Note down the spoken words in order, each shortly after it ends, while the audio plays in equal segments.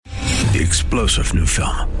The explosive new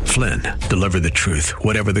film, Flynn, deliver the truth,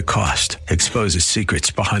 whatever the cost, exposes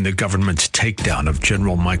secrets behind the government's takedown of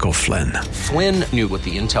General Michael Flynn. Flynn knew what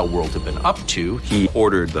the intel world had been up to. He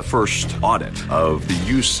ordered the first audit of the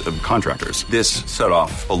use of contractors. This set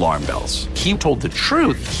off alarm bells. He told the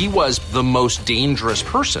truth. He was the most dangerous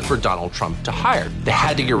person for Donald Trump to hire. They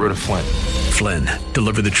had to get rid of Flynn. Flynn,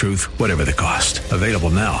 deliver the truth, whatever the cost. Available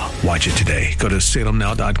now. Watch it today. Go to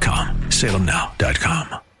salemnow.com.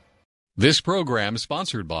 salemnow.com. This program is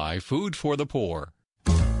sponsored by Food for the Poor.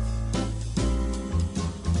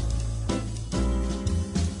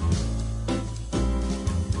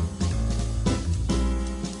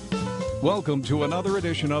 Welcome to another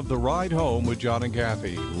edition of The Ride Home with John and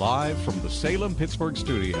Kathy, live from the Salem-Pittsburgh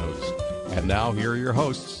studios. And now here are your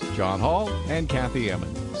hosts, John Hall and Kathy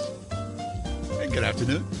Emmons. Hey, good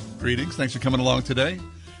afternoon. Greetings. Thanks for coming along today.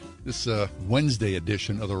 This Wednesday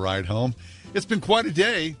edition of The Ride Home. It's been quite a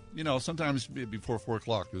day. You know, sometimes before 4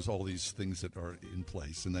 o'clock, there's all these things that are in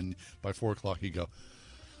place. And then by 4 o'clock, you go,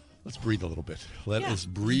 let's breathe a little bit. Let us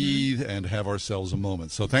breathe and have ourselves a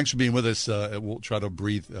moment. So thanks for being with us. We'll try to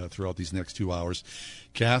breathe throughout these next 2 hours.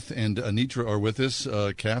 Kath and Anitra are with us.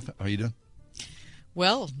 Kath, how are you doing?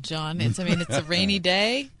 Well, John, it's a rainy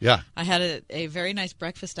day. Yeah. I had a very nice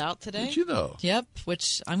breakfast out today. Did you, though? Yep,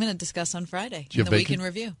 which I'm going to discuss on Friday Did you in have the bacon? Week in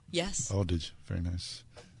Review. Yes. Oh, did you? Very nice.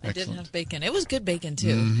 I did Excellent. have bacon. It was good bacon, too.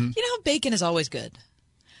 Mm-hmm. You know how bacon is always good.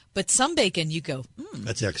 But some bacon, you go,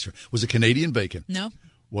 That's extra. Was it Canadian bacon? No.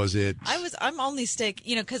 Was it? I'm only steak,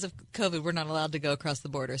 because of COVID, we're not allowed to go across the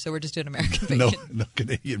border, so we're just doing American bacon. No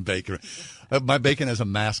Canadian bacon. My bacon has a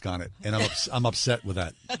mask on it, and I'm upset with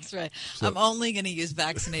that. That's right. So- I'm only going to use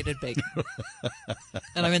vaccinated bacon.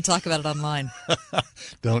 And I'm going to talk about it online.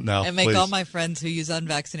 Don't now. And make please. all my friends who use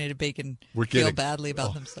unvaccinated bacon We're feel kidding. badly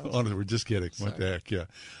about themselves. Honestly, we're just kidding. What the heck? Yeah.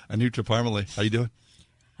 Anitra Parmalee, how you doing?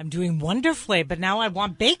 I'm doing wonderfully, but now I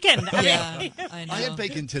want bacon. I mean, I know. I had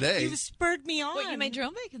bacon today. you spurred me on. What, you made your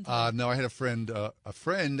own bacon today? No, I had a friend. A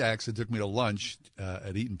friend actually took me to lunch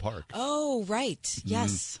at Eaton Park. Oh, right.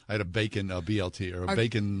 Yes. I had a bacon BLT or a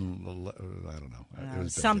bacon. I don't know. It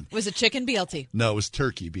was some- bacon. Was it chicken BLT? No, it was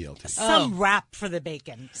turkey BLT. Some wrap for the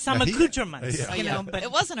bacon, some accoutrements, Yeah. but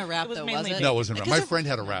It wasn't a wrap, was though, mainly was it? bacon. No, it wasn't a wrap. Because My friend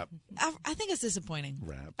had a wrap. I think it's disappointing.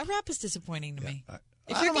 Wrap. A wrap is disappointing to me.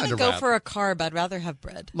 If I you're don't going to mind a go wrap. for a carb, I'd rather have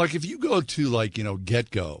bread. Like if you go to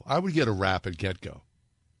Get Go, I would get a wrap at Get Go.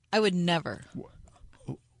 I would never.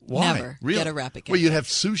 Why? Never Really? get a wrap at Well, Get you'd Go. have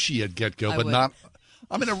sushi at Get Go, I but would. not.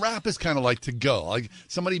 I mean, a wrap is kind of like to go. Like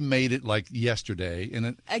somebody made it like yesterday,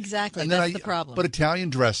 and Exactly. and then That's the problem. But Italian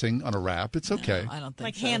dressing on a wrap, it's okay. I don't think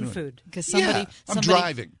like so. hand food. Because somebody, Yeah, I'm somebody-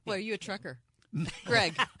 driving. Well, are you a trucker?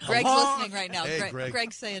 Greg's listening right now. Hey, Greg.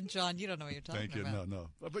 Greg's saying, John, you don't know what you're talking Thank you. about. No.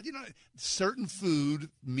 But certain food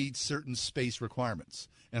meets certain space requirements,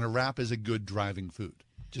 and a wrap is a good driving food.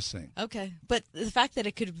 Just saying. Okay, but the fact that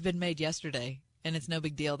it could have been made yesterday and it's no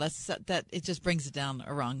big deal, that it just brings it down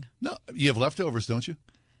a rung. No, you have leftovers, don't you?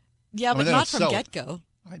 Yeah, I mean, but they not don't from sell it. Get Go.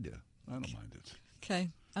 I do. I don't mind it. Okay,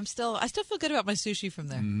 I still feel good about my sushi from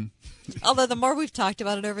there. Although the more we've talked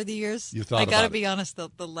about it over the years, You thought I gotta about be honest, the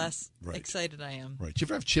less Right. excited I am. Right. Do you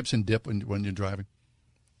ever have chips and dip when you're driving?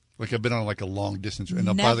 Like I've been on like a long distance, and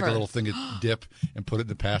I'll buy like a Never. little thing of dip and put it in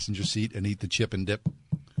the passenger seat and eat the chip and dip.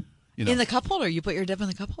 You know. In the cup holder, you put your dip in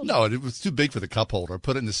the cup holder. No, it was too big for the cup holder. I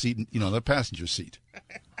put it in the seat, the passenger seat.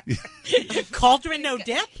 Cauldron, no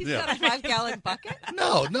dip. He's got a 5-gallon bucket.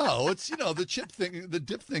 No, it's the chip thing. The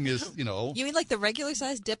dip thing is You mean like the regular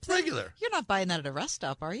size dip thing? Regular. You're not buying that at a rest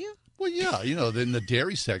stop, are you? Well, yeah, in the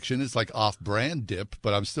dairy section, it's like off-brand dip,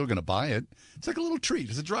 but I'm still going to buy it. It's like a little treat.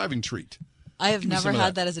 It's a driving treat. I have Give me never some of had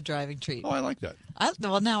that. that as a driving treat. Oh, I like that.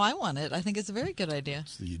 Well, now I want it. I think it's a very good idea.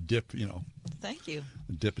 It's the dip, Thank you.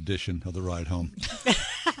 the dip edition of the ride home.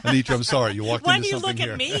 Anitra, I'm sorry. You walked Why into do you something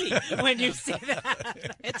look here. at me when you say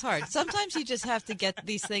that? It's hard. Sometimes you just have to get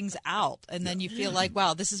these things out, and then you feel like,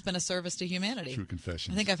 wow, this has been a service to humanity. True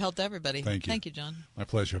confession. I think I've helped everybody. Thank you. Thank you, John. My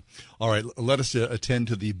pleasure. All right, let us attend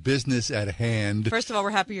to the business at hand. First of all,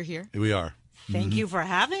 we're happy you're here. Here we are. Thank you for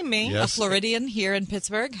having me. Mm-hmm. Yes. A Floridian here in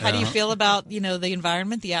Pittsburgh. How do you feel about, the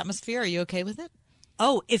environment, the atmosphere? Are you okay with it?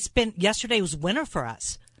 Oh, yesterday was winter for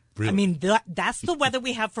us. Really? I mean, that's the weather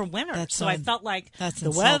we have for winter. That's so so- I felt like that's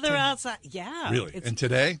the weather insulting. outside. Yeah. Really? It's, And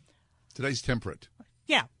today? Today's temperate.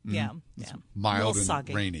 yeah. Mild A and little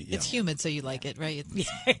soggy. rainy. Yeah. It's humid, so you like it, right?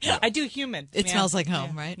 It's- I do humid. It Yeah. smells like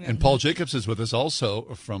home, Yeah. right? And Paul Jacobs is with us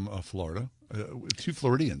also from Florida. Two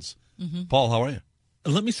Floridians. Paul, how are you?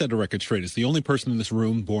 Let me set the record straight. It's the only person in this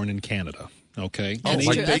room born in Canada. Okay. That's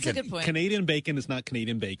like true. That's a bacon. good point. Canadian bacon is not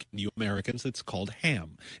Canadian bacon. You Americans, it's called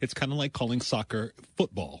ham. It's kind of like calling soccer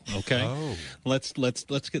football. Okay. Oh. Let's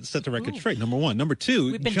set the record straight. Number one. Number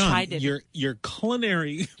two, We've been John, chided. your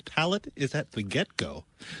culinary palate is at the get-go.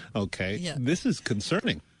 Okay. Yeah. This is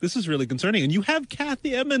concerning. This is really concerning. And you have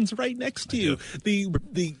Kathy Emmons right next to you.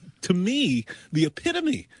 The to me, the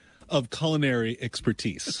epitome of culinary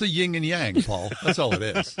expertise. It's the yin and yang, Paul. That's all it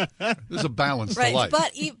is. There's a balance to life.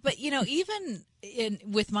 But even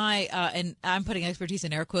with my and I'm putting expertise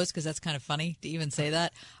in air quotes because that's kind of funny to even say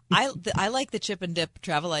that. I like the chip and dip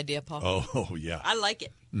travel idea, Paul. Oh yeah. I like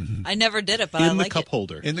it. I never did it, but in I like the cup it.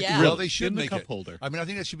 holder. In the, Yeah. Well, they should In the make cup it. holder. I mean, I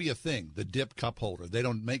think that should be a thing. The dip cup holder. They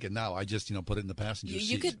don't make it now. I just put it in the passenger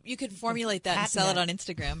seat. You could formulate that and sell it on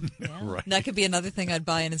Instagram. Right. That could be another thing I'd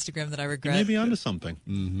buy on Instagram that I regret. You may be onto something.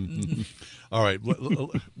 All right,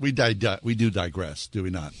 we do digress, do we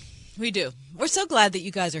not? We do. We're so glad that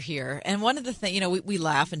you guys are here. And one of the things, we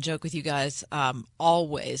laugh and joke with you guys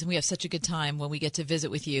always. And we have such a good time when we get to visit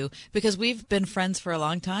with you because we've been friends for a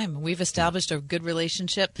long time. We've established a good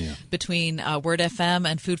relationship between Word FM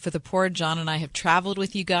and Food for the Poor. John and I have traveled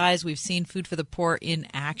with you guys. We've seen Food for the Poor in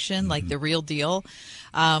action, like the real deal,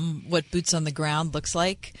 what boots on the ground looks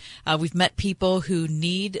like. We've met people who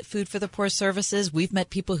need Food for the Poor services. We've met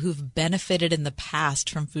people who've benefited in the past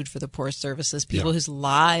from Food for the Poor services, people whose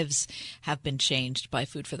lives have been changed by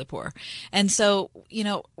Food for the Poor. And so,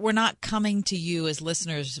 we're not coming to you as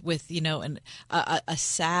listeners with, a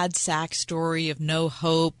sad sack story of no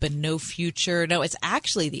hope and no future. No, it's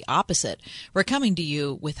actually the opposite. We're coming to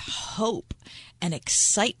you with hope and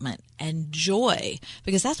excitement and joy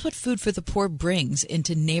because that's what Food for the Poor brings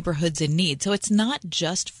into neighborhoods in need. So it's not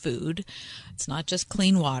just food. It's not just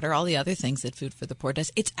clean water, all the other things that Food for the Poor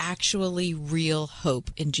does. It's actually real hope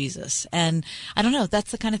in Jesus. And I don't know, that's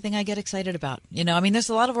the kind of thing I get excited about. There's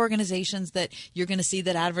a lot of organizations that you're going to see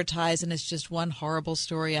that advertise and it's just one horrible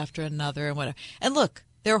story after another and whatever. And look,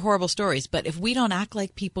 there are horrible stories, but if we don't act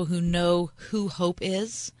like people who know who hope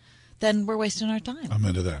is, then we're wasting our time. I'm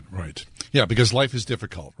into that, right. Yeah, because life is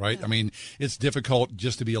difficult, right? Yeah. I mean, it's difficult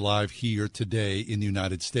just to be alive here today in the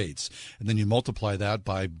United States. And then you multiply that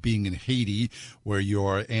by being in Haiti, where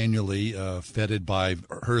you're annually feted by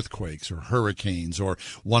earthquakes or hurricanes or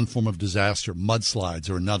one form of disaster, mudslides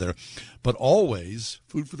or another. But always,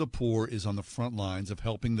 Food for the Poor is on the front lines of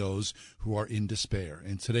helping those who are in despair.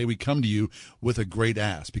 And today we come to you with a great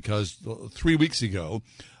ask because 3 weeks ago,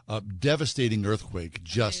 a devastating earthquake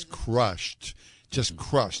just crushed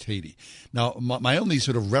Haiti. Now, my only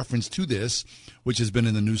sort of reference to this, which has been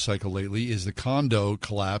in the news cycle lately, is the condo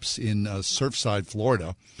collapse in Surfside,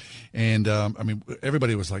 Florida. And,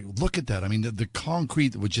 everybody was like, look at that. I mean, the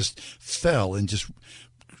concrete that just fell and just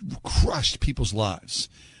crushed people's lives.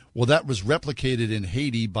 Well, that was replicated in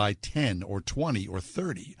Haiti by 10 or 20 or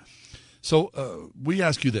 30. So we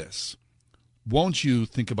ask you this. Won't you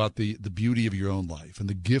think about the beauty of your own life and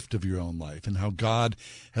the gift of your own life and how God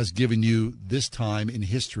has given you this time in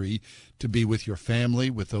history to be with your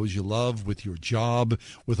family, with those you love, with your job,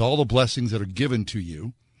 with all the blessings that are given to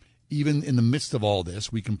you. Even in the midst of all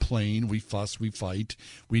this, we complain, we fuss, we fight,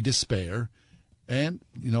 we despair. And,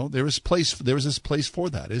 there is this place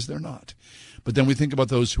for that, is there not? But then we think about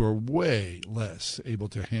those who are way less able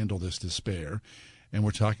to handle this despair. And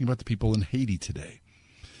we're talking about the people in Haiti today.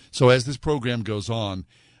 So as this program goes on,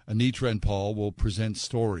 Anitra and Paul will present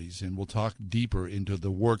stories, and we'll talk deeper into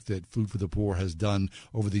the work that Food for the Poor has done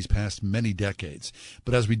over these past many decades.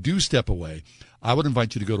 But as we do step away, I would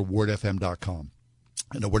invite you to go to wordfm.com.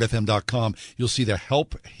 And at wordfm.com, you'll see the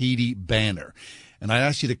Help Haiti banner. And I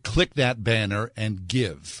ask you to click that banner and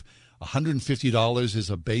give. $150 is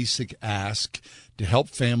a basic ask to help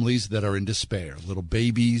families that are in despair, little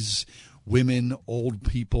babies, women, old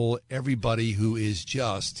people, everybody who is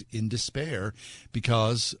just in despair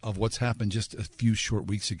because of what's happened just a few short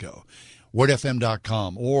weeks ago.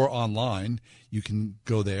 WordFM.com or online. You can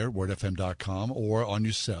go there, WordFM.com, or on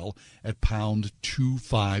your cell at pound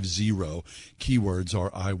 250. Keywords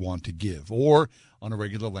are I want to give. Or on a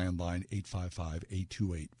regular landline,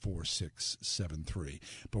 855-828-4673.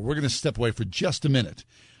 But we're going to step away for just a minute.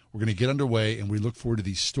 We're going to get underway, and we look forward to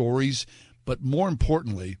these stories. But more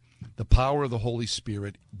importantly, the power of the Holy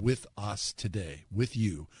Spirit with us today, with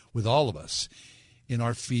you, with all of us, in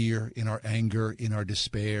our fear, in our anger, in our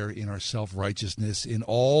despair, in our self-righteousness, in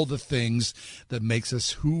all the things that makes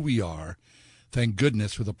us who we are. Thank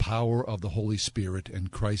goodness for the power of the Holy Spirit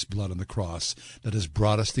and Christ's blood on the cross that has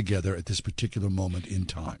brought us together at this particular moment in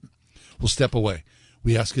time. We'll step away.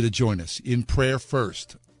 We ask you to join us in prayer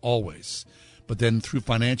first, always. but then through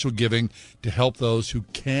financial giving to help those who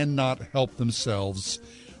cannot help themselves.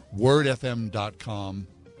 wordfm.com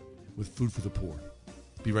with Food for the Poor.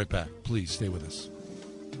 Be right back. Please stay with us.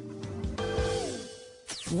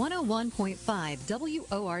 101.5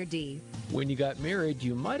 WORD. When you got married,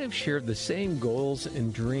 you might have shared the same goals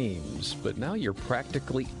and dreams, but now you're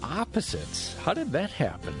practically opposites. How did that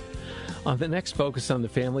happen? On the next Focus on the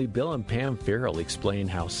Family, Bill and Pam Farrell explain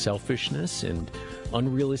how selfishness and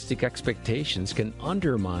unrealistic expectations can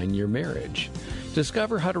undermine your marriage.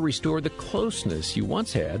 Discover how to restore the closeness you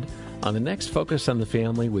once had on the next Focus on the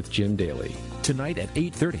Family with Jim Daly. Tonight at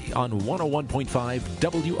 8:30 on 101.5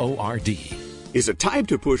 WORD. Is it time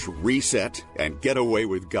to push reset and get away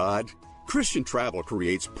with God? Christian Travel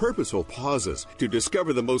creates purposeful pauses to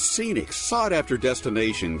discover the most scenic, sought-after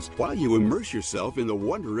destinations while you immerse yourself in the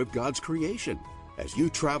wonder of God's creation. As you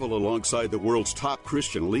travel alongside the world's top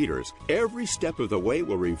Christian leaders, every step of the way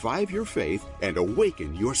will revive your faith and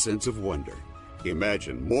awaken your sense of wonder.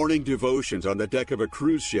 Imagine morning devotions on the deck of a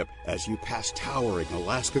cruise ship as you pass towering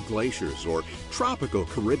Alaska glaciers or tropical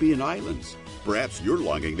Caribbean islands. Perhaps you're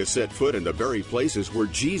longing to set foot in the very places where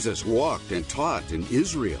Jesus walked and taught in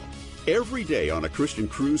Israel. Every day on a Christian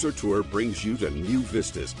cruise or tour brings you to new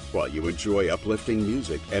vistas while you enjoy uplifting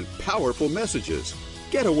music and powerful messages.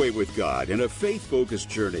 Get away with God in a faith-focused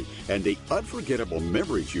journey, and the unforgettable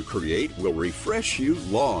memories you create will refresh you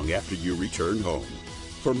long after you return home.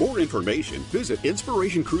 For more information, visit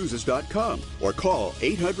InspirationCruises.com or call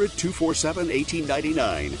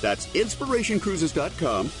 800-247-1899. That's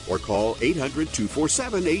InspirationCruises.com or call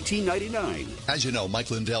 800-247-1899. As you know,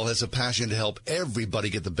 Mike Lindell has a passion to help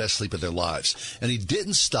everybody get the best sleep of their lives. And he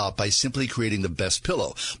didn't stop by simply creating the best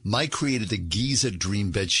pillow. Mike created the Giza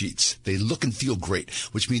Dream Bed Sheets. They look and feel great,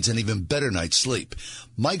 which means an even better night's sleep.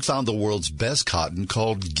 Mike found the world's best cotton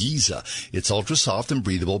called Giza. It's ultra soft and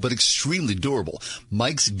breathable, but extremely durable.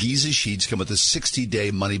 Mike's Giza sheets come with a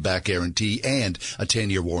 60-day money-back guarantee and a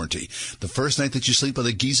 10-year warranty. The first night that you sleep on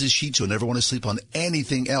the Giza sheets, you'll never want to sleep on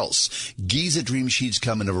anything else. Giza Dream Sheets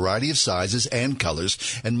come in a variety of sizes and colors,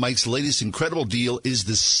 and Mike's latest incredible deal is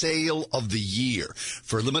the sale of the year.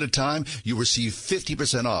 For a limited time, you receive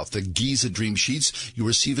 50% off the Giza Dream Sheets. You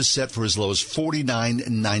receive a set for as low as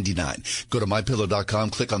 $49.99. Go to MyPillow.com,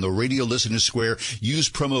 click on the radio listener square, use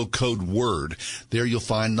promo code WORD. There you'll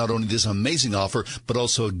find not only this amazing offer, but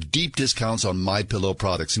also deep discounts on MyPillow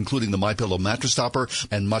products, including the MyPillow mattress topper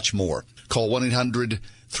and much more. Call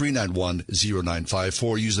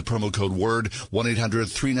 1-800-391-0954. Use the promo code WORD,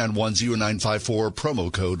 1-800-391-0954,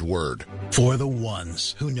 promo code WORD. For the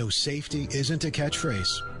ones who know safety isn't a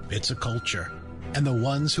catchphrase, it's a culture. And the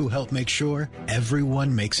ones who help make sure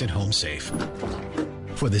everyone makes it home safe.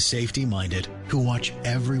 For the safety-minded who watch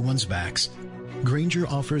everyone's backs, Grainger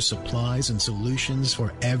offers supplies and solutions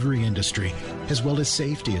for every industry, as well as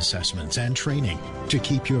safety assessments and training to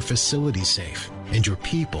keep your facilities safe and your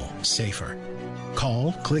people safer.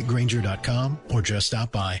 Call, click Grainger.com, or just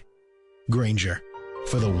stop by. Grainger,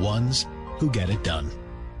 for the ones who get it done.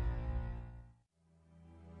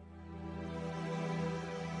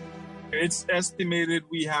 It's estimated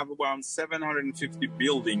we have around 750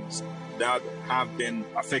 buildings that have been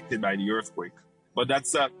affected by the earthquake. But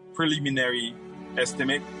that's a preliminary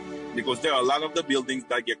estimate because there are a lot of the buildings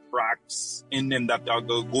that get cracks in them that are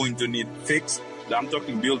going to need fixed. I'm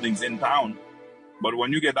talking buildings in town. But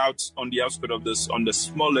when you get out on the outskirts of this, on the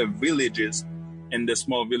smaller villages, and the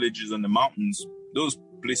small villages in the mountains, those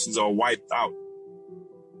places are wiped out.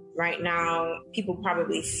 Right now, people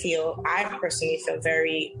probably feel, I personally feel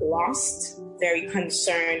very lost, very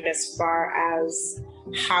concerned as far as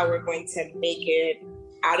how we're going to make it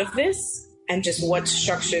out of this and just what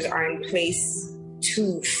structures are in place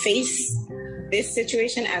to face this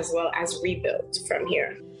situation as well as rebuild from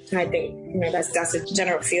here. And I think, that's a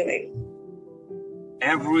general feeling.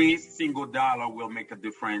 Every single dollar will make a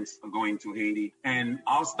difference going to Haiti. And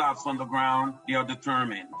our staffs on the ground, they are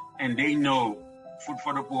determined. And they know Food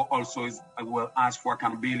for the Poor also will ask for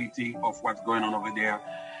accountability of what's going on over there.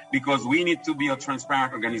 Because we need to be a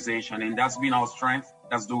transparent organization. And that's been our strength.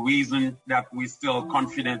 That's the reason that we're still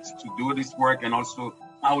confident to do this work. And also,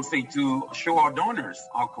 I would say, to show our donors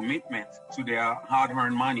our commitment to their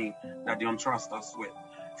hard-earned money that they entrust us with.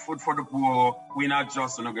 Food for the Poor, we're not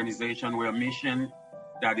just an organization. We're a mission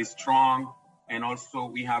that is strong, and also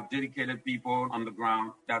we have dedicated people on the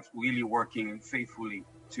ground that's really working faithfully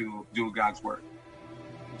to do God's work.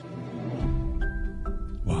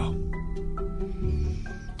 Wow.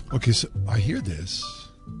 Okay, so I hear this.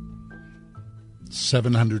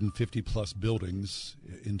 750 plus buildings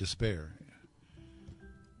in despair.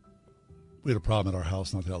 We had a problem at our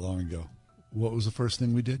house not that long ago. What was the first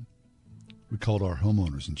thing we did? We called our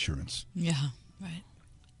homeowners insurance. Yeah, right.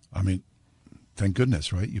 I mean, thank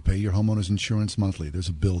goodness, right? You pay your homeowners insurance monthly. There's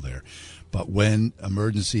a bill there. But when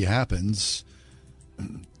emergency happens,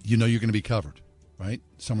 you know you're going to be covered, right?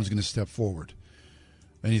 Someone's going to step forward.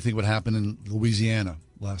 And you think what happened in Louisiana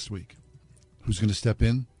last week. Who's going to step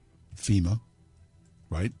in? FEMA,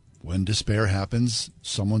 right? When despair happens,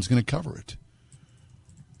 someone's going to cover it.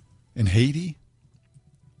 In Haiti,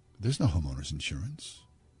 there's no homeowners insurance.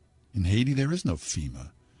 In Haiti, there is no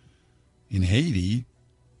FEMA. In Haiti,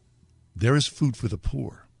 there is Food for the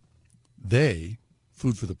Poor. They,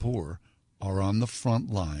 Food for the Poor, are on the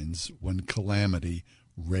front lines when calamity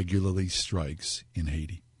regularly strikes in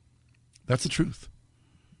Haiti. That's the truth.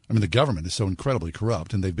 I mean, the government is so incredibly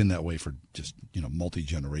corrupt, and they've been that way for just,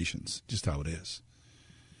 multi-generations, just how it is.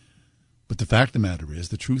 But the fact of the matter is,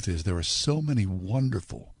 the truth is, there are so many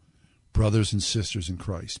wonderful brothers and sisters in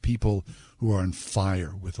Christ, people who are on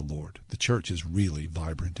fire with the Lord. The church is really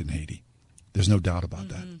vibrant in Haiti. There's no doubt about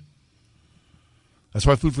that. That's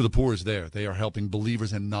why Food for the Poor is there. They are helping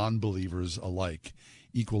believers and non-believers alike,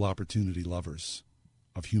 equal opportunity lovers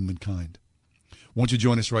of humankind. Won't you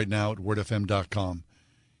join us right now at wordfm.com?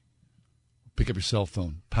 Pick up your cell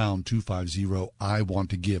phone, pound 250, I want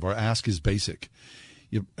to give. Our ask is basic.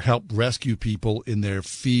 You help rescue people in their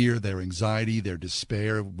fear, their anxiety, their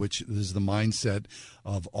despair, which is the mindset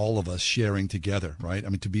of all of us sharing together, right? I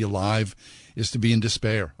mean, to be alive is to be in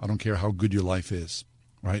despair. I don't care how good your life is,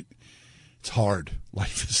 right? It's hard.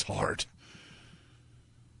 Life is hard.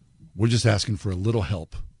 We're just asking for a little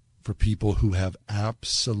help for people who have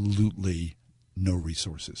absolutely no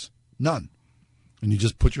resources. None. And you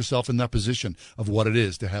just put yourself in that position of what it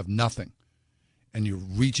is to have nothing. And you're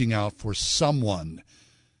reaching out for someone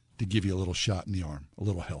to give you a little shot in the arm, a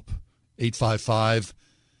little help.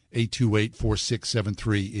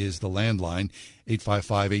 855-828-4673 is the landline.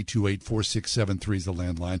 855-828-4673 is the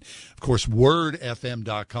landline. Of course,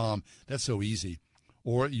 wordfm.com. That's so easy.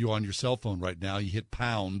 Or you're on your cell phone right now. You hit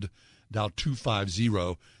pound, dial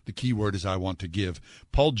 250. The keyword is I want to give.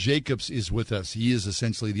 Paul Jacobs is with us. He is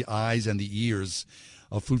essentially the eyes and the ears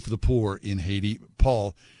of Food for the Poor in Haiti.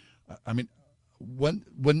 Paul, I mean, when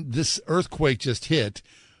this earthquake just hit,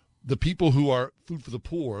 the people who are Food for the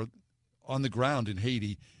Poor on the ground in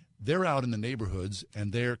Haiti, they're out in the neighborhoods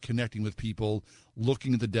and they're connecting with people,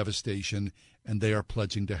 looking at the devastation, and they are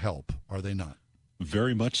pledging to help, are they not?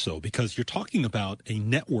 Very much so, because you're talking about a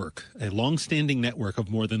network, a long-standing network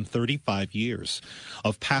of more than 35 years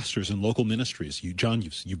of pastors and local ministries. John,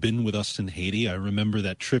 you've been with us in Haiti. I remember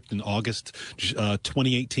that trip in August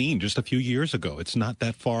 2018, just a few years ago. It's not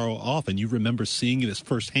that far off, and you remember seeing this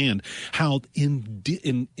firsthand, how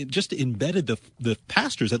just embedded the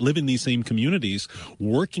pastors that live in these same communities,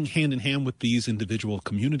 working hand in hand with these individual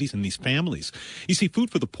communities and these families. You see,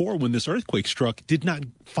 Food for the Poor, when this earthquake struck, did not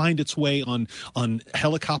find its way on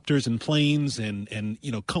helicopters and planes and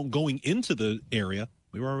going into the area.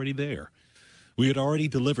 We were already there. We had already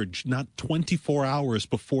delivered, not 24 hours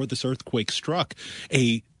before this earthquake struck,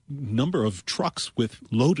 a number of trucks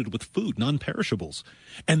loaded with food, non-perishables.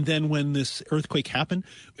 And then when this earthquake happened,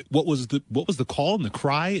 what was the call and the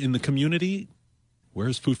cry in the community?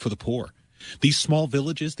 Where's Food for the Poor? These small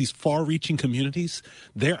villages, these far-reaching communities,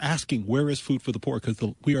 they're asking, where is Food for the Poor? Because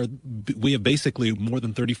we have basically, more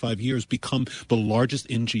than 35 years, become the largest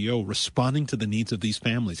NGO responding to the needs of these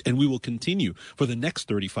families. And we will continue for the next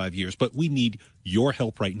 35 years. But we need your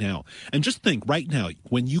help right now. And just think, right now,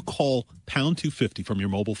 when you call pound 250 from your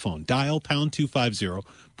mobile phone, dial pound 250,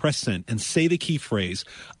 press send, and say the key phrase,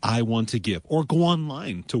 I want to give. Or go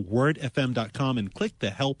online to wordfm.com and click the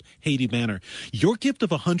Help Haiti banner. Your gift of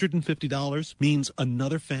 $150 means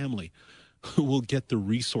another family who will get the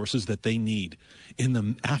resources that they need in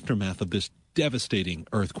the aftermath of this devastating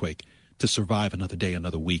earthquake to survive another day,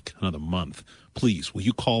 another week, another month. Please, will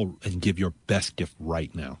you call and give your best gift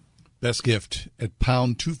right now? Best gift at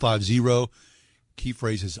pound 250. Key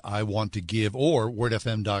phrase is I want to give, or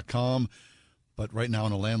wordfm.com. But right now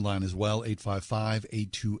on a landline as well,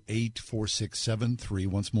 855-828-4673.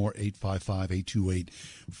 Once more,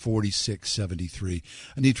 855-828-4673.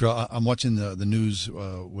 Anitra, I'm watching the news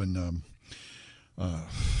when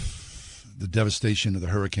the devastation of the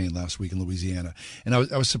hurricane last week in Louisiana. And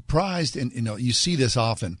I was surprised, and you see this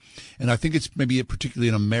often, and I think it's maybe particularly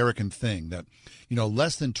an American thing that,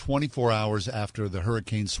 less than 24 hours after the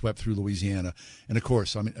hurricane swept through Louisiana, and of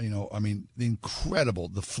course, the incredible,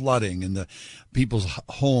 the flooding and the people's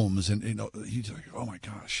homes, and you're like, oh my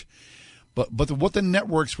gosh. But what the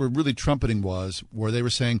networks were really trumpeting was where they were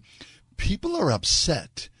saying people are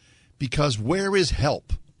upset because where is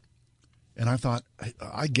help? And I thought,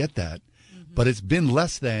 I get that, but it's been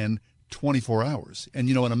less than 24 hours. And,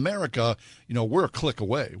 in America, we're a click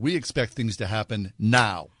away. We expect things to happen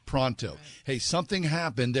now, pronto. Right. Hey, something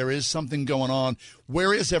happened. There is something going on.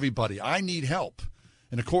 Where is everybody? I need help.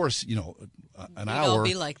 And, of course, an hour. All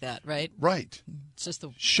be like that, right? Right. It's just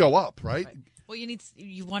show up, right? Well,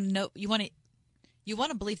 you want to know, you want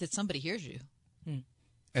to believe that somebody hears you.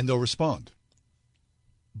 And they'll respond.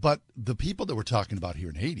 But the people that we're talking about here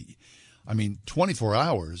in Haiti, 24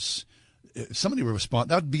 hours, if somebody will respond,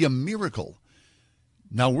 that would be a miracle.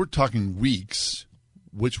 Now we're talking weeks,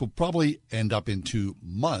 which will probably end up into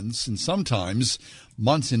months, and sometimes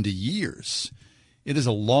months into years. It is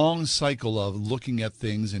a long cycle of looking at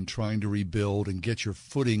things and trying to rebuild and get your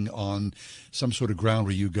footing on some sort of ground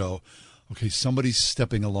where you go, okay, somebody's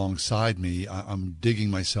stepping alongside me. I'm digging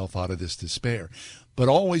myself out of this despair. But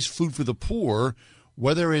always food for the poor,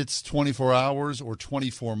 whether it's 24 hours or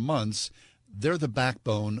 24 months, they're the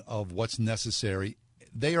backbone of what's necessary.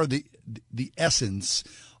 They are the essence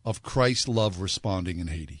of Christ's love responding in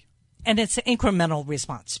Haiti. And it's an incremental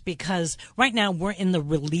response because right now we're in the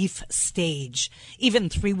relief stage. Even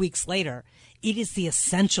 3 weeks later, it is the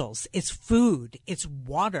essentials. It's food. It's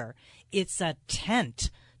water. It's a tent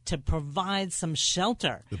to provide some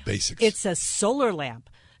shelter. The basics. It's a solar lamp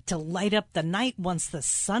to light up the night once the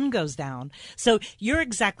sun goes down. So you're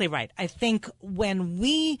exactly right. I think when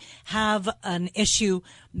we have an issue,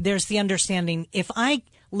 there's the understanding, if I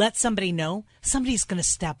let somebody know, somebody's going to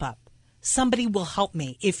step up. Somebody will help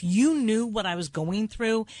me. If you knew what I was going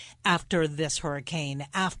through after this hurricane,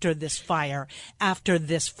 after this fire, after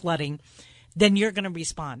this flooding, then you're going to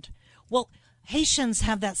respond. Well, Haitians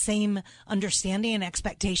have that same understanding and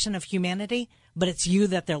expectation of humanity, but it's you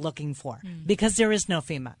that they're looking for because there is no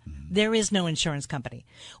FEMA. There is no insurance company.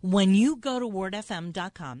 When you go to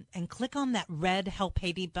wordfm.com and click on that red Help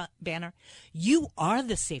Haiti banner, you are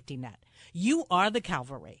the safety net. You are the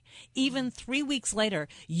Calvary. Even 3 weeks later,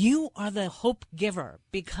 you are the hope giver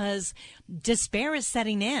because despair is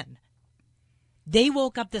setting in. They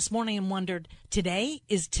woke up this morning and wondered,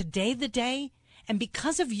 is today the day? And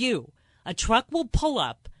because of you, a truck will pull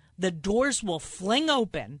up, the doors will fling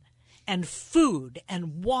open, and food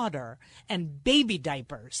and water and baby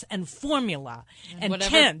diapers and formula and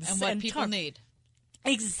tents and what people need.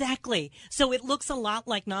 Exactly. So it looks a lot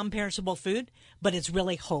like non-perishable food, but it's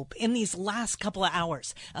really hope. In these last couple of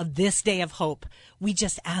hours of this day of hope, we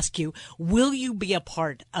just ask you, will you be a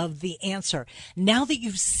part of the answer? Now that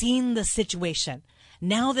you've seen the situation,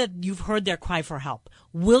 now that you've heard their cry for help,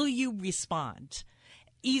 will you respond?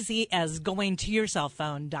 Easy as going to your cell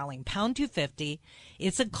phone, dialing pound 250.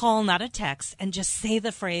 It's a call, not a text, and just say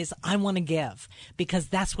the phrase, I want to give, because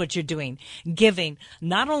that's what you're doing. Giving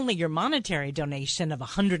not only your monetary donation of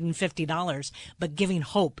 $150, but giving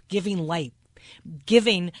hope, giving light,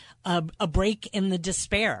 giving a break in the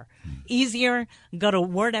despair. Easier, go to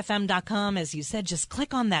wordfm.com. As you said, just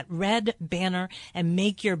click on that red banner and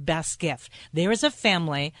make your best gift. There is a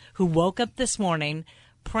family who woke up this morning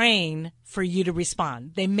praying for you to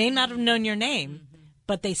respond. They may not have known your name,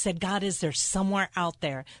 but they said, God, is there someone out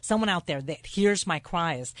there that hears my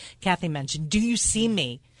cries? Kathy mentioned, do you see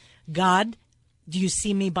me? God, do you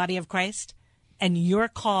see me, body of Christ? And your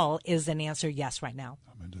call is an answer, yes, right now.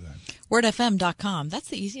 I'm into that. Wordfm.com. That's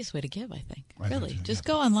the easiest way to give, I think. Really. Just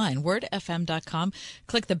go online, wordfm.com.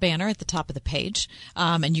 Click the banner at the top of the page,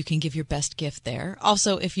 and you can give your best gift there.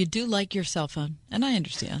 Also, if you do like your cell phone, and I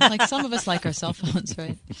understand, like some of us like our cell phones,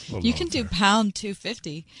 right? You can do pound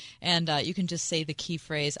 250, and you can just say the key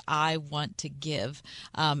phrase, I want to give.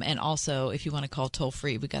 And also, if you want to call toll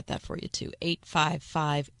free, we got that for you too,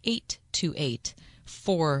 855-828.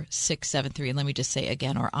 4673. And let me just say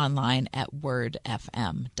again, or online at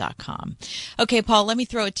wordfm.com. Okay, Paul, let me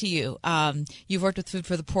throw it to you. You've worked with Food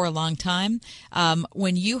for the Poor a long time.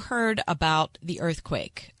 When you heard about the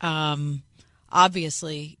earthquake,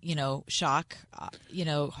 obviously, shock,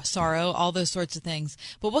 sorrow, all those sorts of things.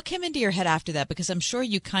 But what came into your head after that? Because I'm sure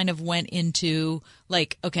you kind of went into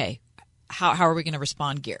like, okay, how are we going to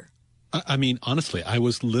respond gear? I mean, honestly, I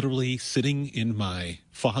was literally sitting in my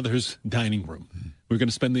father's dining room. We were going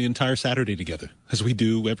to spend the entire Saturday together, as we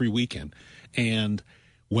do every weekend. And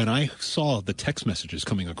when I saw the text messages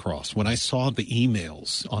coming across, when I saw the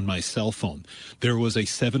emails on my cell phone, there was a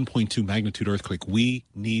 7.2 magnitude earthquake. We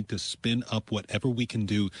need to spin up whatever we can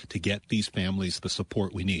do to get these families the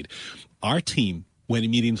support we need. Our team went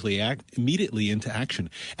immediately into action.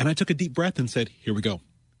 And I took a deep breath and said, here we go.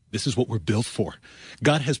 This is what we're built for.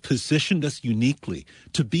 God has positioned us uniquely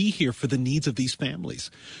to be here for the needs of these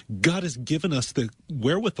families. God has given us the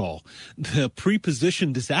wherewithal, the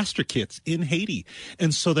pre-positioned disaster kits in Haiti.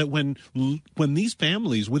 And so that when these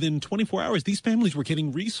families, within 24 hours, these families were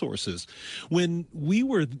getting resources. When we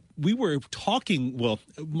were talking,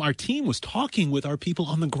 our team was talking with our people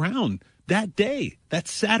on the ground. That day, that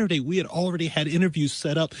Saturday, we had already had interviews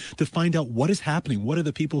set up to find out what is happening. What are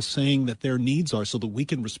the people saying that their needs are so that we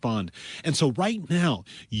can respond? And so right now,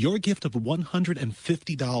 your gift of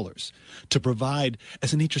 $150 to provide,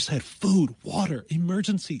 as Anitra said, food, water,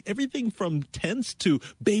 emergency, everything from tents to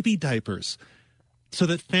baby diapers, so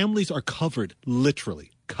that families are covered,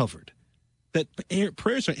 literally covered. That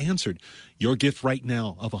prayers are answered. Your gift right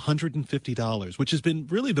now of $150, which has been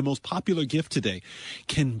really the most popular gift today,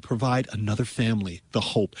 can provide another family the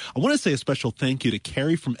hope. I want to say a special thank you to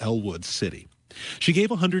Carrie from Elwood City. She gave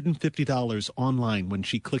 $150 online when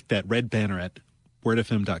she clicked that red banner at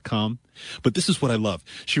wordfm.com. But this is what I love.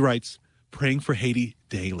 She writes, praying for Haiti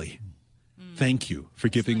daily. Thank you for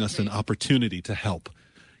giving us an opportunity to help.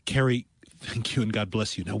 Carrie, thank you, and God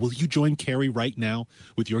bless you. Now, will you join Carrie right now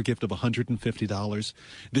with your gift of $150?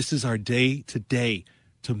 This is our day today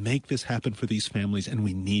to make this happen for these families, and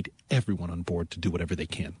we need everyone on board to do whatever they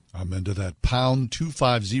can. Amen to that. Pound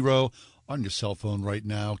 250 on your cell phone right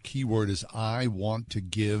now. Keyword is I want to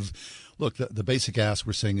give. Look, the basic ask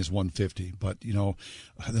we're saying is $150, but,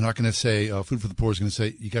 they're not going to say, Food for the Poor is going to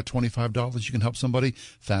say, you got $25, you can help somebody?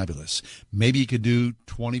 Fabulous. Maybe you could do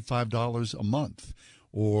 $25 a month.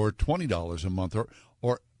 Or $20 a month,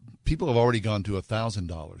 or people have already gone to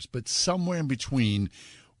 $1,000. But somewhere in between,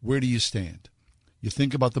 where do you stand? You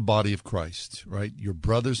think about the body of Christ, right? Your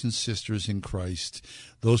brothers and sisters in Christ,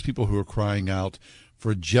 those people who are crying out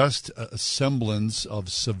for just a semblance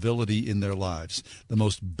of civility in their lives, the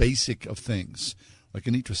most basic of things. Like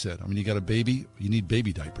Anitra said, you got a baby, you need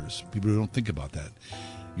baby diapers. People don't think about that.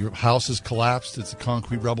 Your house is collapsed, it's a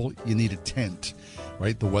concrete rubble, you need a tent,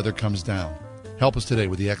 right? The weather comes down. Help us today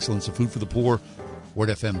with the excellence of Food for the Poor,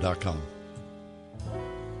 wordfm.com.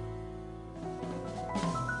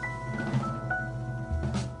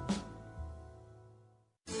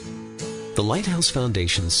 The Lighthouse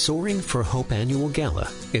Foundation's Soaring for Hope Annual Gala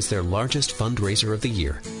is their largest fundraiser of the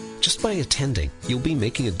year. Just by attending, you'll be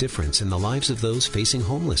making a difference in the lives of those facing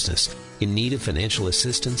homelessness, in need of financial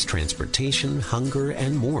assistance, transportation, hunger,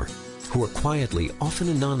 and more, who are quietly, often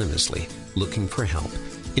anonymously, looking for help.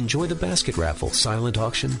 Enjoy the basket raffle, silent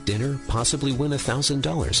auction, dinner, possibly win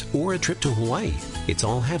 $1,000 or a trip to Hawaii. It's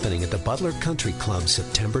all happening at the Butler Country Club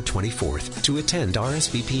September 24th. To attend,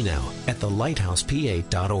 RSVP now at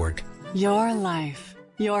thelighthousepa.org. Your life,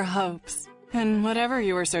 your hopes, and whatever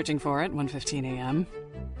you were searching for at 1:15 a.m.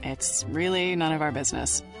 It's really none of our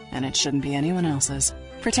business, and it shouldn't be anyone else's.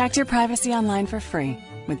 Protect your privacy online for free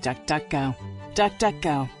with DuckDuckGo.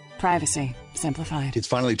 DuckDuckGo. Privacy simplified. It's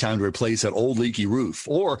finally time to replace that old leaky roof.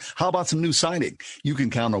 Or how about some new siding? You can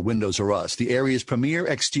count on Windows R Us, the area's premier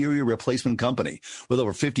exterior replacement company. With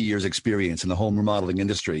over 50 years experience in the home remodeling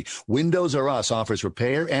industry, Windows R Us offers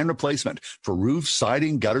repair and replacement for roofs,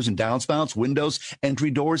 siding, gutters and downspouts, windows,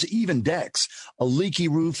 entry doors, even decks. A leaky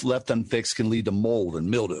roof left unfixed can lead to mold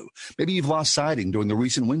and mildew. Maybe you've lost siding during the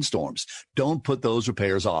recent windstorms. Don't put those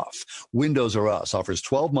repairs off. Windows R Us offers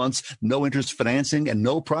 12 months, no interest financing, and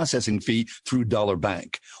no processing fee through Dollar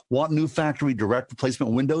Bank. Want new factory direct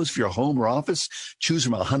replacement windows for your home or office? Choose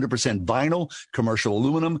from 100% vinyl, commercial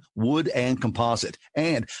aluminum, wood, and composite.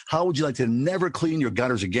 And how would you like to never clean your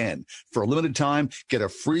gutters again? For a limited time, get a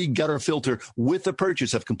free gutter filter with the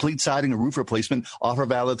purchase of complete siding and roof replacement. Offer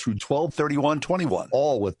valid through 12/31/21.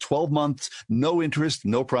 All with 12 months, no interest,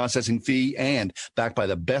 no processing fee, and backed by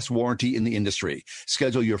the best warranty in the industry.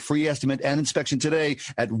 Schedule your free estimate and inspection today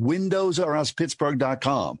at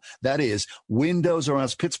WindowsRUsPittsburgh.com. That is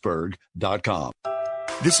WindowsRUsPittsburgh.com.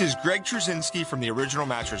 This is Greg Trzynski from the Original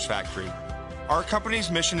Mattress Factory. Our company's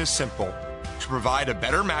mission is simple: to provide a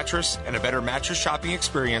better mattress and a better mattress shopping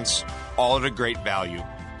experience, all at a great value.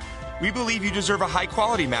 We believe you deserve a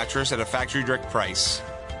high-quality mattress at a factory direct price.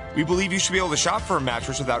 We believe you should be able to shop for a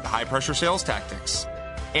mattress without high-pressure sales tactics.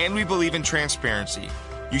 And we believe in transparency.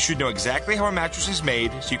 You should know exactly how a mattress is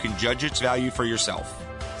made so you can judge its value for yourself.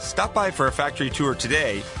 Stop by for a factory tour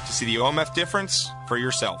today to see the OMF difference for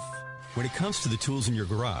yourself. When it comes to the tools in your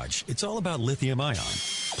garage, it's all about lithium-ion.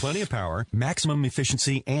 Plenty of power, maximum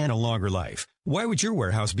efficiency, and a longer life. Why would your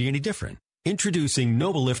warehouse be any different? Introducing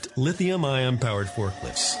NobleLift lithium-ion powered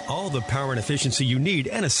forklifts. All the power and efficiency you need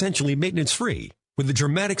and essentially maintenance-free. With the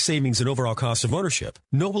dramatic savings in overall cost of ownership,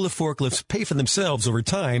 NobleLift forklifts pay for themselves over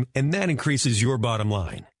time, and that increases your bottom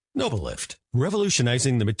line. NobleLift.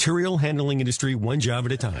 Revolutionizing the material handling industry one job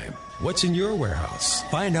at a time. What's in your warehouse?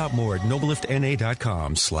 Find out more at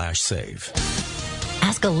nobleliftna.com/save.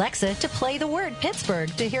 Ask Alexa to play the word Pittsburgh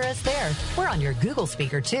to hear us there. We're on your Google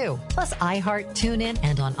speaker, too. Plus iHeart, TuneIn,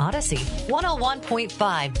 and on Odyssey.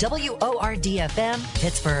 101.5 WORD-FM,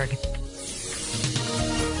 Pittsburgh.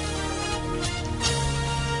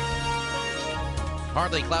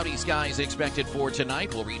 Partly cloudy skies expected for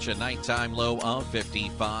tonight. We'll reach a nighttime low of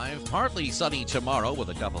 55. Partly sunny tomorrow with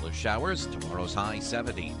a couple of showers. Tomorrow's high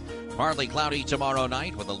 70. Partly cloudy tomorrow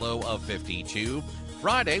night with a low of 52.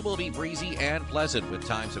 Friday will be breezy and pleasant with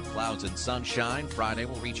times of clouds and sunshine. Friday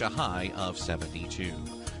will reach a high of 72.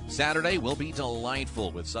 Saturday will be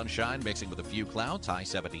delightful with sunshine mixing with a few clouds, high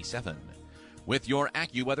 77. With your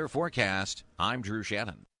AccuWeather forecast, I'm Drew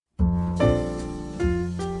Shannon.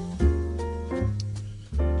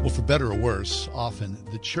 Well, for better or worse, often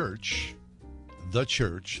the church, the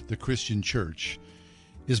Christian church,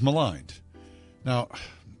 is maligned. Now,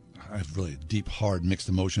 I have really deep, hard, mixed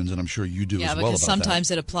emotions, and I'm sure you do as well about that. Yeah, because sometimes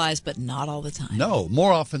it applies, but not all the time. No,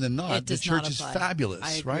 more often than not, the church is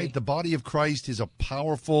fabulous, right? The body of Christ is a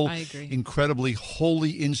powerful, incredibly holy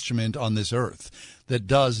instrument on this earth that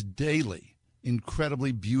does daily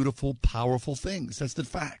incredibly beautiful, powerful things. That's the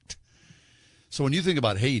fact. So when you think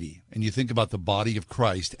about Haiti and you think about the body of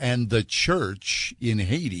Christ and the church in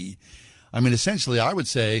Haiti, I mean, essentially, I would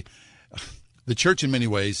say the church in many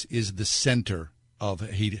ways is the center of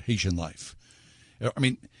Haitian life. I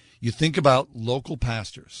mean, you think about local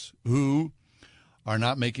pastors who are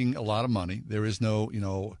not making a lot of money. There is no,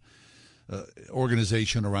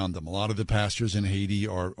 organization around them. A lot of the pastors in Haiti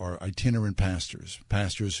are itinerant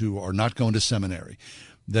pastors who are not going to seminary.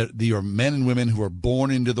 That they are men and women who are born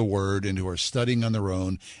into the Word and who are studying on their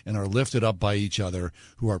own and are lifted up by each other,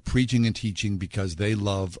 who are preaching and teaching because they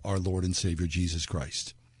love our Lord and Savior Jesus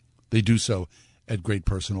Christ. They do so at great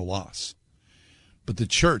personal loss. But the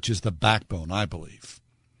church is the backbone, I believe.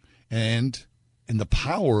 And in the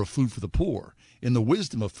power of Food for the Poor, in the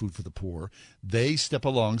wisdom of Food for the Poor, they step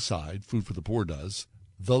alongside, Food for the Poor does,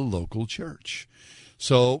 the local church.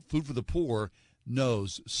 So Food for the Poor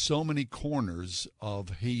knows so many corners of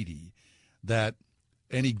Haiti that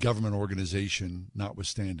any government organization,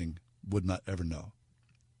 notwithstanding, would not ever know.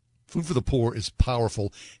 Food for the Poor is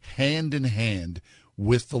powerful hand in hand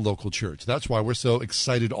with the local church. That's why we're so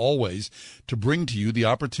excited always to bring to you the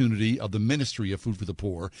opportunity of the ministry of Food for the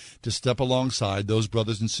Poor to step alongside those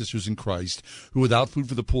brothers and sisters in Christ who without Food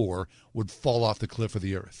for the Poor would fall off the cliff of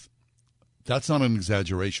the earth. That's not an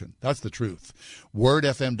exaggeration. That's the truth.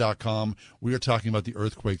 WordFM.com, we are talking about the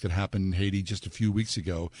earthquake that happened in Haiti just a few weeks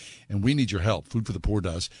ago, and we need your help. Food for the Poor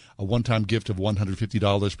does. A one-time gift of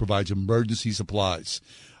 $150 provides emergency supplies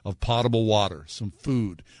of potable water, some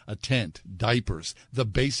food, a tent, diapers, the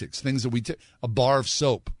basics, things that we take, a bar of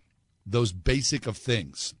soap, those basic of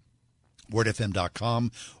things.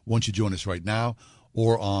 WordFM.com. Won't you join us right now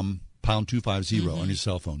or pound 250 on your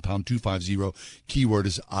cell phone. Pound 250. Keyword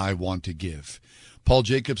is I want to give. Paul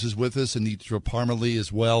Jacobs is with us and Nitra Parmalee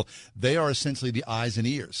as well. They are essentially the eyes and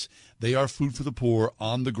ears. They are Food for the Poor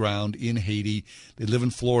on the ground in Haiti. They live in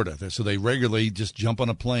Florida, so they regularly just jump on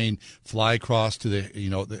a plane, fly across to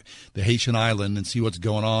the Haitian island and see what's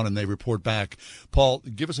going on, and they report back. Paul,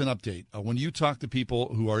 give us an update. When you talk to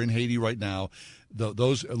people who are in Haiti right now,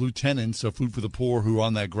 those lieutenants of Food for the Poor who are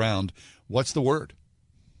on that ground, what's the word?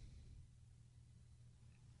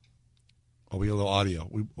 Oh, we have a little audio.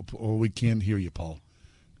 We can't hear you, Paul.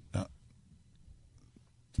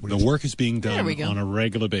 The work is being done on a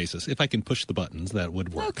regular basis. If I can push the buttons, that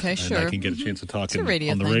would work. Okay, sure. And I can get a chance to talk on the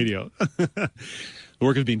thing. radio. The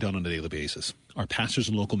work is being done on a daily basis. Our pastors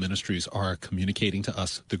and local ministries are communicating to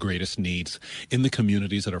us the greatest needs in the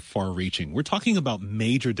communities that are far-reaching. We're talking about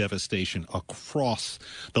major devastation across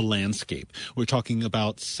the landscape. We're talking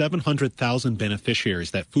about 700,000 beneficiaries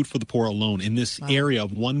that Food for the Poor alone in this area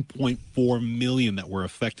of 1.4 million that were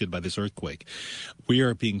affected by this earthquake. We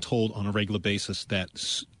are being told on a regular basis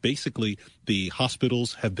that basically the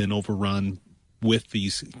hospitals have been overrun with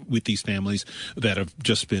these families that have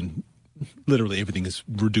just been literally everything is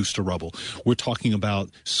reduced to rubble. We're talking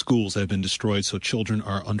about schools that have been destroyed, so children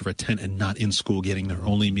are under a tent and not in school getting their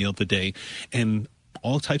only meal of the day. And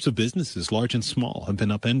all types of businesses, large and small, have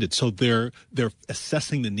been upended. So they're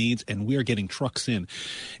assessing the needs, and we are getting trucks in.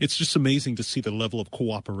 It's just amazing to see the level of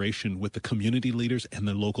cooperation with the community leaders and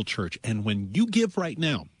the local church. And when you give right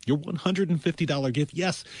now, your $150 gift,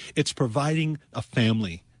 yes, it's providing a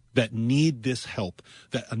family that need this help,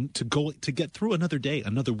 that to get through another day,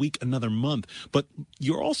 another week, another month. But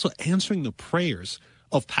you're also answering the prayers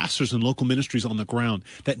of pastors and local ministries on the ground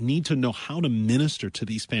that need to know how to minister to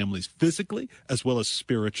these families physically as well as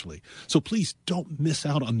spiritually. So please don't miss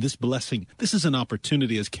out on this blessing. This is an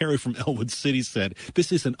opportunity, as Carrie from Elwood City said,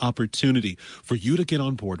 this is an opportunity for you to get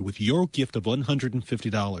on board with your gift of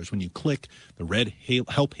 $150 when you click the red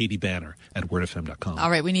Help Haiti banner at wordfm.com. All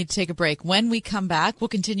right, we need to take a break. When we come back, we'll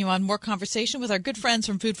continue on more conversation with our good friends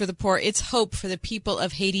from Food for the Poor. It's hope for the people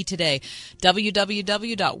of Haiti today.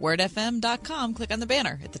 www.wordfm.com. Click on the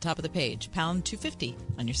banner at the top of the page, pound 250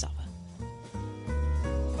 on your cell phone.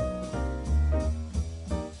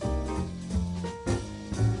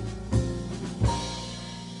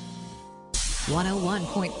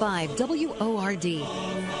 .5 WORD.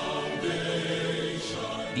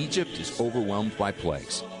 Egypt is overwhelmed by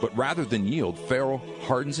plagues, but rather than yield, Pharaoh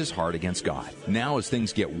hardens his heart against God. Now, as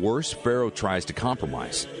things get worse, Pharaoh tries to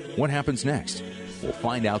compromise. What happens next? We'll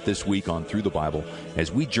find out this week on Through the Bible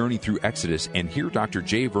as we journey through Exodus and hear Dr.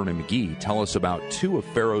 J. Vernon McGee tell us about two of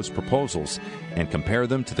Pharaoh's proposals and compare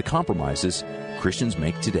them to the compromises Christians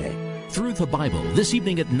make today. Through the Bible, this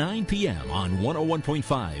evening at 9 p.m. on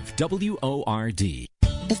 101.5 WORD.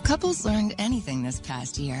 If couples learned anything this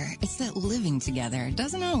past year, it's that living together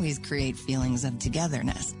doesn't always create feelings of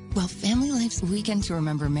togetherness. Well, Family Life's Weekend to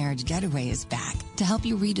Remember Marriage Getaway is back to help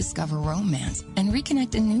you rediscover romance and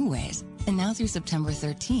reconnect in new ways. And now through September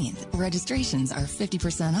 13th, registrations are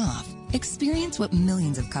 50% off. Experience what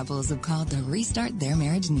millions of couples have called the restart their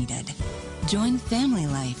marriage needed. Join Family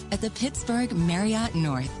Life at the Pittsburgh Marriott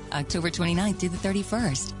North, October 29th through the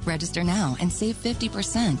 31st. Register now and save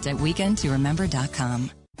 50% at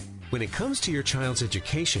weekendtoremember.com. When it comes to your child's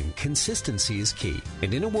education, consistency is key.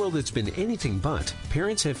 And in a world that's been anything but,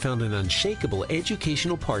 parents have found an unshakable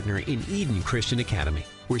educational partner in Eden Christian Academy,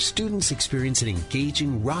 where students experience an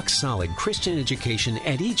engaging, rock-solid Christian education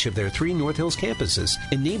at each of their 3 North Hills campuses,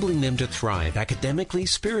 enabling them to thrive academically,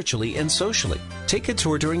 spiritually, and socially. Take a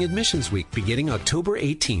tour during Admissions Week beginning October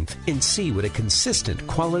 18th and see what a consistent,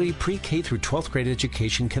 quality pre-K through 12th grade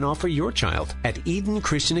education can offer your child at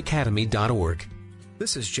EdenChristianAcademy.org.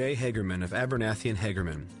 This is Jay Hagerman of Abernathy and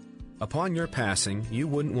Hagerman. Upon your passing, you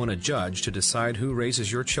wouldn't want a judge to decide who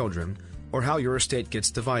raises your children or how your estate gets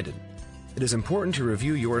divided. It is important to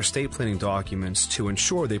review your estate planning documents to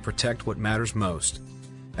ensure they protect what matters most.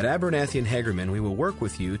 At Abernathy and Hagerman, we will work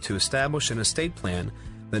with you to establish an estate plan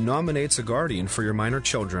that nominates a guardian for your minor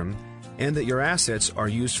children and that your assets are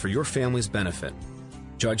used for your family's benefit.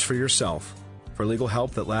 Judge for yourself. For legal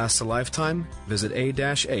help that lasts a lifetime, visit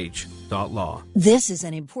a-h.law. This is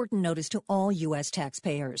an important notice to all U.S.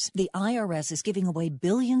 taxpayers. The IRS is giving away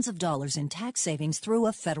billions of dollars in tax savings through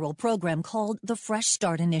a federal program called the Fresh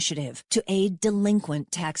Start Initiative to aid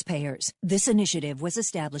delinquent taxpayers. This initiative was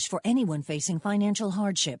established for anyone facing financial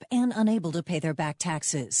hardship and unable to pay their back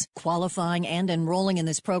taxes. Qualifying and enrolling in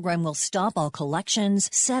this program will stop all collections,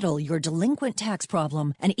 settle your delinquent tax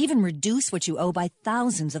problem, and even reduce what you owe by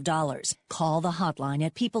thousands of dollars. Call the hotline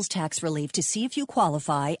at People's Tax Relief to see if you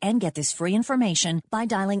qualify and get this free information by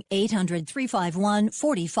dialing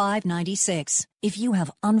 800-351-4596. If you have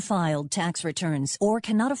unfiled tax returns or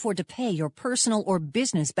cannot afford to pay your personal or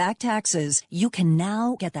business back taxes, you can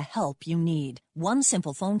now get the help you need. One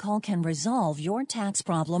simple phone call can resolve your tax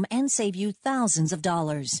problem and save you thousands of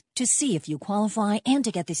dollars. To see if you qualify and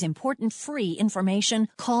to get this important free information,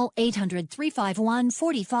 call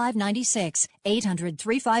 800-351-4596.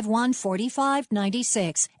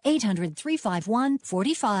 800-351-4596.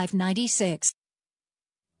 800-351-4596.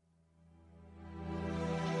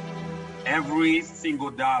 Every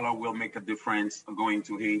single dollar will make a difference going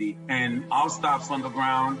to Haiti. And our staffs on the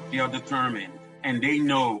ground, they are determined. And they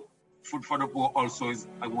know Food for the Poor also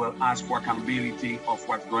will ask for accountability of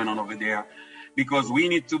what's going on over there. Because we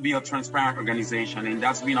need to be a transparent organization. And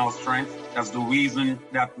that's been our strength. That's the reason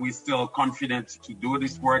that we're still confident to do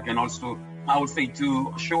this work. And also, I would say,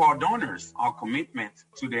 to show our donors our commitment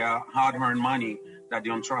to their hard-earned money that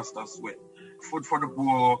they entrust us with. Food for the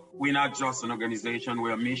Poor, we're not just an organization.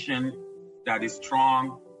 We're a mission that is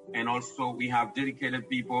strong, and also we have dedicated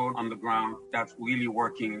people on the ground that's really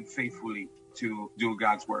working faithfully to do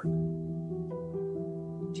God's work.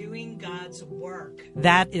 Doing God's work.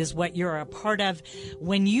 That is what you're a part of.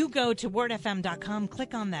 When you go to wordfm.com,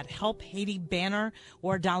 click on that Help Haiti banner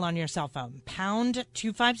or dial on your cell phone, pound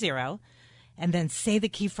 250, and then say the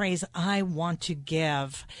key phrase, I want to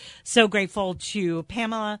give. So grateful to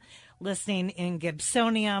Pamela listening in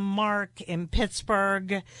Gibsonia, Mark in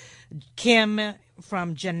Pittsburgh, Kim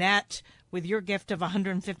from Jeanette with your gift of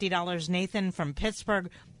 $150, Nathan from Pittsburgh,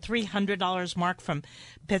 $300, Mark, from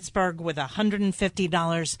Pittsburgh with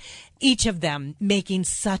 $150, each of them making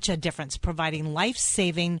such a difference, providing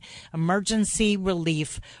life-saving emergency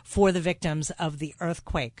relief for the victims of the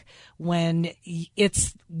earthquake. When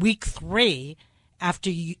it's week 3 after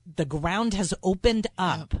the ground has opened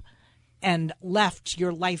up and left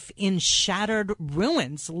your life in shattered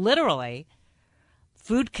ruins, literally,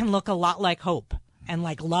 food can look a lot like hope and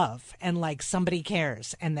like love and like somebody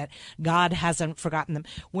cares and that God hasn't forgotten them.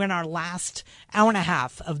 We're in our last hour and a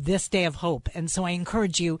half of this day of hope. And so I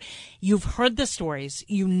encourage you, you've heard the stories,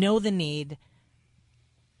 you know the need.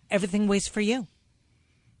 Everything waits for you.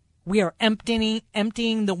 We are emptying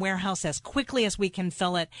the warehouse as quickly as we can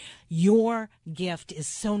fill it. Your gift is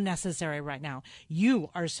so necessary right now.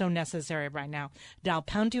 You are so necessary right now. Dial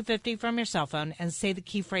pound 250 from your cell phone and say the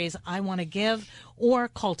key phrase, I want to give, or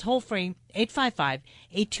call toll free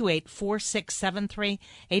 855-828-4673,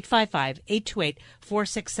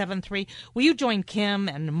 855-828-4673. Will you join Kim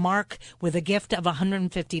and Mark with a gift of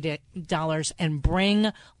 $150 and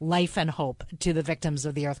bring life and hope to the victims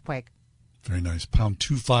of the earthquake? Very nice. Pound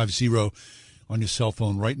 250 on your cell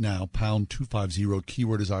phone right now. Pound 250.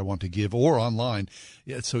 Keyword is I want to give, or online.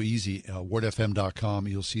 Yeah, it's so easy. WordFM.com.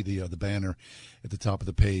 You'll see the banner at the top of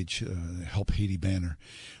the page. Help Haiti banner.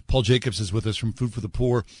 Paul Jacobs is with us from Food for the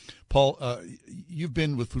Poor. Paul, you've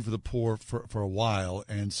been with Food for the Poor for a while,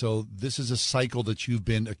 and so this is a cycle that you've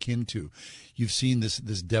been akin to. You've seen this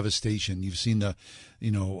devastation. You've seen the,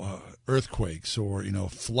 earthquakes or,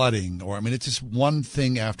 flooding, or, it's just one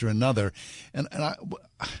thing after another. And I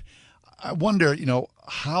wonder,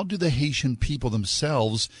 how do the Haitian people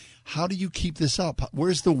themselves, how do you keep this up?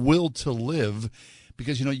 Where's the will to live?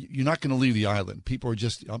 Because, you're not going to leave the island. People are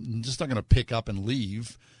just not going to pick up and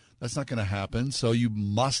leave. That's not going to happen. So you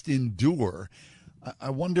must endure. I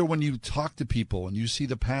wonder, when you talk to people and you see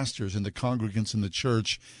the pastors and the congregants in the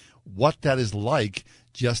church, what that is like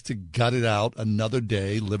just to gut it out another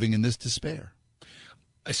day living in this despair.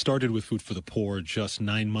 I started with Food for the Poor just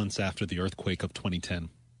 9 months after the earthquake of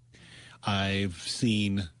 2010. I've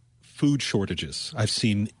seen food shortages. I've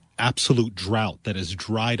seen absolute drought that has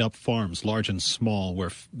dried up farms, large and small,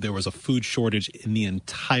 where there was a food shortage in the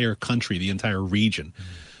entire country, the entire region.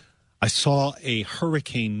 I saw a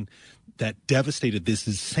hurricane that devastated this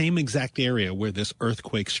same exact area where this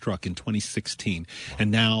earthquake struck in 2016.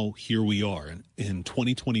 And now here we are in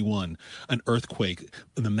 2021, an earthquake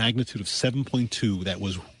in the magnitude of 7.2 that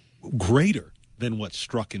was greater than what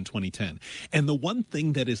struck in 2010. And the one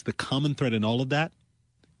thing that is the common thread in all of that,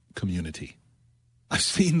 community. I've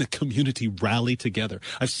seen the community rally together.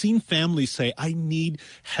 I've seen families say, I need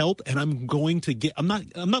help, and I'm going to get, I'm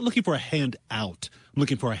not looking for a hand out. I'm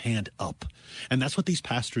looking for a hand up. And that's what these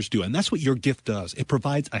pastors do. And that's what your gift does. It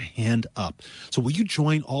provides a hand up. So will you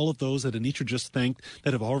join all of those that Anitra just thanked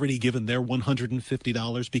that have already given their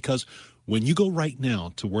 $150? Because when you go right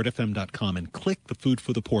now to wordfm.com and click the Food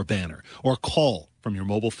for the Poor banner, or call from your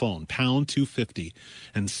mobile phone, pound 250,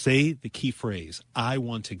 and say the key phrase, I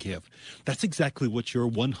want to give. That's exactly what your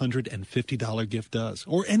 $150 gift does,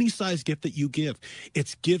 or any size gift that you give.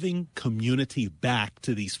 It's giving community back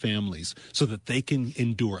to these families so that they can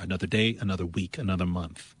endure another day, another week, another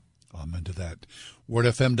month. Amen to that.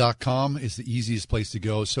 WordFM.com is the easiest place to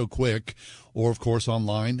go. So quick. Or, of course,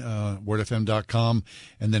 online, WordFM.com,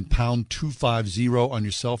 and then pound 250 on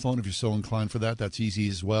your cell phone if you're so inclined for that. That's easy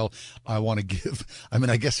as well. I want to give.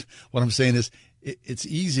 I guess what I'm saying is it's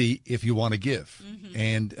easy if you want to give. Mm-hmm.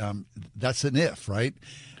 And that's an if, right?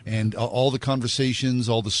 And all the conversations,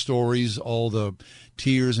 all the stories, all the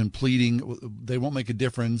tears and pleading, they won't make a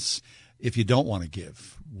difference if you don't want to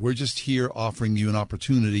give. We're just here offering you an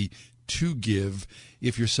opportunity to give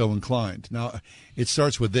if you're so inclined. Now, it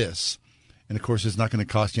starts with this, and of course it's not going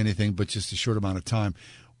to cost you anything but just a short amount of time.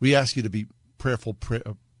 We ask you to be prayerful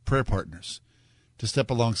prayer partners, to step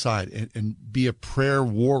alongside and be a prayer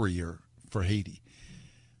warrior for Haiti.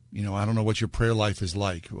 I don't know what your prayer life is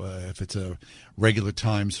like, if it's regular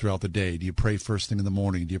times throughout the day. Do you pray first thing in the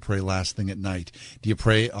morning? Do you pray last thing at night? Do you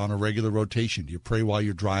pray on a regular rotation? Do you pray while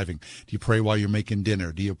you're driving? Do you pray while you're making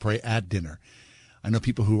dinner? Do you pray at dinner? I know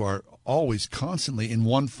people who are always constantly in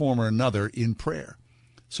one form or another in prayer.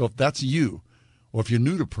 So if that's you, or if you're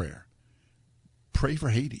new to prayer, pray for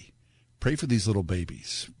Haiti. Pray for these little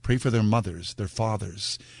babies. Pray for their mothers, their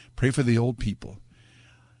fathers. Pray for the old people.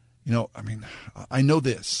 I know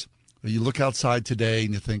this. You look outside today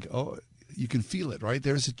and you think, oh, you can feel it, right?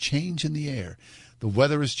 There's a change in the air. The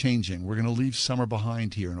weather is changing. We're going to leave summer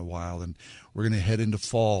behind here in a while, and we're going to head into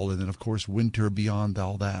fall, and then, of course, winter beyond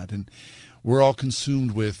all that. And we're all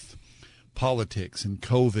consumed with politics and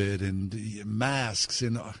COVID and masks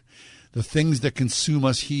and The things that consume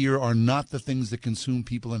us here are not the things that consume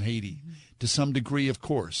people in Haiti, to some degree, of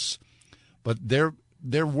course. But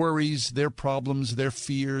their worries, their problems, their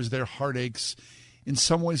fears, their heartaches, in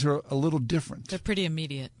some ways are a little different. They're pretty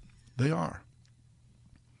immediate. They are.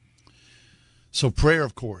 So prayer,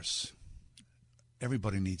 of course.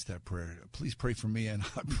 Everybody needs that prayer. Please pray for me, and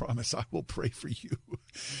I promise I will pray for you,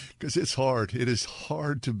 because it's hard. It is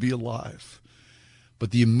hard to be alive.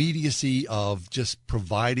 But the immediacy of just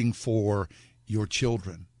providing for your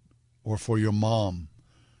children or for your mom,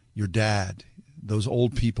 your dad, those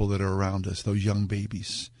old people that are around us, those young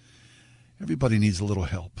babies, everybody needs a little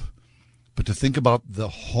help. But to think about the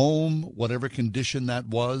home, whatever condition that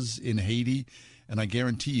was in Haiti, and I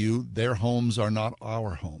guarantee you their homes are not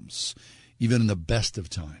our homes, even in the best of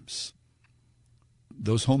times.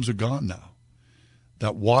 Those homes are gone now.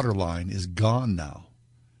 That water line is gone now.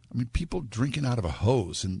 I mean, people drinking out of a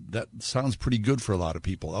hose, and that sounds pretty good for a lot of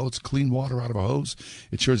people. Oh, it's clean water out of a hose.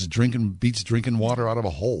 It sure is beats drinking water out of a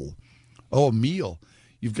hole. Oh, a meal.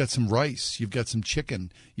 You've got some rice. You've got some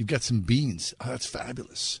chicken. You've got some beans. Oh, that's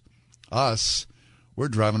fabulous. Us, we're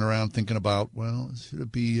driving around thinking about, well, should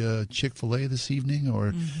it be Chick-fil-A this evening?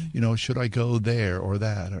 Or, should I go there or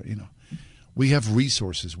that? Or, we have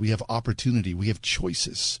resources. We have opportunity. We have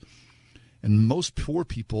choices. And most poor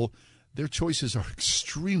people, their choices are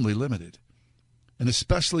extremely limited. And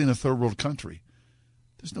especially in a third world country,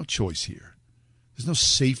 there's no choice here. There's no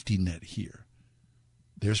safety net here.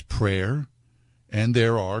 There's prayer, and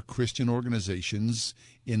there are Christian organizations,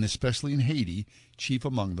 especially in Haiti, chief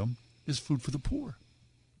among them is Food for the Poor.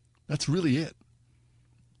 That's really it.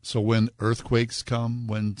 So when earthquakes come,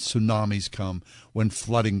 when tsunamis come, when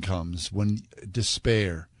flooding comes, when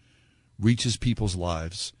despair reaches people's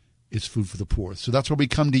lives, it's Food for the Poor. So that's where we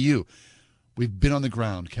come to you. We've been on the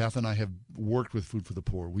ground. Kath and I have worked with Food for the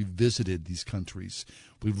Poor. We've visited these countries.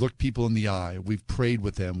 We've looked people in the eye. We've prayed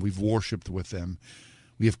with them. We've worshiped with them.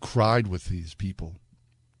 We have cried with these people.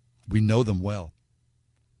 We know them well.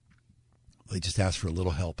 They just ask for a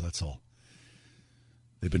little help, that's all.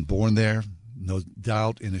 They've been born there, no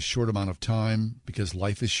doubt in a short amount of time, because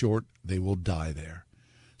life is short, they will die there.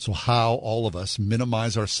 So how all of us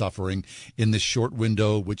minimize our suffering in this short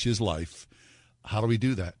window, which is life, how do we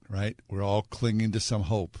do that, right? We're all clinging to some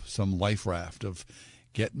hope, some life raft of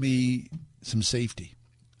get me some safety.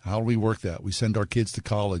 How do we work that? We send our kids to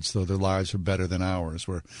college so their lives are better than ours.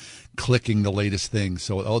 We're clicking the latest thing.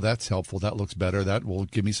 So, that's helpful. That looks better. That will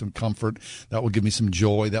give me some comfort. That will give me some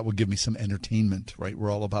joy. That will give me some entertainment, right? We're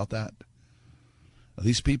all about that.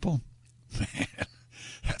 These people, man,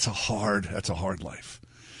 that's a hard life.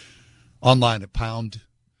 Online at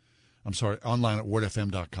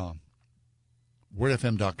wordfm.com.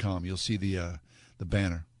 Wordfm.com. You'll see the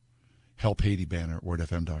banner. Help Haiti banner at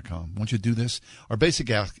wordfm.com. Once you do this, our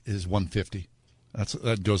basic ask is $150.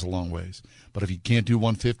 That goes a long ways. But if you can't do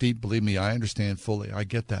 $150, believe me, I understand fully. I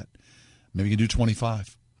get that. Maybe you can do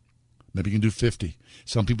 $25. Maybe you can do $50.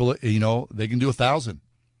 Some people, they can do $1,000.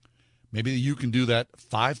 Maybe you can do that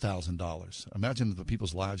 $5,000. Imagine the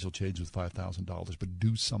people's lives you'll change with $5,000. But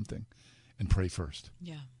do something and pray first.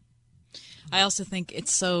 Yeah. I also think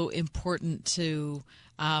it's so important to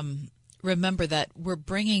remember that we're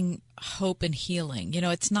bringing hope and healing.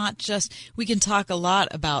 It's not just, we can talk a lot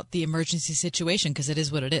about the emergency situation because it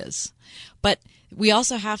is what it is. But we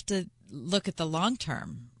also have to look at the long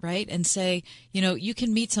term, right? And say, you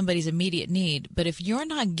can meet somebody's immediate need, but if you're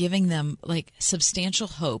not giving them like substantial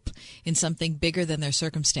hope in something bigger than their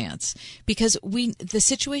circumstance, because the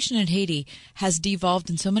situation in Haiti has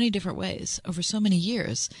devolved in so many different ways over so many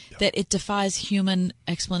years that it defies human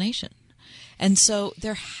explanation. And so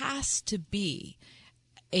there has to be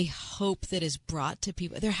a hope that is brought to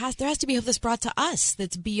people. There has to be hope that's brought to us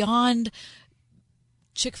that's beyond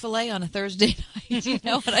Chick-fil-A on a Thursday night. You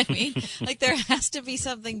know what I mean? Like there has to be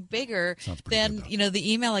something bigger than,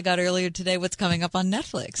 the email I got earlier today, what's coming up on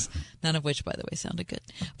Netflix. None of which, by the way, sounded good.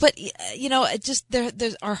 But, it just,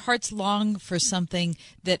 there's our hearts long for something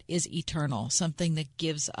that is eternal, something that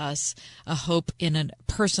gives us a hope in a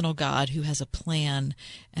personal God who has a plan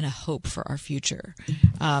and a hope for our future.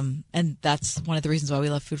 And that's one of the reasons why we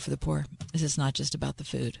love Food for the Poor, is it's not just about the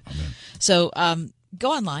food. Amen. So,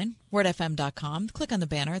 go online, wordfm.com, click on the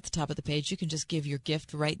banner at the top of the page. You can just give your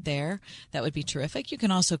gift right there. That would be terrific. You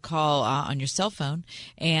can also call on your cell phone,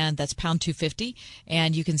 and that's pound 250,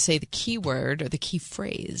 and you can say the keyword or the key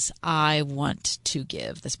phrase, I want to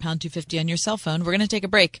give. That's pound 250 on your cell phone. We're going to take a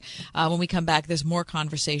break. When we come back, there's more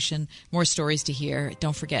conversation, more stories to hear.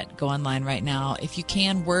 Don't forget, go online right now. If you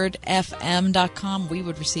can, wordfm.com. We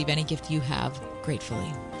would receive any gift you have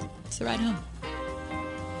gratefully. It's the ride home.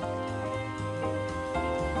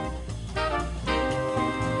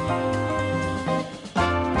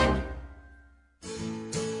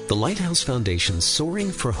 The Lighthouse Foundation's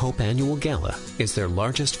Soaring for Hope Annual Gala is their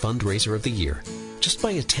largest fundraiser of the year. Just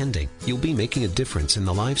by attending, you'll be making a difference in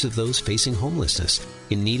the lives of those facing homelessness,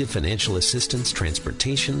 in need of financial assistance,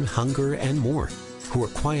 transportation, hunger, and more, who are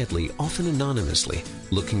quietly, often anonymously,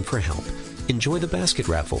 looking for help. Enjoy the basket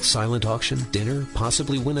raffle, silent auction, dinner,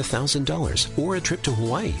 possibly win $1,000, or a trip to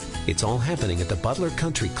Hawaii. It's all happening at the Butler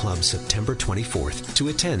Country Club September 24th. To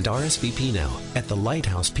attend, RSVP now at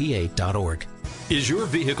thelighthousepa.org. Is your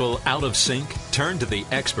vehicle out of sync? Turn to the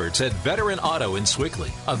experts at Veteran Auto in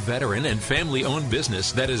Swickley, a veteran and family-owned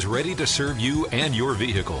business that is ready to serve you and your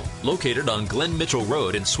vehicle. Located on Glen Mitchell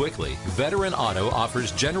Road in Swickley, Veteran Auto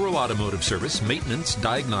offers general automotive service, maintenance,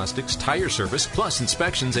 diagnostics, tire service, plus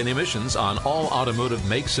inspections and emissions on all automotive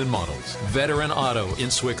makes and models. Veteran Auto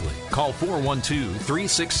in Swickley. Call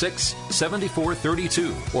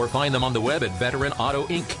 412-366-7432 or find them on the web at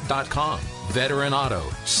veteranautoinc.com. Veteran Auto,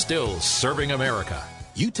 still serving America.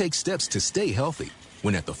 You take steps to stay healthy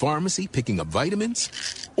when at the pharmacy picking up vitamins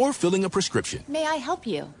or filling a prescription. May I help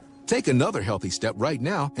you? Take another healthy step right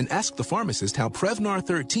now and ask the pharmacist how Prevnar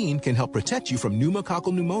 13 can help protect you from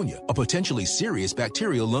pneumococcal pneumonia, a potentially serious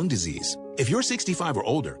bacterial lung disease. If you're 65 or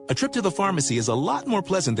older, a trip to the pharmacy is a lot more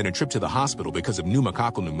pleasant than a trip to the hospital because of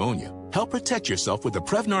pneumococcal pneumonia. Help protect yourself with the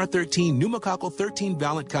Prevnar 13 pneumococcal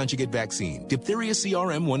 13-valent conjugate vaccine, diphtheria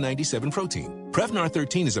CRM 197 protein. Prevnar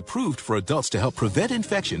 13 is approved for adults to help prevent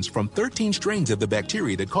infections from 13 strains of the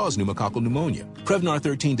bacteria that cause pneumococcal pneumonia. Prevnar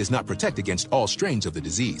 13 does not protect against all strains of the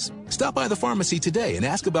disease. Stop by the pharmacy today and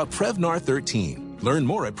ask about Prevnar 13. Learn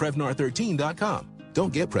more at Prevnar13.com.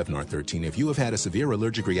 Don't get Prevnar 13 if you have had a severe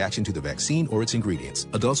allergic reaction to the vaccine or its ingredients.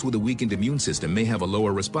 Adults with a weakened immune system may have a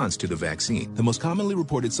lower response to the vaccine. The most commonly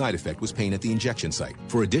reported side effect was pain at the injection site.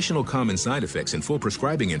 For additional common side effects and full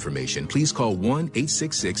prescribing information, please call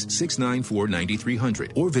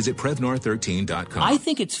 1-866-694-9300 or visit Prevnar13.com. I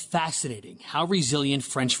think it's fascinating how resilient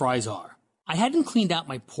French fries are. I hadn't cleaned out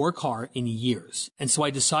my poor car in years, and so I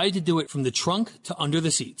decided to do it from the trunk to under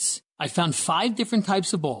the seats. I found 5 different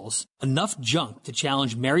types of balls, enough junk to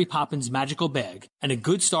challenge Mary Poppins' magical bag, and a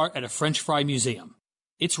good start at a French fry museum.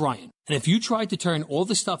 It's Ryan, and if you tried to turn all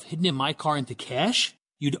the stuff hidden in my car into cash,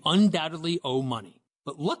 you'd undoubtedly owe money.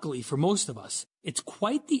 But luckily for most of us, it's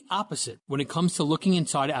quite the opposite when it comes to looking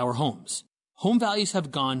inside our homes. Home values have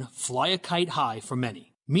gone fly a kite high for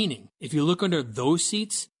many, meaning if you look under those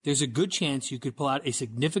seats, there's a good chance you could pull out a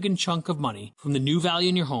significant chunk of money from the new value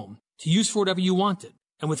in your home to use for whatever you wanted.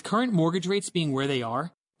 And with current mortgage rates being where they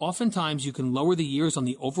are, oftentimes you can lower the years on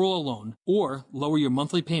the overall loan or lower your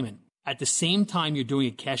monthly payment at the same time you're doing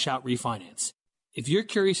a cash-out refinance. If you're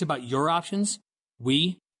curious about your options,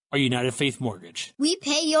 we are United Faith Mortgage. We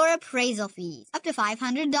pay your appraisal fees up to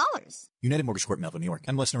 $500. United Mortgage Corp, Melville, New York.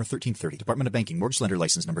 MLS number 1330. Department of Banking. Mortgage Lender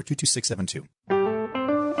License number 22672.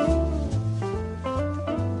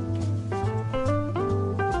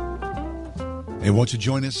 Hey, won't you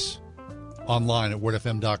join us online at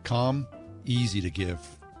wordfm.com? Easy to give.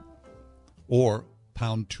 Or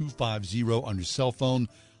pound 250 on your cell phone.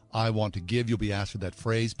 I want to give. You'll be asked for that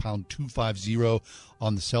phrase, pound 250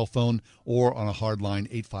 on the cell phone or on a hard line,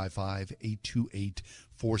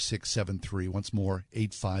 855-828-4673. Once more,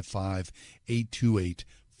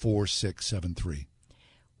 855-828-4673.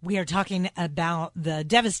 We are talking about the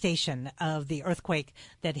devastation of the earthquake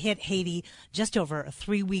that hit Haiti just over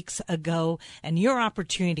 3 weeks ago, and your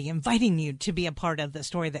opportunity, inviting you to be a part of the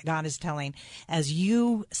story that God is telling as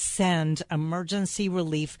you send emergency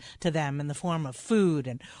relief to them in the form of food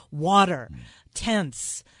and water,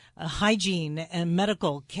 tents, hygiene and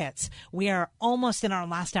medical kits. We are almost in our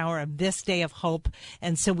last hour of this day of hope,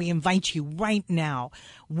 and so we invite you right now.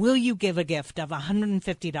 Will you give a gift of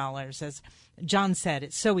 $150? As John said,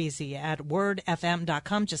 it's so easy at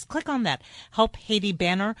wordfm.com. Just click on that Help Haiti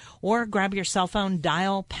banner or grab your cell phone,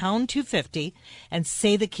 dial pound 250 and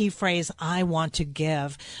say the key phrase, I want to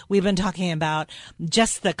give. We've been talking about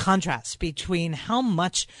just the contrast between how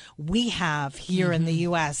much we have here in the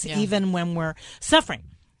U.S., even when we're suffering.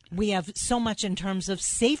 We have so much in terms of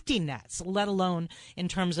safety nets, let alone in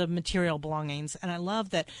terms of material belongings. And I love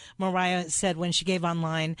that Mariah said when she gave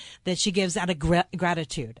online that she gives out of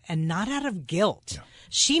gratitude and not out of guilt. Yeah.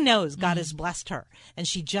 She knows God has blessed her, and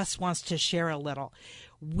she just wants to share a little.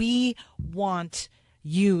 We want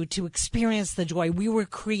you to experience the joy. We were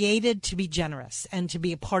created to be generous and to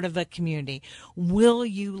be a part of a community. Will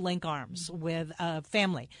you link arms with a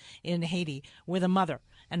family in Haiti, with a mother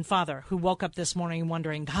and father who woke up this morning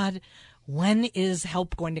wondering, God, when is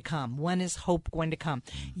help going to come? When is hope going to come?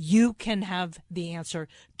 You can have the answer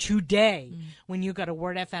today when you go to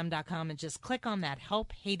wordfm.com and just click on that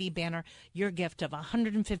Help Haiti banner. Your gift of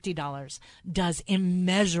 $150 does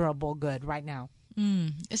immeasurable good right now.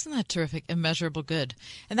 Isn't that terrific? Immeasurable good.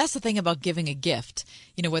 And that's the thing about giving a gift,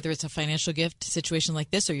 whether it's a financial gift situation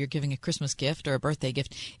like this or you're giving a Christmas gift or a birthday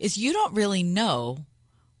gift, is you don't really know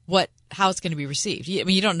how it's going to be received.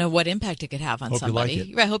 You don't know what impact it could have on somebody. You like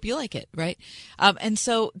it. Right, hope you like it, right? And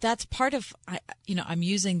so that's part of, I'm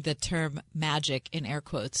using the term magic in air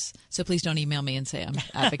quotes, so please don't email me and say I'm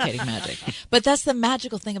advocating magic. But that's the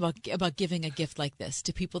magical thing about giving a gift like this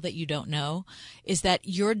to people that you don't know, is that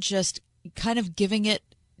you're just kind of giving it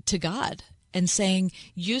to God and saying,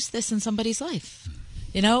 use this in somebody's life.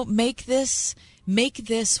 Make this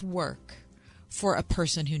work for a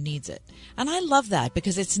person who needs it. And I love that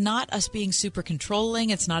because it's not us being super controlling.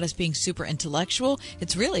 It's not us being super intellectual.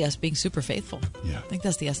 It's really us being super faithful. Yeah. I think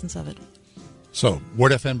that's the essence of it. So,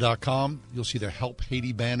 wordfm.com, you'll see the Help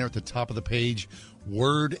Haiti banner at the top of the page.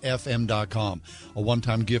 Wordfm.com. A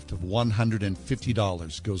one-time gift of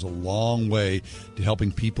 $150 goes a long way to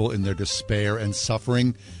helping people in their despair and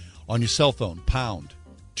suffering. On your cell phone, pound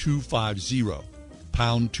 250.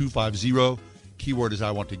 Pound 250. Keyword is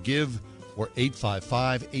I want to give. Or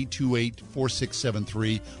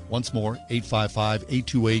 855-828-4673. Once more,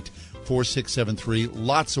 855-828-4673.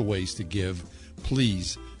 Lots of ways to give.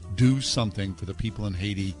 Please do something for the people in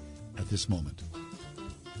Haiti at this moment.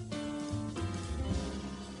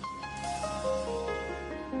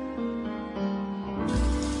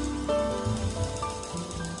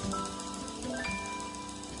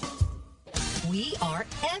 We are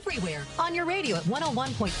everywhere on your radio at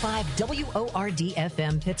 101.5 WORD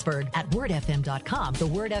FM Pittsburgh, at wordfm.com, the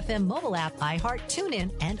Word FM mobile app, iHeart,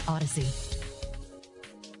 TuneIn, and Odyssey.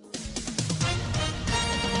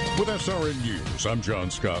 With SRN News, I'm John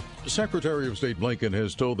Scott. Secretary of State Blinken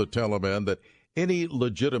has told the Taliban that any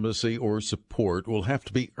legitimacy or support will have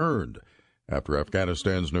to be earned after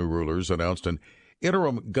Afghanistan's new rulers announced an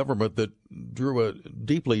interim government that drew a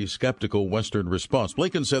deeply skeptical Western response.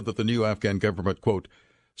 Blinken said that the new Afghan government, quote,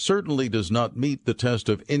 certainly does not meet the test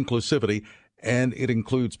of inclusivity, and it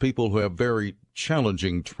includes people who have very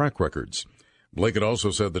challenging track records. Blinken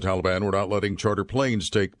also said the Taliban were not letting charter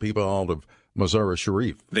planes take people out of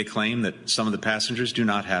Mazar-e-Sharif. They claim that some of the passengers do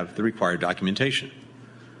not have the required documentation.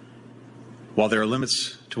 While there are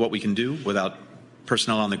limits to what we can do without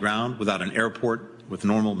personnel on the ground, without an airport with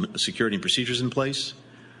normal security and procedures in place,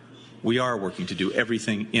 we are working to do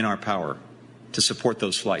everything in our power to support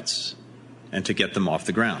those flights and to get them off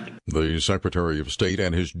the ground. The Secretary of State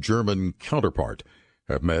and his German counterpart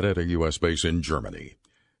have met at a U.S. base in Germany.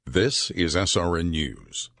 This is SRN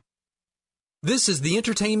News. This is the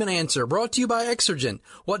Entertainment Answer, brought to you by Exergen.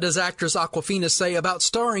 What does actress Awkwafina say about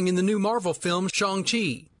starring in the new Marvel film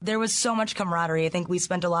Shang-Chi? There was so much camaraderie. I think we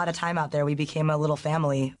spent a lot of time out there. We became a little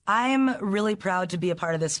family. I'm really proud to be a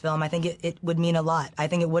part of this film. I think it would mean a lot. I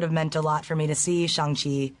think it would have meant a lot for me to see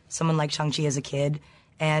Shang-Chi, someone like Shang-Chi as a kid.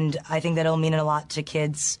 And I think that it'll mean a lot to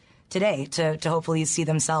kids today to hopefully see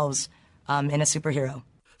themselves in a superhero.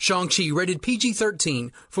 Shang-Chi, rated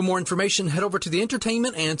PG-13. For more information, head over to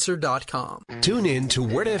theentertainmentanswer.com. Tune in to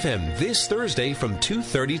Word FM this Thursday from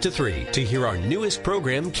 2:30 to 3 to hear our newest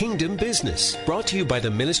program, Kingdom Business, brought to you by the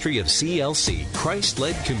Ministry of CLC,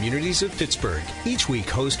 Christ-led Communities of Pittsburgh. Each week,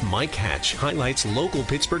 host Mike Hatch highlights local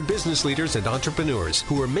Pittsburgh business leaders and entrepreneurs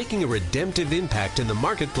who are making a redemptive impact in the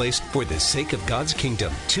marketplace for the sake of God's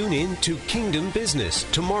kingdom. Tune in to Kingdom Business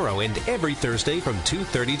tomorrow and every Thursday from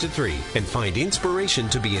 2:30 to 3 and find inspiration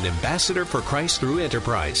to be an ambassador for Christ through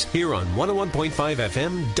enterprise here on 101.5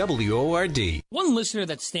 FM WORD. One listener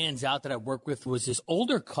that stands out that I worked with was this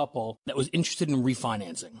older couple that was interested in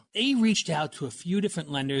refinancing. They reached out to a few different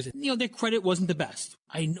lenders. Their credit wasn't the best.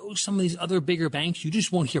 I know some of these other bigger banks, you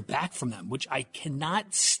just won't hear back from them, which I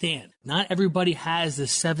cannot stand. Not everybody has the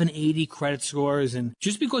 780 credit scores, and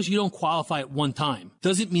just because you don't qualify at one time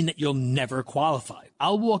doesn't mean that you'll never qualify.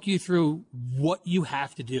 I'll walk you through what you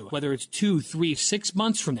have to do, whether it's 2, 3, 6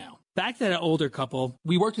 months from now. Back to that older couple,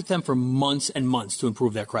 we worked with them for months and months to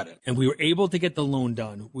improve their credit, and we were able to get the loan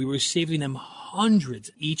done. We were saving them hundreds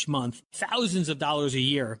each month, thousands of dollars a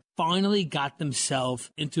year, finally got themselves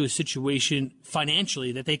into a situation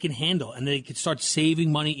financially that they can handle, and they could start saving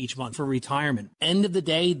money each month for retirement. End of the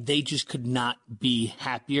day, they just could not be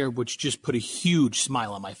happier, which just put a huge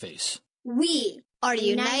smile on my face. We or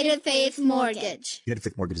United Faith Mortgage. United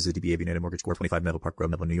Faith Mortgage is a DBA of United Mortgage Corp. 25 Melville Park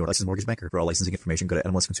Road, Melville, New York. Licensed mortgage banker. For all licensing information, go to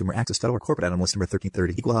nmlsconsumeraccess.org. Corporate NMLS number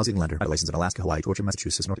 1330. Equal housing lender. Licensed in Alaska, Hawaii, Georgia,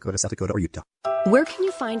 Massachusetts, North Dakota, South Dakota, or Utah. Where can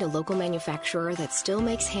you find a local manufacturer that still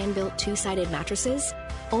makes hand-built two-sided mattresses?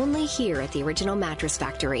 Only here at the Original Mattress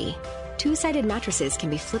Factory. Two-sided mattresses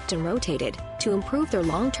can be flipped and rotated to improve their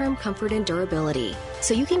long-term comfort and durability,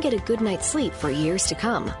 so you can get a good night's sleep for years to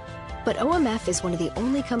come. But OMF is one of the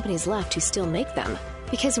only companies left who still make them,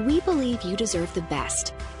 because we believe you deserve the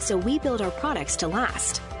best, so we build our products to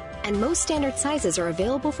last. And most standard sizes are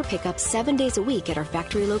available for pickup 7 days a week at our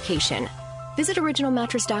factory location. Visit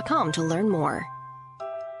originalmattress.com to learn more.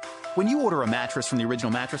 When you order a mattress from the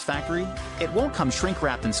Original Mattress Factory, it won't come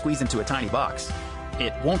shrink-wrapped and squeezed into a tiny box.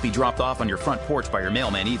 It won't be dropped off on your front porch by your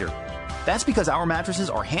mailman either. That's because our mattresses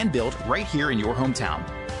are hand-built right here in your hometown,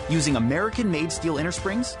 using American-made steel inner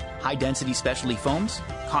springs, high-density specialty foams,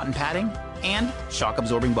 cotton padding, and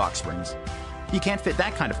shock-absorbing box springs. You can't fit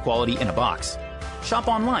that kind of quality in a box. Shop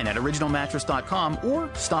online at originalmattress.com or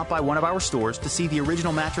stop by one of our stores to see the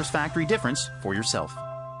Original Mattress Factory difference for yourself.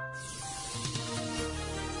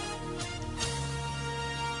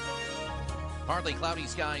 Partly cloudy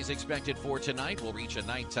skies expected for tonight. We'll reach a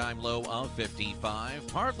nighttime low of 55.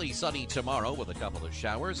 Partly sunny tomorrow with a couple of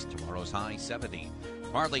showers. Tomorrow's high 70.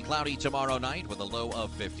 Partly cloudy tomorrow night with a low of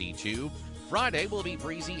 52. Friday will be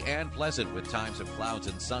breezy and pleasant with times of clouds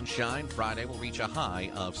and sunshine. Friday will reach a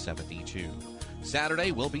high of 72.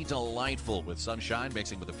 Saturday will be delightful with sunshine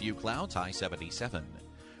mixing with a few clouds, high 77.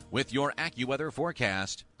 With your AccuWeather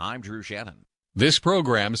forecast, I'm Drew Shannon. This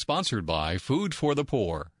program sponsored by Food for the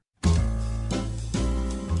Poor.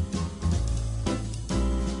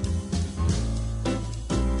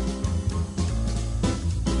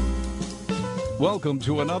 Welcome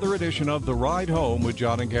to another edition of The Ride Home with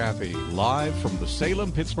John and Kathy, live from the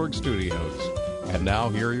Salem-Pittsburgh studios. And now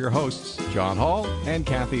here are your hosts, John Hall and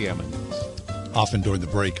Kathy Emmons. Often during the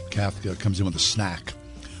break, Kathy comes in with a snack,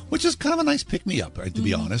 which is kind of a nice pick-me-up, right, to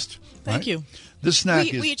be honest. Thank you. This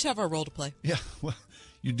snack we each have our role to play. Yeah, well,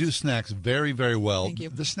 you do snacks very, very well. Thank you.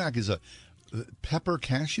 This snack is a pepper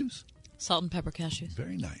cashews. Salt and pepper cashews.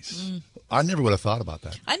 Very nice. I never would have thought about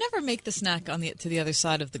that. I never make the snack to the other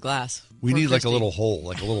side of the glass. We need like a little hole,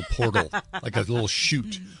 like a little portal, like a little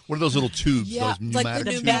chute. What are those little tubes? Yeah, those like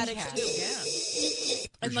the pneumatic tubes? tube. Yeah.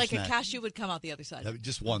 And like a cashew would come out the other side.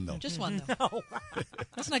 Just one, though. Just one, though. No.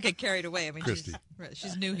 Let's not get carried away. I mean,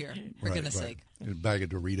 she's new here, for goodness sake. A bag of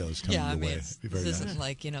Doritos coming your way. This isn't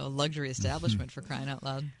like, a luxury establishment for crying out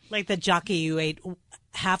loud. Like the jockey who ate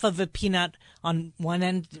half of a peanut on one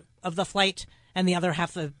end of the flight and the other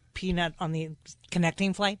half of peanut on the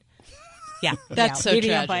connecting flight. Yeah, that's so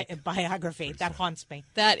tragic. A biography that haunts me.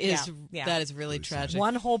 That is really tragic.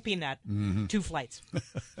 One whole peanut, 2 flights.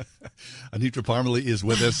 Anitra Parmalee is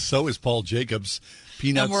with us. So is Paul Jacobs.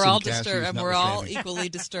 Peanuts and we're all disturbed, and we're all equally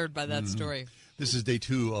disturbed by that story. This is day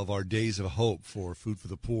 2 of our Days of Hope for Food for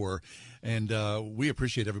the Poor, and we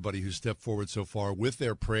appreciate everybody who stepped forward so far with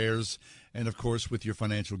their prayers and, of course, with your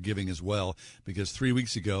financial giving as well, because 3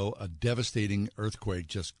 weeks ago, a devastating earthquake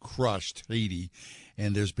just crushed Haiti,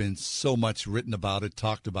 and there's been so much written about it,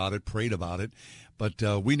 talked about it, prayed about it, but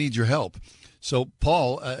we need your help. So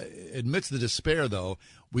Paul, amidst the despair, though,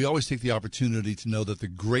 we always take the opportunity to know that the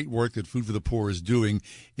great work that Food for the Poor is doing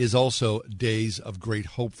is also days of great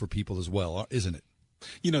hope for people as well, isn't it?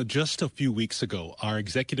 Just a few weeks ago, our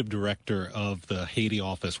executive director of the Haiti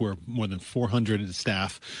office, where more than 400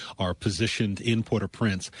 staff are positioned in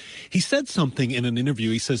Port-au-Prince, he said something in an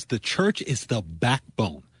interview. He says the church is the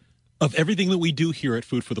backbone of everything that we do here at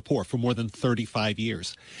Food for the Poor for more than 35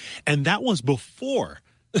 years. And that was before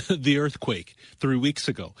the earthquake 3 weeks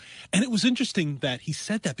ago. And it was interesting that he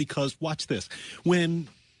said that because, watch this, when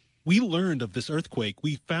we learned of this earthquake,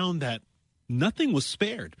 we found that nothing was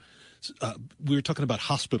spared. We were talking about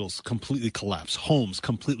hospitals completely collapsed, homes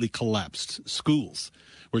completely collapsed, schools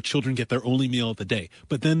where children get their only meal of the day.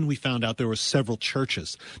 But then we found out there were several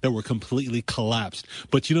churches that were completely collapsed.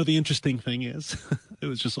 But the interesting thing is, it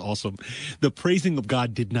was just awesome. The praising of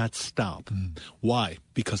God did not stop. Why?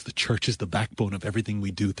 Because the church is the backbone of everything we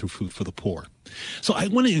do through Food for the Poor. So I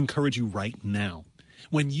want to encourage you right now.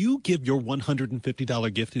 When you give your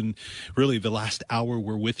 $150 gift in really the last hour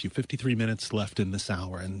we're with you, 53 minutes left in this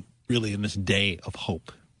hour and really in this day of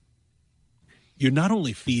hope, you're not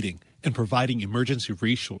only feeding and providing emergency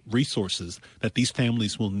resources that these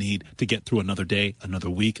families will need to get through another day, another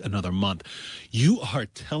week, another month, you are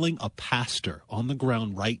telling a pastor on the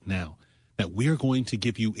ground right now that we are going to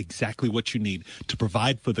give you exactly what you need to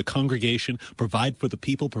provide for the congregation, provide for the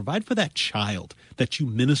people, provide for that child that you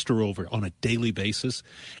minister over on a daily basis,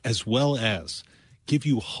 as well as give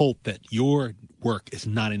you hope that your work is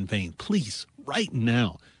not in vain, please, right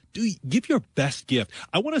now, give your best gift.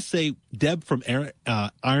 I want to say, Deb from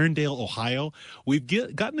Irondale, Ohio, we've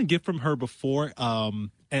gotten a gift from her before, and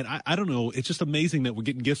I don't know, it's just amazing that we're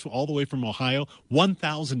getting gifts all the way from Ohio,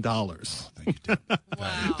 $1,000. Oh, thank you, Deb.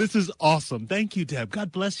 Wow. This is awesome. Thank you, Deb.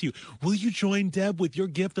 God bless you. Will you join Deb with your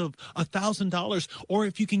gift of $1,000? Or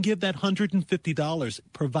if you can give that $150,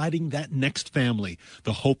 providing that next family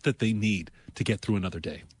the hope that they need to get through another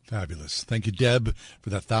day. Fabulous. Thank you, Deb, for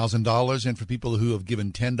that $1,000. And for people who have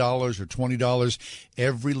given $10 or $20,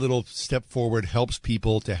 every little step forward helps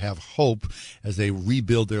people to have hope as they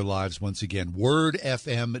rebuild their lives once again.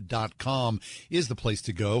 WordFM.com is the place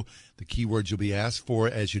to go. The keywords you'll be asked for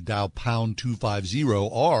as you dial pound 250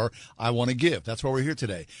 are I want to give. That's why we're here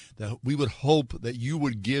today. We would hope that you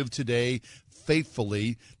would give today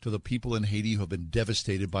faithfully to the people in Haiti who have been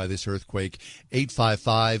devastated by this earthquake.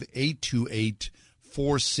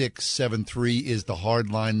 855-828-4673 is the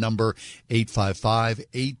hardline number,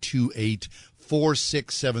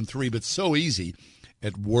 855-828-4673. But so easy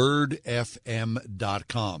at wordfm.com.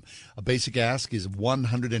 A basic ask is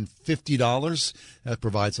 $150. That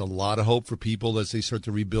provides a lot of hope for people as they start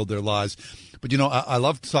to rebuild their lives. But, I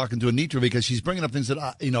love talking to Anitra because she's bringing up things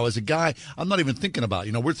that, as a guy, I'm not even thinking about.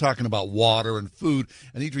 We're talking about water and food.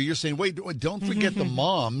 Anitra, you're saying, wait, don't forget the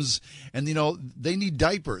moms. And, they need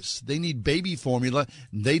diapers. They need baby formula.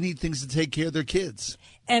 They need things to take care of their kids.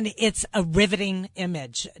 And it's a riveting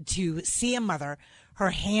image to see a mother,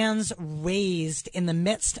 her hands raised in the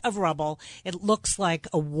midst of rubble. It looks like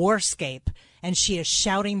a warscape, and she is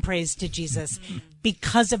shouting praise to Jesus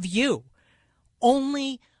because of you.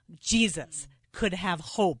 Only Jesus could have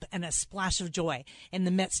hope and a splash of joy in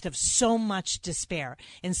the midst of so much despair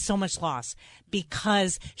and so much loss,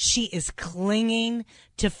 because she is clinging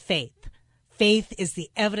to faith. Faith is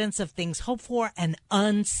the evidence of things hoped for and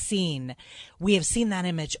unseen. We have seen that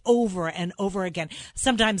image over and over again.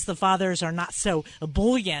 Sometimes the fathers are not so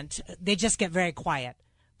ebullient. They just get very quiet.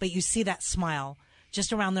 But you see that smile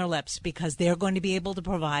just around their lips because they're going to be able to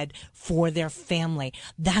provide for their family.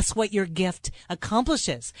 That's what your gift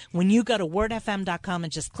accomplishes. When you go to wordfm.com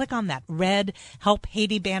and just click on that red Help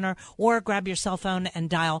Haiti banner, or grab your cell phone and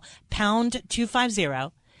dial pound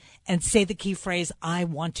 250 and say the key phrase, I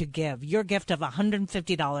want to give. Your gift of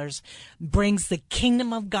 $150 brings the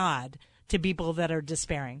kingdom of God to people that are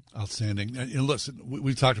despairing. Outstanding. And listen,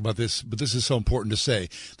 we've talked about this, but this is so important to say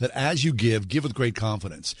that as you give with great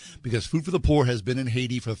confidence, because Food for the Poor has been in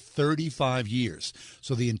Haiti for 35 years.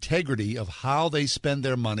 So the integrity of how they spend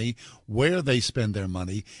their money, where they spend their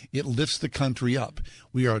money, it lifts the country up.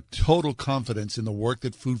 We are total confidence in the work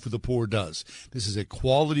that Food for the Poor does. This is a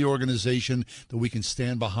quality organization that we can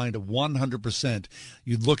stand behind 100%.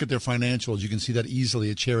 You look at their financials, you can see that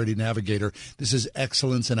easily at Charity Navigator. This is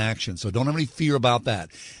excellence in action. So don't have any fear about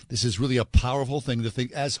that. This is really a powerful thing to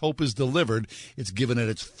think as hope is delivered, it's given at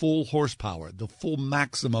its full horsepower. The full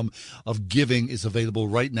maximum of giving is available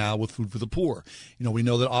right now with Food for the Poor. We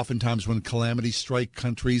know that oftentimes when calamities strike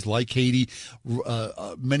countries like Haiti,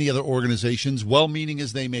 many other organizations, well-meaning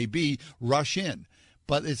as they may be, rush in.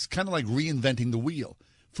 But it's kind of like reinventing the wheel.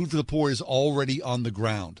 Food for the Poor is already on the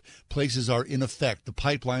ground. Places are in effect. The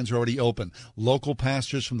pipelines are already open. Local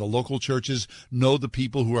pastors from the local churches know the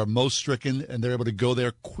people who are most stricken, and they're able to go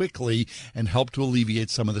there quickly and help to alleviate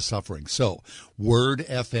some of the suffering. So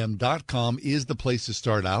wordfm.com is the place to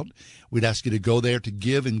start out. We'd ask you to go there to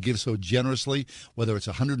give and give so generously, whether it's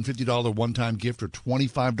a $150 one-time gift or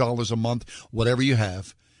 $25 a month, whatever you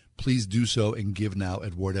have. Please do so and give now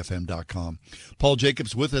at wordfm.com. Paul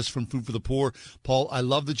Jacobs with us from Food for the Poor. Paul, I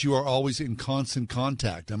love that you are always in constant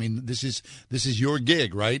contact. I mean, this is your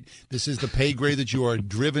gig, right? This is the pay grade that you are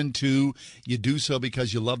driven to. You do so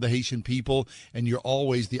because you love the Haitian people, and you're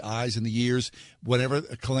always the eyes and the ears. Whenever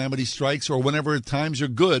a calamity strikes or whenever times are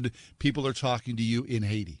good, people are talking to you in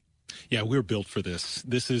Haiti. Yeah, we're built for this.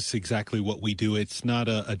 This is exactly what we do. It's not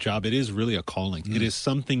a job. It is really a calling. It is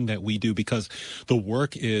something that we do because the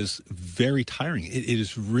work is very tiring. It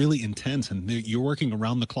is really intense, and you're working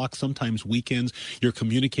around the clock, sometimes weekends. You're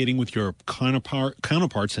communicating with your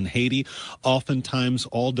counterparts in Haiti, oftentimes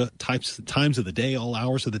all the times of the day, all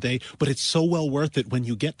hours of the day. But it's so well worth it when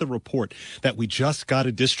you get the report that we just got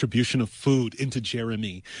a distribution of food into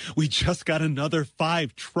Jeremy. We just got another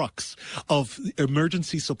 5 trucks of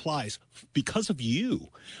emergency supplies rise because of you,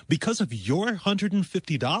 because of your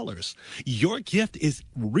 $150. Your gift is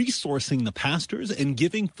resourcing the pastors and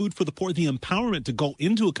giving Food for the Poor the empowerment to go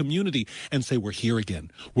into a community and say, we're here again.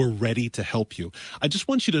 We're ready to help you. I just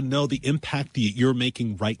want you to know the impact that you're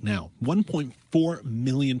making right now. 1.4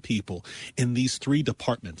 million people in these 3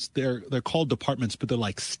 departments. They're called departments, but they're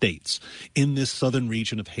like states in this southern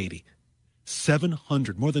region of Haiti.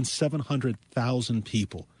 More than 700,000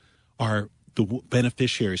 people are the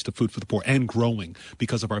beneficiaries to Food for the Poor, and growing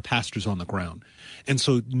because of our pastors on the ground. And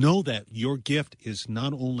so know that your gift is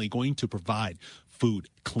not only going to provide food,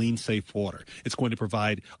 clean, safe water. It's going to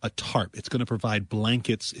provide a tarp. It's going to provide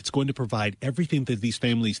blankets. It's going to provide everything that these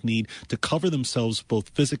families need to cover themselves both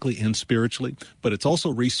physically and spiritually. But it's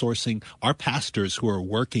also resourcing our pastors who are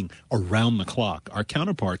working around the clock, our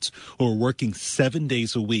counterparts who are working 7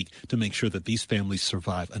 days a week to make sure that these families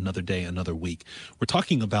survive another day, another week. We're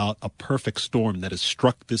talking about a perfect storm that has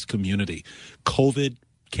struck this community. COVID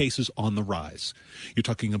cases on the rise. You're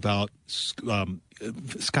talking about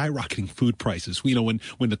skyrocketing food prices. You know,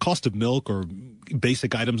 when the cost of milk or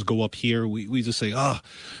basic items go up here, we just say,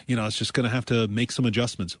 it's just going to have to make some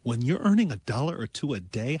adjustments. When you're earning $1 or $2 a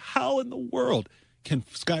day, how in the world can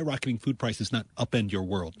skyrocketing food prices not upend your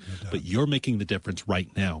world? But you're making the difference right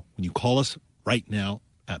now. When you call us right now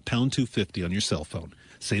at pound 250 on your cell phone,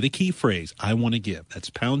 say the key phrase, I want to give. That's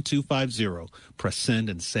pound 250, press send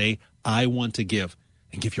and say, I want to give.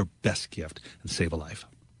 And give your best gift and save a life.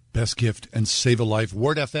 Best gift and save a life.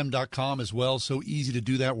 WordFM.com as well. So easy to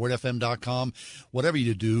do that. WordFM.com. Whatever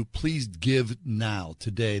you do, please give now,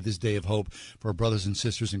 today, this day of hope for our brothers and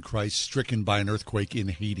sisters in Christ stricken by an earthquake in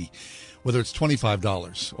Haiti. Whether it's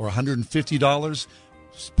 $25 or $150,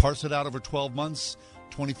 parse it out over 12 months,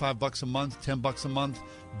 $25 a month, $10 a month.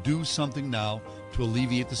 Do something now to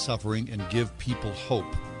alleviate the suffering and give people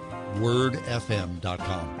hope.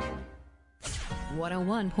 WordFM.com.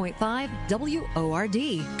 101.5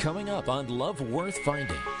 WORD. Coming up on Love Worth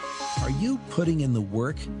Finding. Are you putting in the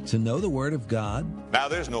work to know the Word of God? Now,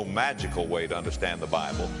 there's no magical way to understand the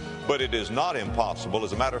Bible, but it is not impossible.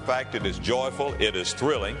 As a matter of fact, it is joyful, it is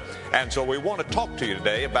thrilling, and so we want to talk to you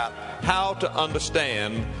today about how to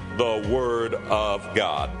understand the Word of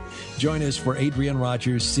God. Join us for Adrian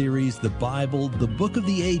Rogers' series, The Bible, the Book of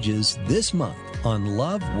the Ages, this month on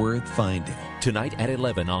Love Worth Finding. Tonight at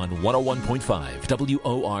 11 on 101.5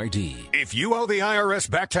 WORD. If you owe the IRS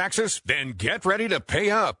back taxes, then get ready to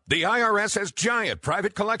pay up. The IRS has giant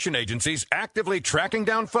private collection agencies actively tracking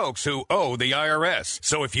down folks who owe the IRS.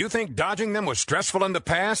 So if you think dodging them was stressful in the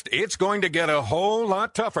past, it's going to get a whole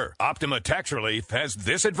lot tougher. Optima Tax Relief has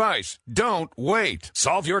this advice. Don't wait.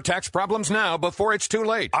 Solve your tax problems now before it's too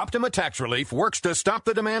late. Optima Tax Relief works to stop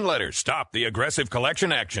the demand letters, stop the aggressive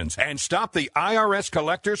collection actions, and stop the IRS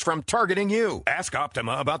collectors from targeting you. Ask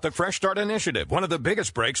Optima about the Fresh Start Initiative, one of the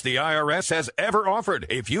biggest breaks the IRS has ever offered.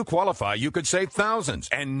 If you qualify, you could save thousands,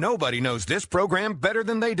 and nobody knows this program better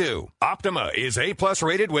than they do. Optima is A+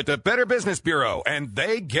 rated with the Better Business Bureau, and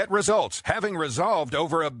they get results, having resolved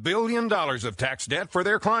over $1 billion of tax debt for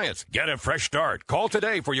their clients. Get a fresh start. Call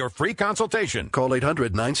today for your free consultation. Call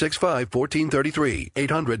 800-965-1433.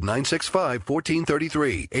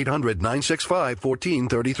 800-965-1433.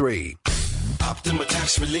 800-965-1433. Optima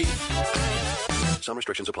Tax Relief. Some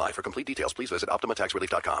restrictions apply. For complete details, please visit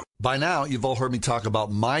OptimaTaxRelief.com. By now, you've all heard me talk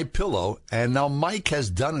about MyPillow, and now Mike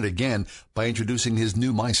has done it again by introducing his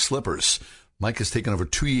new My Slippers. Mike has taken over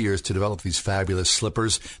 2 years to develop these fabulous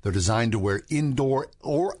slippers. They're designed to wear indoor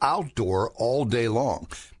or outdoor all day long.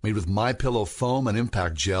 Made with MyPillow foam and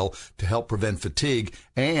impact gel to help prevent fatigue,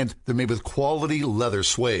 and they're made with quality leather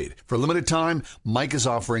suede. For a limited time, Mike is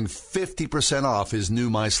offering 50% off his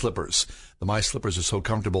new My Slippers. The My Slippers are so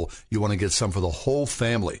comfortable, you want to get some for the whole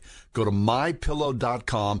family. Go to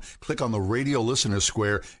MyPillow.com, click on the radio listener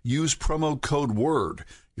square, use promo code WORD.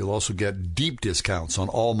 You'll also get deep discounts on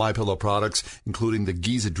all MyPillow products, including the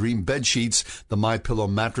Giza Dream bed sheets, the MyPillow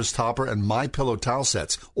mattress topper, and MyPillow towel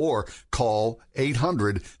sets. Or call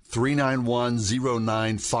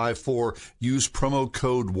 800-391-0954. Use promo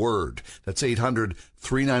code WORD. That's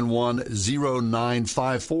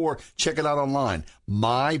 800-391-0954. Check it out online.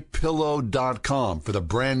 MyPillow.com for the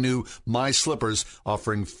brand new My Slippers,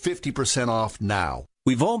 offering 50% off now.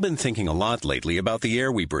 We've all been thinking a lot lately about the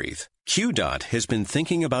air we breathe. QDOT has been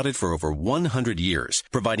thinking about it for over 100 years,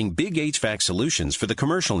 providing big HVAC solutions for the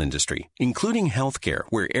commercial industry, including healthcare,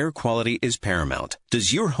 where air quality is paramount.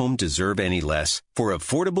 Does your home deserve any less? For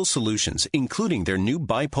affordable solutions, including their new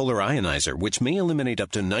bipolar ionizer, which may eliminate up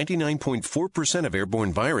to 99.4% of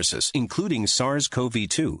airborne viruses, including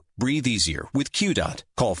SARS-CoV-2. Breathe easier with QDOT.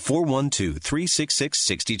 Call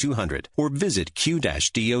 412-366-6200 or visit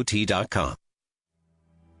q-dot.com.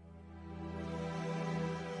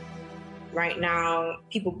 Right now,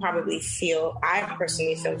 people probably I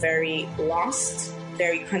personally feel very lost,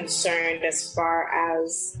 very concerned as far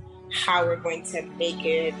as how we're going to make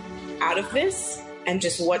it out of this and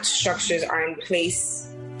just what structures are in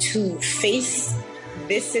place to face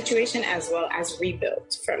this situation as well as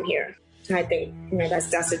rebuild from here. And I think,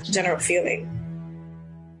 that's a general feeling.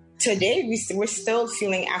 Today, we're still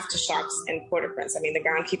feeling aftershocks in Port-au-Prince. I mean, the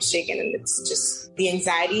ground keeps shaking and it's just the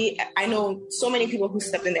anxiety. I know so many people who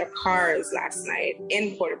slept in their cars last night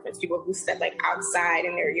in Port-au-Prince, people who slept outside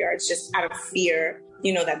in their yards just out of fear,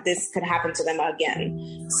 that this could happen to them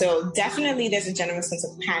again. So definitely there's a general sense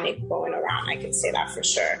of panic going around. I can say that for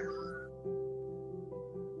sure.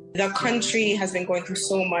 The country has been going through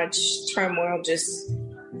so much turmoil just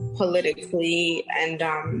politically and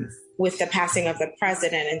with the passing of the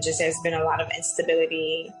president, and just there's been a lot of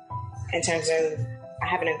instability in terms of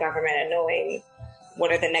having a government and knowing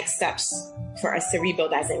what are the next steps for us to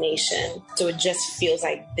rebuild as a nation. So it just feels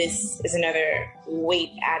like this is another weight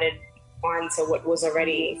added onto what was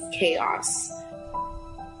already chaos.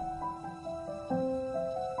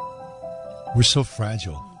 We're so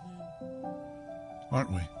fragile,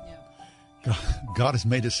 aren't we? Yeah. God has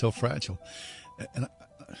made us so fragile. And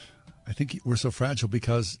I think we're so fragile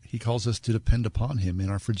because he calls us to depend upon him in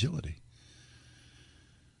our fragility.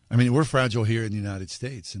 I mean, we're fragile here in the United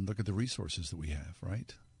States, and look at the resources that we have,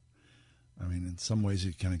 right? I mean, in some ways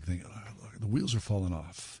you kind of think, look, the wheels are falling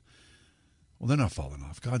off. Well, they're not falling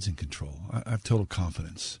off. God's in control. I have total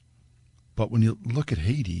confidence. But when you look at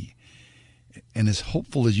Haiti, and as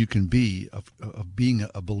hopeful as you can be of being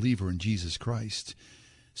a believer in Jesus Christ,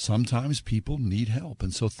 sometimes people need help.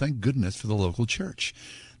 And so thank goodness for the local church.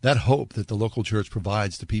 That hope that the local church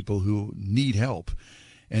provides to people who need help.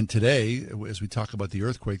 And today, as we talk about the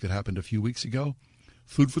earthquake that happened a few weeks ago,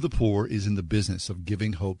 Food for the Poor is in the business of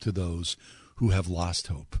giving hope to those who have lost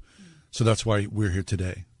hope. So that's why we're here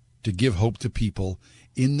today, to give hope to people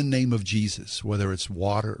in the name of Jesus, whether it's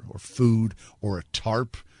water or food or a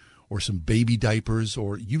tarp or some baby diapers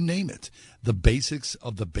or you name it, the basics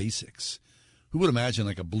of the basics. Who would imagine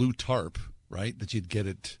a blue tarp, right, that you'd get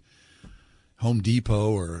at Home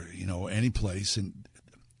Depot or, any place. And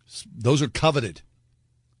those are coveted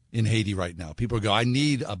in Haiti right now. People go, I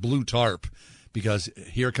need a blue tarp because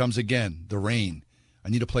here comes again the rain. I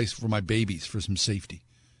need a place for my babies for some safety.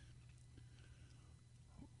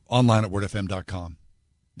 Online at wordfm.com.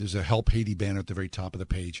 There's a Help Haiti banner at the very top of the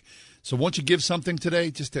page. So won't you give something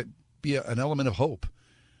today just to be an element of hope?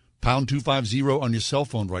 Pound 250 on your cell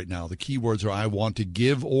phone right now. The keywords are I want to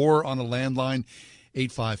give, or on a landline,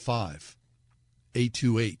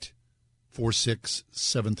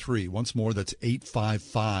 855-828-4673. Once more, that's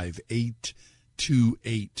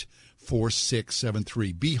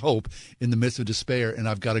 855-828-4673. Be hope in the midst of despair, and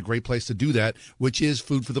I've got a great place to do that, which is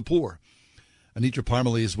Food for the Poor. Anitra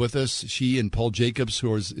Parmalee is with us. She and Paul Jacobs,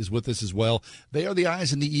 who is with us as well. They are the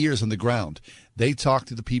eyes and the ears on the ground. They talk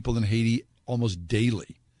to the people in Haiti almost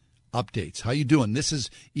daily. Updates. How you doing? This is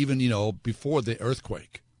even, before the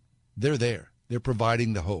earthquake. They're there. They're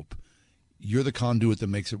providing the hope. You're the conduit that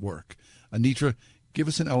makes it work. Anitra, give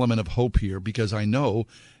us an element of hope here, because I know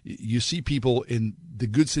you see people in the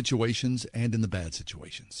good situations and in the bad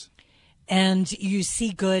situations. And you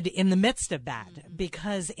see good in the midst of bad,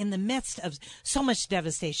 because in the midst of so much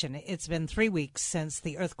devastation, it's been 3 weeks since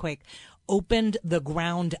the earthquake opened the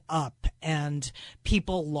ground up and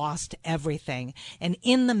people lost everything. And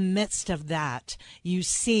in the midst of that, you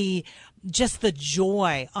see just the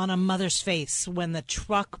joy on a mother's face when the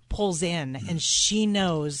truck pulls in and she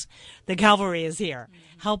knows the cavalry is here.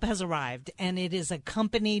 Help has arrived, and it is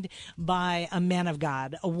accompanied by a man of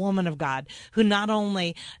God, a woman of God, who not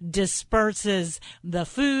only disperses the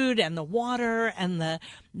food and the water and the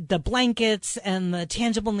blankets and the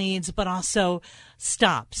tangible needs, but also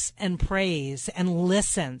stops and prays and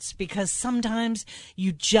listens, because sometimes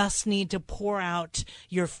you just need to pour out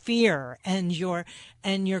your fear and your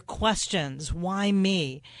questions. Why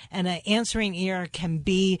me? And an answering ear can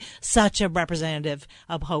be such a representative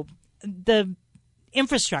of hope.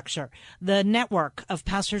 infrastructure, the network of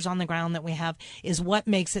pastors on the ground that we have is what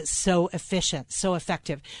makes it so efficient, so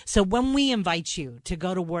effective. So when we invite you to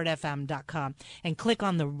go to wordfm.com and click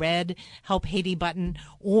on the red Help Haiti button,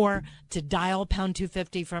 or to dial pound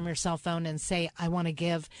 250 from your cell phone and say, I want to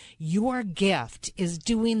give, your gift is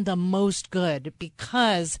doing the most good,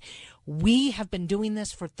 because we have been doing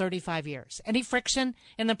this for 35 years. Any friction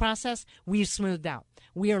in the process, we've smoothed out.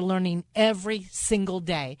 We are learning every single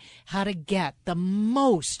day how to get the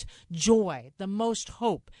most joy, the most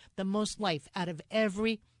hope, the most life out of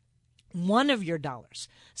every one of your dollars.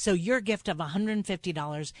 So your gift of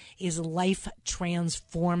 $150 is life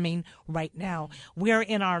transforming right now. We're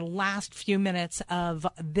in our last few minutes of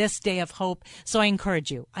this day of hope. So I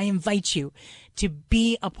encourage you, I invite you to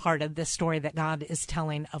be a part of this story that God is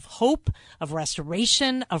telling of hope, of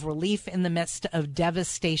restoration, of relief in the midst of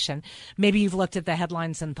devastation. Maybe you've looked at the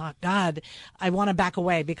headlines and thought, God, I want to back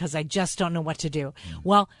away because I just don't know what to do.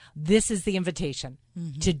 Well, this is the invitation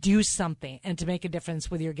to do something and to make a difference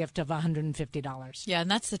with your gift of $150. Yeah, and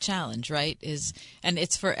that's the challenge, right? And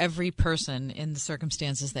it's for every person in the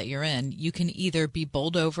circumstances that you're in. You can either be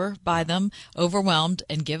bowled over by them, overwhelmed,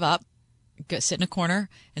 and give up, sit in a corner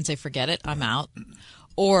and say, forget it, I'm out.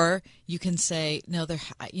 Or you can say, no,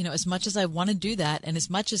 as much as I want to do that, and as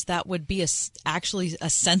much as that would be actually a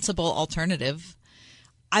sensible alternative,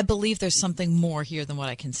 I believe there's something more here than what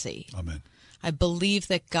I can see. Amen. I believe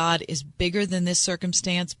that God is bigger than this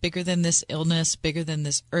circumstance, bigger than this illness, bigger than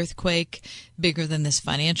this earthquake, bigger than this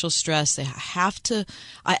financial stress. They have to,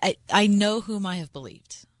 I know whom I have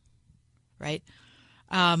believed, right?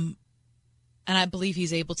 And I believe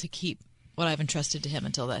he's able to keep what I've entrusted to him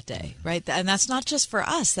until that day, right? And that's not just for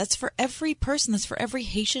us. That's for every person. That's for every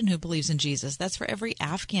Haitian who believes in Jesus. That's for every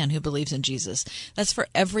Afghan who believes in Jesus. That's for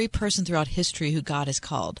every person throughout history who God has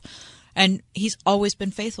called. And he's always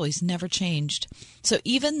been faithful. He's never changed. So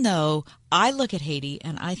even though I look at Haiti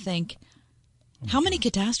and I think, how many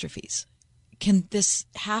catastrophes can this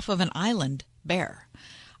half of an island bear?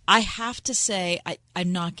 I have to say,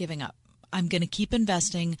 I'm not giving up. I'm going to keep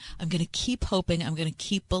investing. I'm going to keep hoping. I'm going to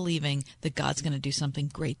keep believing that God's going to do something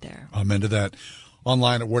great there. Amen to that.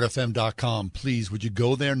 Online at wordfm.com. Please, would you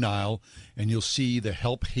go there, Niall, and you'll see the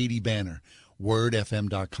Help Haiti banner.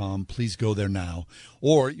 wordfm.com. Please go there now.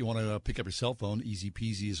 Or you want to pick up your cell phone, easy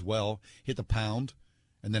peasy as well. Hit the pound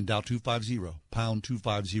and then dial 250, pound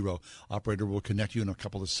 250. Operator will connect you in a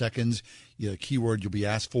couple of seconds. The keyword you'll be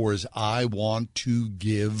asked for is I want to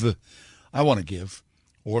give. I want to give.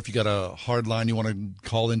 Or if you got a hard line you want to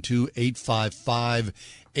call into,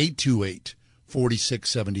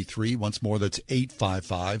 855-828-4673. Once more, that's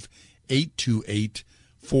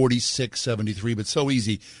 855-828-4673. But so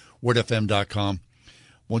easy. wordfm.com.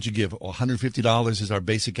 Won't you give? $150 is our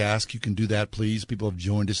basic ask. You can do that, please. People have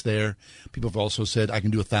joined us there. People have also said, I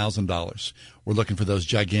can do $1,000. We're looking for those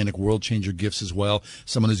gigantic world changer gifts as well.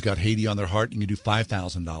 Someone who's got Haiti on their heart, you can do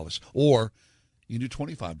 $5,000. Or you can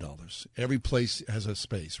do $25. Every place has a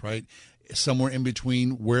space, right? Somewhere in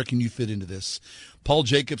between, where can you fit into this? Paul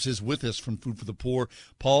Jacobs is with us from Food for the Poor.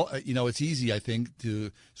 Paul, it's easy, I think,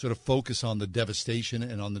 to sort of focus on the devastation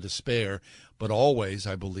and on the despair, but always,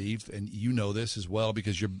 I believe, and you know this as well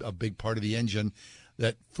because you're a big part of the engine,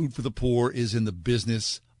 that Food for the Poor is in the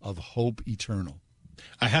business of hope eternal.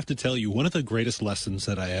 I have to tell you, one of the greatest lessons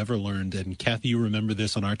that I ever learned, and Kathy, you remember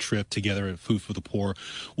this on our trip together at Food for the Poor,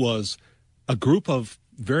 was a group of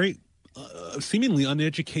very seemingly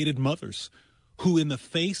uneducated mothers who, in the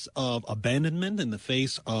face of abandonment, in the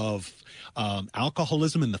face of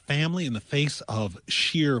alcoholism in the family, in the face of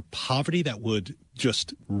sheer poverty that would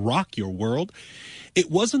just rock your world,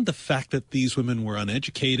 it wasn't the fact that these women were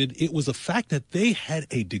uneducated. It was the fact that they had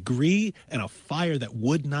a degree and a fire that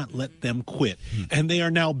would not let them quit. And they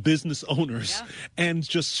are now business owners and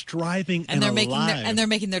just striving and they're alive. they're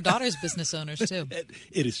making their daughters business owners too.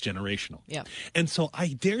 It is generational. Yeah. And so I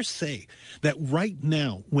dare say that right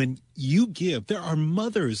now, when you give, there are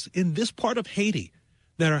mothers in this part of Haiti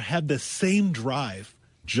that have the same drive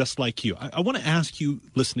just like you. I want to ask you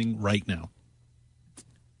listening right now,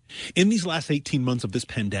 in these last 18 months of this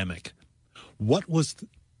pandemic, what was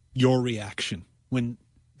your reaction when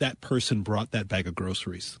that person brought that bag of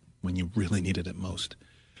groceries when you really needed it most?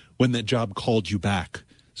 When that job called you back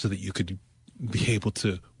so that you could be able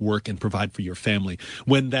to work and provide for your family?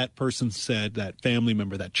 When that person said, that family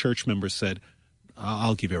member, that church member said,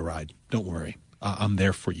 I'll give you a ride, don't worry. I'm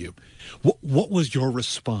there for you. What was your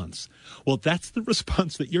response? Well, that's the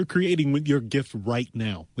response that you're creating with your gift right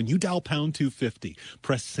now. When you dial pound 250,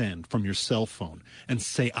 press send from your cell phone and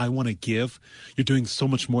say, I want to give, you're doing so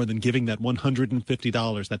much more than giving that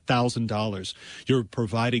 $150, that $1,000. You're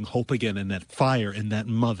providing hope again in that fire in that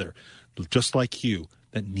mother, just like you,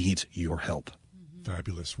 that needs your help.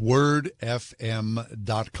 Fabulous.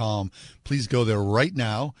 WordFM.com. Please go there right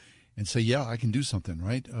now and say, yeah, I can do something,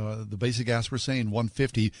 right? The basic ask we're saying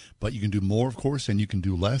 $150, but you can do more, of course, and you can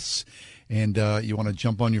do less. And you want to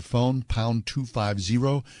jump on your phone, pound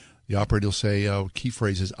 250. The operator will say, key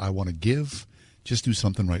phrase is, I want to give. Just do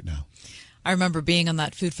something right now. I remember being on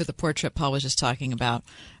that Food for the Poor trip Paul was just talking about,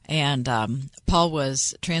 and Paul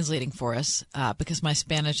was translating for us because my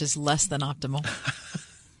Spanish is less than optimal.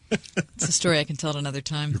 It's a story I can tell at another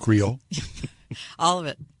time. Your Creole? All of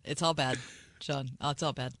it. It's all bad, Sean. It's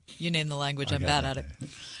all bad. You name the language. I'm bad at it.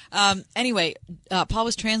 Anyway, Paul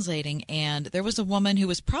was translating, and there was a woman who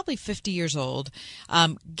was probably 50 years old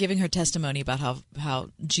giving her testimony about how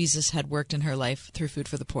Jesus had worked in her life through Food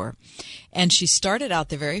for the Poor. And she started out,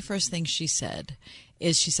 the very first thing she said,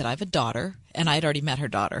 I have a daughter, and I had already met her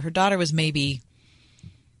daughter. Her daughter was maybe,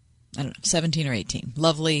 17 or 18.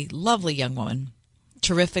 Lovely, lovely young woman.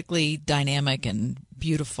 Terrifically dynamic and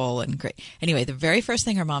beautiful and great. Anyway, the very first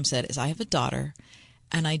thing her mom said is, I have a daughter,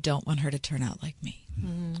 and I don't want her to turn out like me.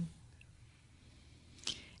 Mm-hmm.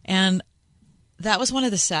 And that was one of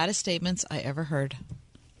the saddest statements I ever heard.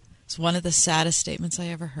 It's one of the saddest statements I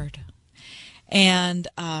ever heard. And,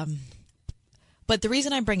 but the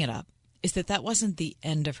reason I bring it up is that wasn't the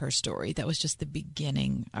end of her story. That was just the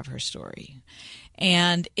beginning of her story.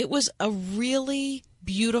 And it was a really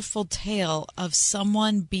beautiful tale of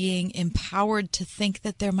someone being empowered to think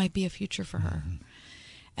that there might be a future for her. Mm-hmm.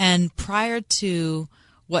 And prior to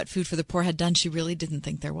what Food for the Poor had done, she really didn't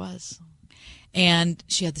think there was. And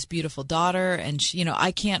she had this beautiful daughter, and she,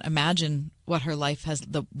 I can't imagine what her life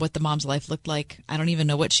what the mom's life looked like. I don't even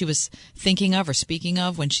know what she was thinking of or speaking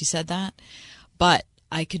of when she said that. But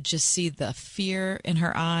I could just see the fear in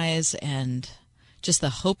her eyes and just the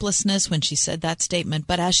hopelessness when she said that statement.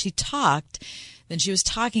 But as she talked, then she was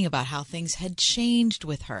talking about how things had changed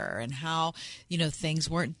with her and how, things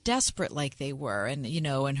weren't desperate like they were. And,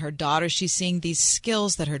 and her daughter, she's seeing these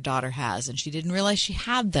skills that her daughter has, and she didn't realize she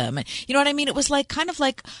had them. And you know what I mean? It was kind of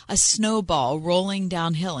like a snowball rolling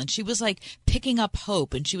downhill. And she was picking up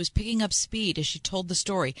hope, and she was picking up speed as she told the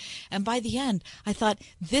story. And by the end, I thought,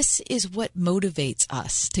 this is what motivates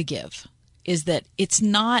us to give, is that it's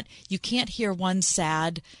not, you can't hear one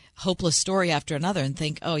sad, hopeless story after another and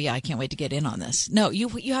think, oh yeah, I can't wait to get in on this. No, you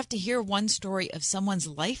have to hear one story of someone's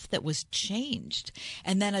life that was changed,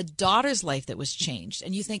 and then a daughter's life that was changed,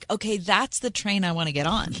 and you think, okay, that's the train I want to get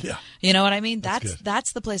on. Yeah. You know what I mean?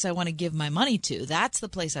 That's the place I want to give my money to. That's the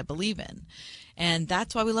place I believe in. And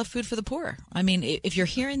that's why we love Food for the Poor. I mean, if you're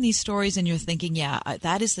hearing these stories and you're thinking, yeah,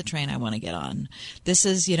 that is the train I want to get on. This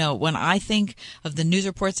is, when I think of the news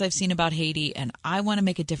reports I've seen about Haiti and I want to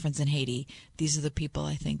make a difference in Haiti, these are the people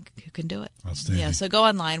I think who can do it. Outstanding. Yeah, so go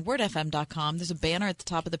online, wordfm.com. There's a banner at the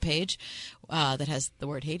top of the page that has the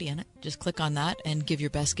word Haiti in it. Just click on that and give your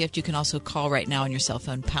best gift. You can also call right now on your cell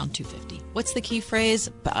phone, pound 250. What's the key phrase?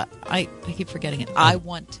 I keep forgetting it. I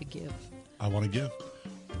want to give. I want to give.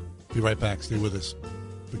 Be right back. Stay with us.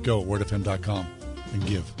 But go, wordfm.com, and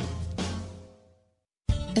give.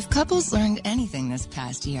 If couples learned anything this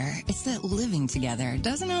past year, it's that living together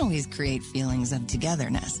doesn't always create feelings of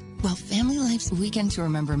togetherness. Well, Family Life's Weekend to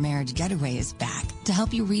Remember Marriage Getaway is back to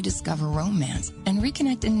help you rediscover romance and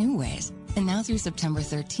reconnect in new ways. And now through September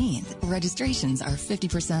 13th, registrations are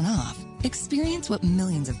 50% off. Experience what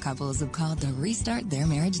millions of couples have called the restart their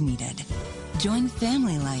marriage needed. Join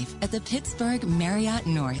Family Life at the Pittsburgh Marriott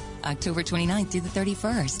North, October 29th through the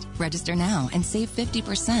 31st. Register now and save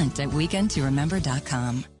 50% at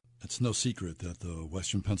weekendtoremember.com. It's no secret that the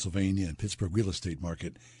Western Pennsylvania and Pittsburgh real estate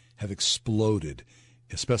market have exploded,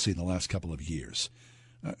 especially in the last couple of years.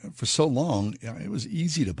 For so long, it was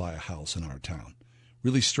easy to buy a house in our town.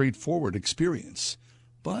 Really straightforward experience,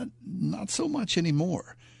 but not so much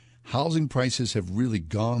anymore. Housing prices have really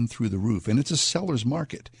gone through the roof, and it's a seller's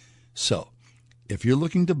market. So, if you're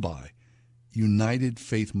looking to buy, United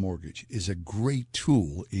Faith Mortgage is a great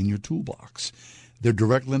tool in your toolbox. Their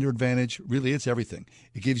direct lender advantage, really, it's everything.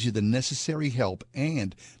 It gives you the necessary help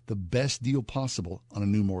and the best deal possible on a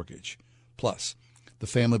new mortgage. Plus, the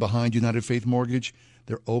family behind United Faith Mortgage,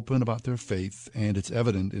 they're open about their faith, and it's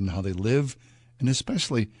evident in how they live and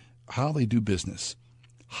especially how they do business.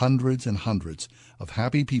 Hundreds and hundreds of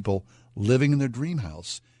happy people living in their dream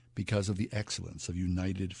house because of the excellence of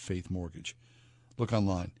United Faith Mortgage. Look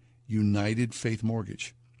online, United Faith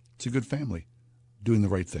Mortgage. It's a good family doing the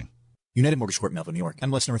right thing. United Mortgage Corp, Melville, New York.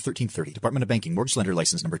 MLS number 1330. Department of Banking. Mortgage Lender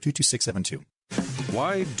License number 22672.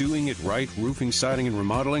 Why doing it right roofing, siding, and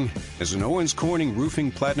remodeling? As an Owens Corning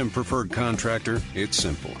Roofing Platinum Preferred contractor, it's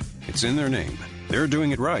simple. It's in their name. They're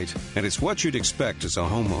doing it right, and it's what you'd expect as a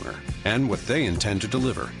homeowner, and what they intend to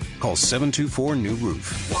deliver. Call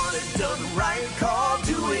 724-NEW-ROOF. Want it done right, call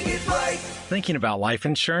doing it right. Thinking about life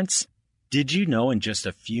insurance? Did you know in just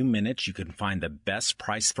a few minutes you can find the best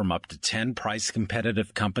price from up to 10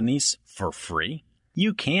 price-competitive companies for free?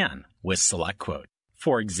 You can with SelectQuote.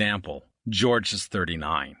 For example, George is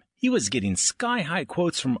 39. He was getting sky-high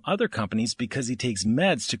quotes from other companies because he takes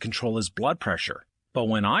meds to control his blood pressure. But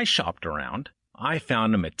when I shopped around, I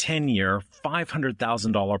found him a 10-year,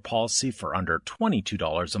 $500,000 policy for under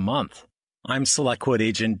 $22 a month. I'm SelectQuote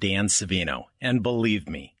agent Dan Savino, and believe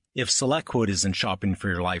me, if SelectQuote isn't shopping for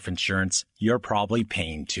your life insurance, you're probably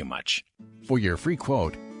paying too much. For your free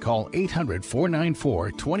quote, call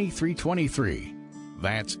 800-494-2323.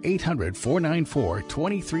 That's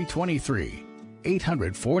 800-494-2323.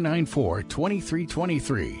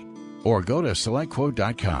 800-494-2323. Or go to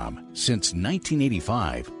SelectQuote.com. Since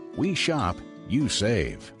 1985, we shop, you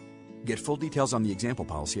save. Get full details on the example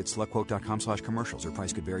policy at SelectQuote.com/commercials. Your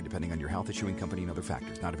price could vary depending on your health, issuing company, and other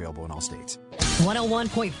factors. Not available in all states.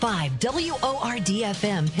 101.5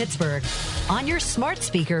 WORD-FM Pittsburgh. On your smart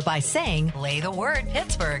speaker by saying, play the word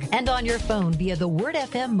Pittsburgh. And on your phone via the Word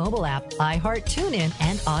FM mobile app, iHeart, TuneIn,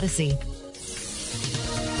 and Odyssey.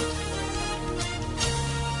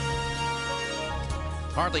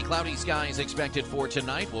 Partly cloudy skies expected for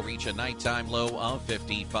tonight. We'll reach a nighttime low of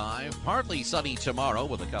 55. Partly sunny tomorrow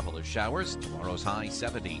with a couple of showers. Tomorrow's high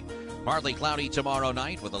 70. Partly cloudy tomorrow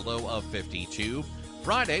night with a low of 52.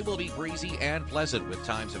 Friday will be breezy and pleasant with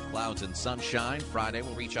times of clouds and sunshine. Friday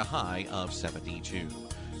will reach a high of 72.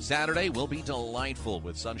 Saturday will be delightful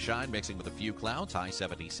with sunshine mixing with a few clouds, high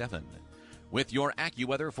 77. With your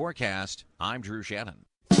AccuWeather forecast, I'm Drew Shannon.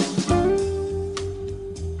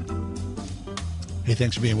 Hey,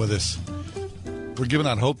 thanks for being with us. We're giving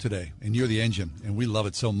out hope today, and you're the engine, and we love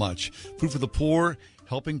it so much. Food for the Poor,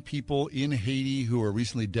 helping people in Haiti who were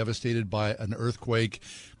recently devastated by an earthquake,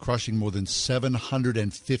 crushing more than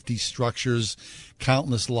 750 structures,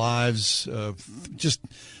 countless lives, just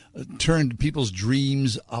turned people's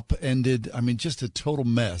dreams upended. I mean, just a total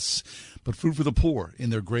mess. But Food for the Poor,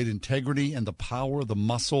 in their great integrity and the power, the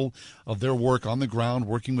muscle of their work on the ground,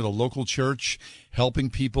 working with a local church,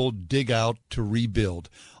 helping people dig out to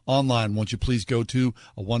rebuild. Online, won't you please go to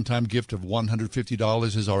a one-time gift of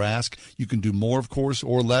 $150 is our ask. You can do more, of course,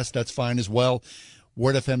 or less. That's fine as well.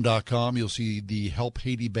 WordFM.com. You'll see the Help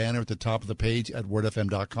Haiti banner at the top of the page at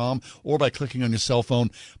WordFM.com, or by clicking on your cell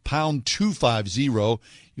phone, pound 250.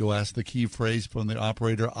 You'll ask the key phrase from the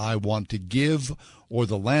operator, I want to give, or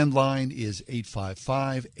the landline is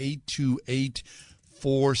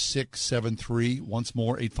 855-828-4673. Once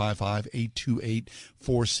more,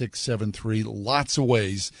 855-828-4673. Lots of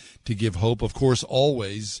ways to give hope. Of course,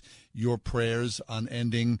 always your prayers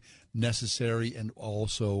unending, necessary, and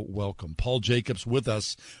also welcome. Paul Jacobs with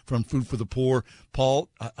us from Food for the Poor. Paul,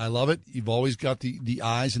 I love it. You've always got the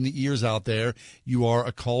eyes and the ears out there. You are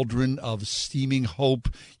a cauldron of steaming hope.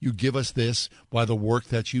 You give us this by the work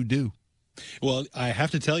that you do. Well, I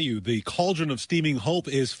have to tell you, the cauldron of steaming hope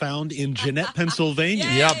is found in Jeanette, Pennsylvania.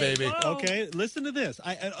 Yeah, baby. Okay, listen to this.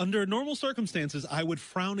 Under normal circumstances, I would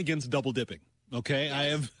frown against double dipping. Okay,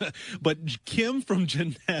 yes. But Kim from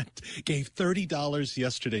Jeanette gave $30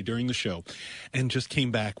 yesterday during the show and just came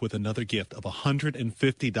back with another gift of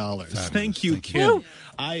 $150. Fabulous. Thank you, Kim. Woo.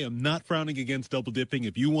 I am not frowning against double dipping.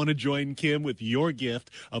 If you want to join Kim with your gift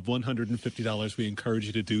of $150, we encourage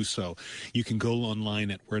you to do so. You can go online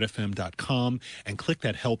at wordfm.com and click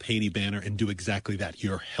that Help Haiti banner and do exactly that.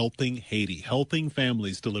 You're helping Haiti, helping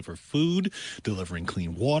families deliver food, delivering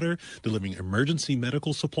clean water, delivering emergency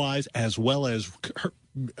medical supplies, as well as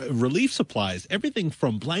relief supplies, everything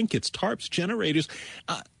from blankets, tarps, generators,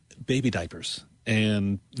 baby diapers,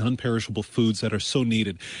 and non-perishable foods that are so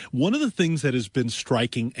needed. One of the things that has been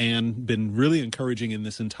striking and been really encouraging in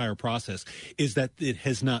this entire process is that it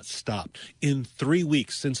has not stopped. In 3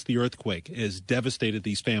 weeks since the earthquake has devastated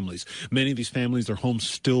these families, many of these families, their homes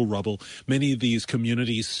still rubble. Many of these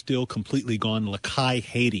communities still completely gone. Lakai,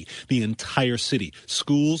 Haiti, the entire city,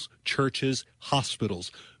 schools, churches,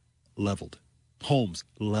 hospitals, leveled. Homes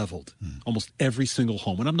leveled, almost every single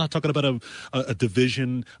home. And I'm not talking about a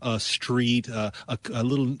division, a street, a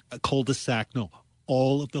little cul-de-sac. No,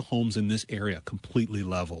 all of the homes in this area completely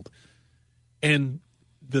leveled. And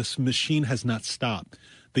this machine has not stopped.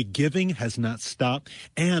 The giving has not stopped,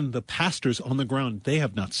 and the pastors on the ground, they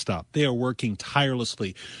have not stopped. They are working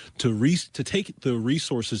tirelessly to take the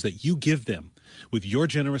resources that you give them with your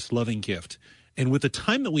generous, loving gift. And with the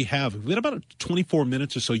time that we have, we've got about 24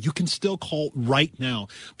 minutes or so, you can still call right now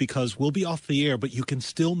because we'll be off the air, but you can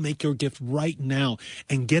still make your gift right now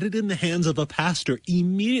and get it in the hands of a pastor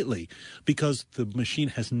immediately because the machine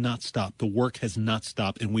has not stopped. The work has not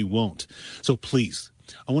stopped, and we won't. So please,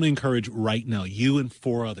 I want to encourage right now, you and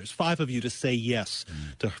 4 others, 5 of you, to say yes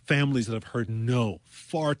to families that have heard no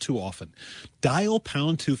far too often. Dial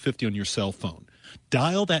pound 250 on your cell phone.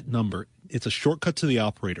 Dial that number. It's a shortcut to the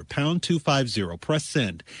operator, pound 250, press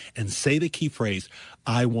send, and say the key phrase,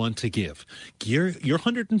 I want to give. Your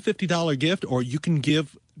 $150 gift, or you can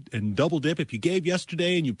give and double dip. If you gave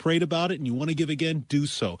yesterday and you prayed about it and you want to give again, do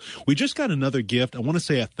so. We just got another gift. I want to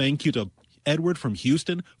say a thank you to Edward from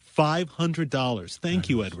Houston, $500. Thank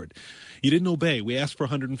you, Edward. You didn't obey. We asked for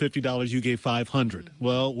 $150. You gave $500.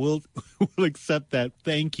 Well, we'll accept that.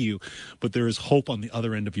 Thank you. But there is hope on the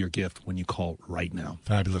other end of your gift when you call right now.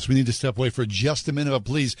 Fabulous. We need to step away for just a minute, but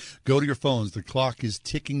please go to your phones. The clock is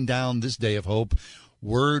ticking down this day of hope.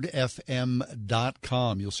 wordfm.com.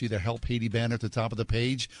 You'll see the Help Haiti banner at the top of the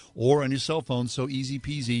page or on your cell phone. So easy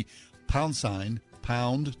peasy.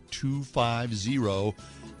 pound 250.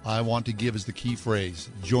 I want to give is the key phrase.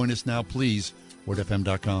 Join us now, please.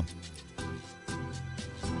 wordfm.com.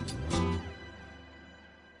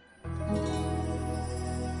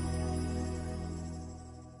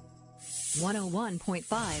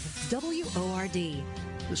 101.5 WORD.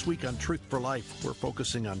 This week on Truth for Life, we're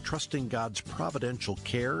focusing on trusting God's providential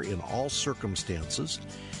care in all circumstances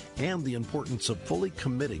and the importance of fully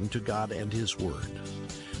committing to God and His Word.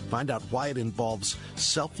 Find out why it involves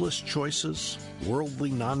selfless choices, worldly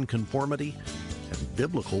nonconformity, and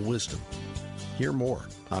biblical wisdom. Hear more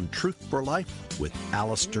on Truth for Life with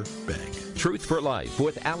Alistair Begg. Truth for Life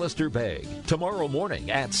with Alistair Begg, tomorrow morning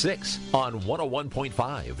at 6 on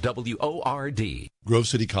 101.5 WORD. Grove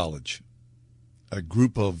City College, a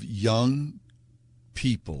group of young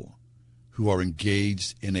people who are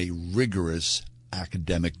engaged in a rigorous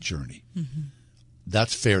academic journey. Mm-hmm.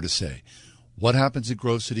 That's fair to say. What happens at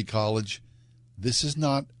Grove City College? This is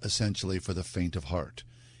not essentially for the faint of heart.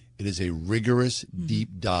 It is a rigorous,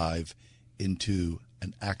 deep dive into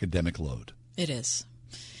an academic load. It is.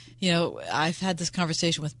 You know, I've had this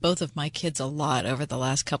conversation with both of my kids a lot over the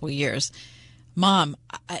last couple of years. Mom,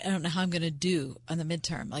 I don't know how I'm going to do on the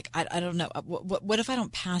midterm. Like, I don't know. What if I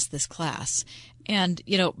don't pass this class? And,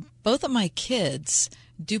 you know, both of my kids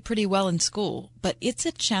do pretty well in school, but it's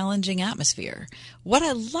a challenging atmosphere. What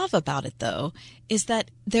I love about it, though, is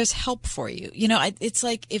that there's help for you. You know, it's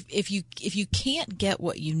like if you can't get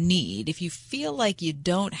what you need, if you feel like you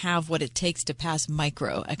don't have what it takes to pass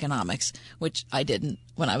microeconomics, which I didn't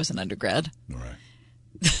when I was an undergrad. All right.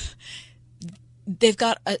 They've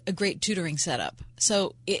got a great tutoring setup.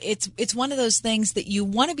 So it's one of those things that you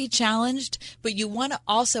want to be challenged, but you want to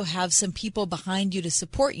also have some people behind you to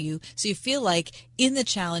support you so you feel like in the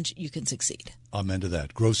challenge you can succeed. Amen to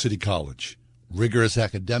that. Grove City College. Rigorous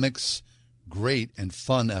academics, great and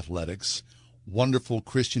fun athletics, wonderful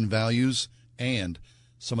Christian values, and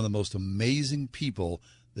some of the most amazing people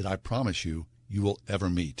that I promise you will ever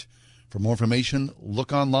meet. For more information,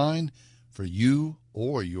 look online for you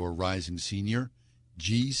or your rising senior,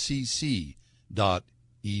 gcc.edu.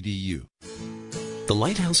 The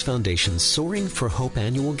Lighthouse Foundation's Soaring for Hope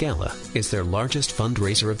Annual Gala is their largest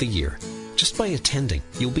fundraiser of the year. Just by attending,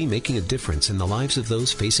 you'll be making a difference in the lives of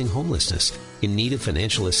those facing homelessness, in need of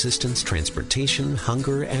financial assistance, transportation,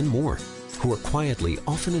 hunger, and more, who are quietly,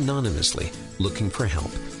 often anonymously, looking for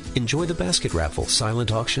help. Enjoy the basket raffle,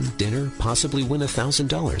 silent auction, dinner, possibly win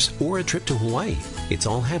 $1,000 or a trip to Hawaii. It's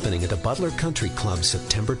all happening at the Butler Country Club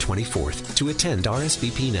September 24th. To attend,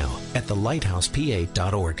 RSVP now at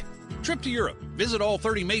thelighthousepa.org. Trip to Europe. Visit all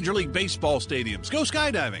 30 Major League Baseball stadiums. Go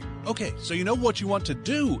skydiving. Okay, so you know what you want to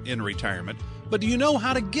do in retirement, but do you know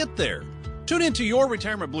how to get there? Tune into Your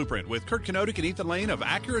Retirement Blueprint with Kurt Kenodik and Ethan Lane of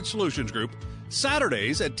Accurate Solutions Group,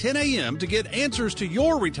 Saturdays at 10 a.m. to get answers to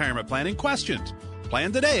your retirement planning questions.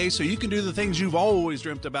 Plan today so you can do the things you've always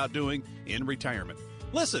dreamt about doing in retirement.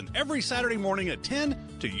 Listen every Saturday morning at 10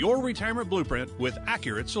 to Your Retirement Blueprint with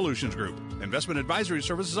Accurate Solutions Group. Investment advisory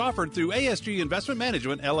services offered through ASG Investment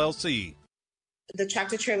Management, LLC. The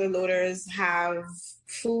tractor trailer loaders have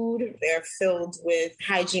food. They're filled with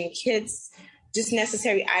hygiene kits. just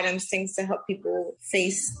necessary items, things to help people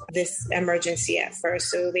face this emergency at first.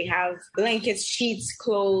 So they have blankets, sheets,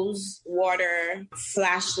 clothes, water,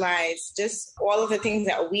 flashlights, just all of the things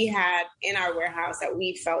that we had in our warehouse that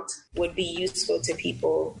we felt would be useful to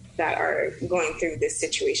people that are going through this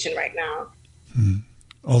situation right now.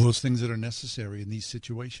 All those things that are necessary in these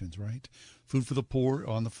situations, right? Food for the Poor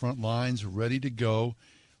on the front lines, ready to go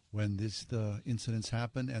when the incidents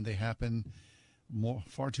happen, and they happen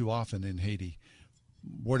far too often in Haiti.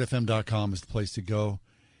 WordFM.com is the place to go.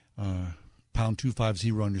 Pound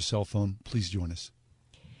 250 on your cell phone. Please join us.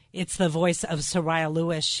 It's the voice of Soraya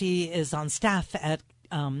Lewis. She is on staff at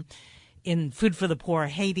in Food for the Poor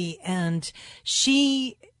Haiti, and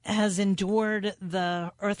she has endured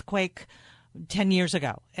the earthquake 10 years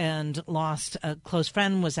ago and lost a close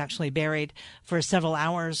friend, was actually buried for several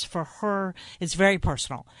hours. For her, it's very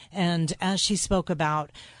personal. And as she spoke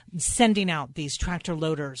about sending out these tractor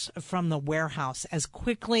loaders from the warehouse as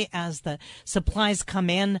quickly as the supplies come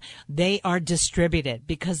in, they are distributed,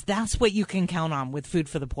 because that's what you can count on with Food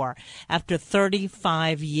for the Poor. After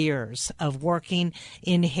 35 years of working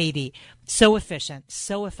in Haiti, so efficient,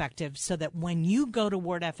 so effective, so that when you go to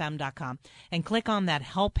wordfm.com and click on that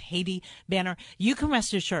Help Haiti banner, you can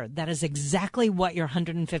rest assured that is exactly what your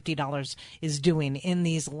 $150 is doing in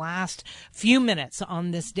these last few minutes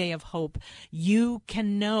on this day of hope. You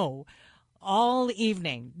can know all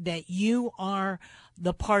evening that you are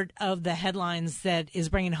the part of the headlines that is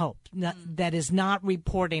bringing hope, that is not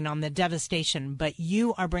reporting on the devastation, but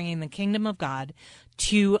you are bringing the kingdom of God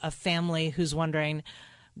to a family who's wondering,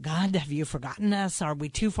 God, have you forgotten us? Are we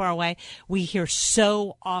too far away? We hear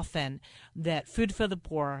so often that Food for the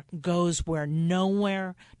Poor goes where no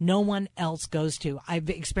one else goes to. I've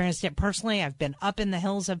experienced it personally. I've been up in the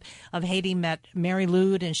hills of Haiti, met Mary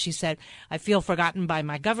Lude, and she said, I feel forgotten by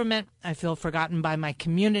my government. I feel forgotten by my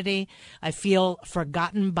community. I feel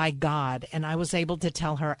forgotten by God. And I was able to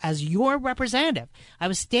tell her, as your representative, I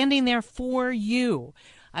was standing there for you.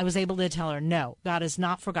 I was able to tell her, no, God has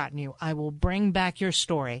not forgotten you. I will bring back your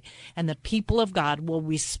story, and the people of God will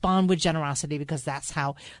respond with generosity, because that's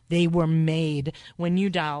how they were made. When you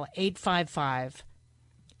dial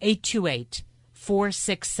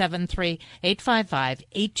 855-828-4673,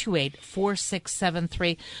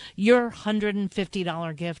 855-828-4673, your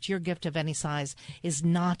 $150 gift, your gift of any size, is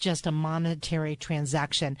not just a monetary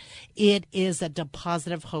transaction. It is a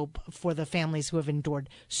deposit of hope for the families who have endured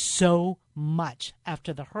so much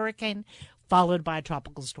after the hurricane, followed by a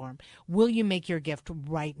tropical storm. Will you make your gift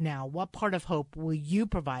right now? What part of hope will you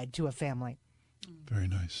provide to a family? Very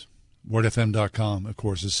nice. WordFM.com, of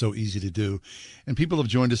course, is so easy to do. And people have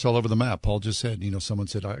joined us all over the map. Paul just said, someone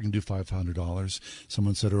said, I can do $500.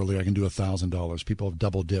 Someone said earlier, I can do $1,000. People have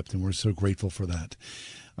double dipped, and we're so grateful for that.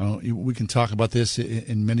 We can talk about this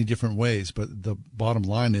in many different ways, but the bottom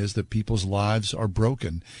line is that people's lives are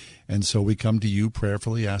broken. And so we come to you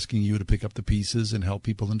prayerfully, asking you to pick up the pieces and help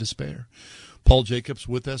people in despair. Paul Jacobs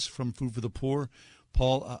with us from Food for the Poor.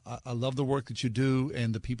 Paul, I love the work that you do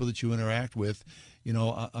and the people that you interact with.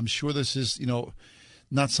 I'm sure this is,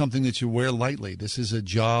 not something that you wear lightly. This is a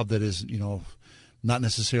job that is, not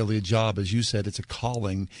necessarily a job. As you said, it's a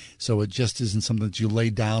calling. So it just isn't something that you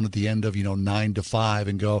lay down at the end of, 9 to 5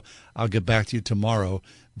 and go, I'll get back to you tomorrow.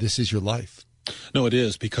 This is your life. No, it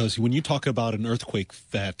is, because when you talk about an earthquake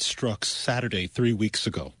that struck Saturday 3 weeks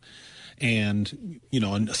ago, and,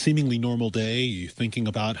 on a seemingly normal day, you're thinking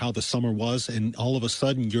about how the summer was, and all of a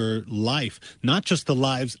sudden your life, not just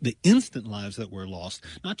the instant lives that were lost,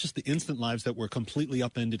 not just the instant lives that were completely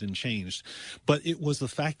upended and changed, but it was the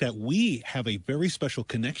fact that we have a very special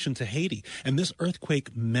connection to Haiti. And this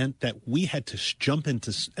earthquake meant that we had to jump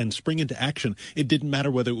into and spring into action. It didn't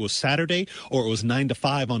matter whether it was Saturday or it was 9 to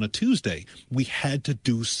 5 on a Tuesday. We had to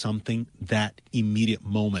do something that immediate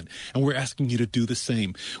moment. And we're asking you to do the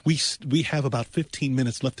same. We have about 15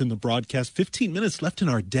 minutes left in the broadcast, 15 minutes left in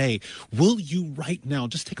our day. Will you right now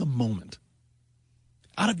just take a moment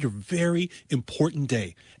out of your very important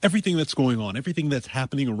day, everything that's going on, everything that's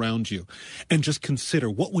happening around you, and just consider,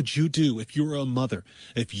 what would you do if you were a mother,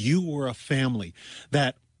 if you were a family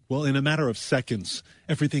that, in a matter of seconds,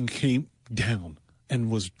 everything came down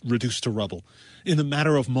and was reduced to rubble. In a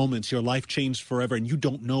matter of moments, your life changed forever, and you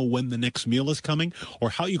don't know when the next meal is coming or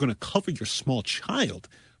how you're going to cover your small child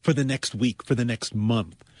for the next week, for the next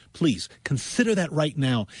month. Please consider that right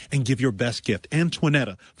now and give your best gift.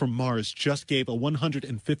 Antoinetta from Mars just gave a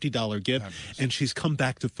 $150 gift, and she's come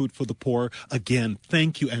back to Food for the Poor again.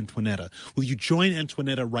 Thank you, Antoinetta. Will you join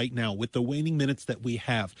Antoinetta right now with the waning minutes that we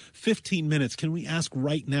have? 15 minutes. Can we ask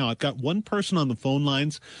right now? I've got one person on the phone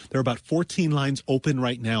lines. There are about 14 lines open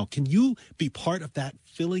right now. Can you be part of that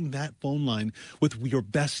filling that phone line with your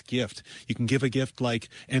best gift. You can give a gift like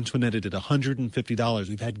Antoinette did, $150.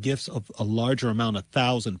 We've had gifts of a larger amount,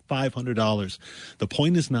 $1,000, $500. The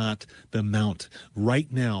point is not the amount.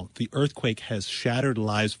 Right now, the earthquake has shattered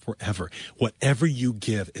lives forever. Whatever you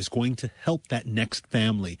give is going to help that next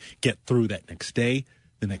family get through that next day,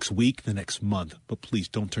 the next week, the next month. But please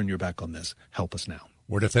don't turn your back on this. Help us now.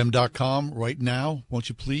 WordFM.com right now. Won't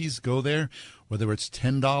you please go there? Whether it's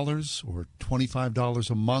 $10 or $25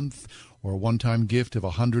 a month or a one-time gift of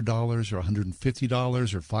 $100 or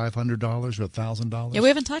 $150 or $500 or $1,000. Yeah, we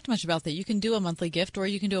haven't talked much about that. You can do a monthly gift or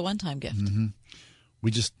you can do a one-time gift. Mm-hmm.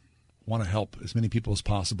 We just want to help as many people as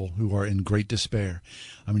possible who are in great despair.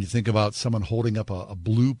 I mean, you think about someone holding up a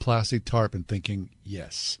blue plastic tarp and thinking,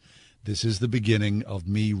 yes, this is the beginning of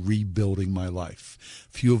me rebuilding my life.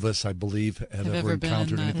 Few of us, I believe, have ever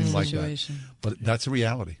encountered anything like that. But that's a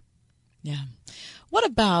reality. Yeah. What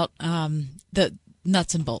about the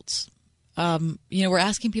nuts and bolts? We're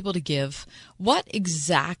asking people to give. What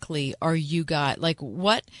exactly are you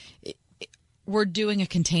we're doing a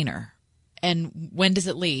container. And when does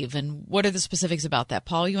it leave? And what are the specifics about that?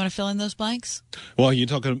 Paul, you want to fill in those blanks? Well, you're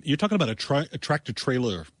talking about a tractor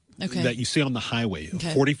trailer. Okay. That you see on the highway, a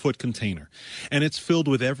 40-foot container. And it's filled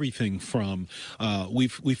with everything from,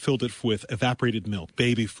 we've filled it with evaporated milk,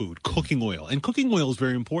 baby food, cooking oil. And cooking oil is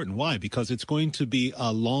very important. Why? Because it's going to be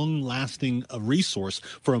a long-lasting resource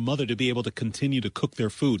for a mother to be able to continue to cook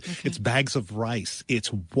their food. Okay. It's bags of rice.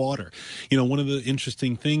 It's water. One of the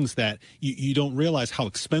interesting things that you don't realize how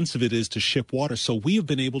expensive it is to ship water. So we have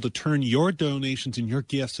been able to turn your donations and your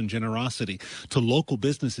gifts and generosity to local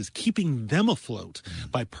businesses, keeping them afloat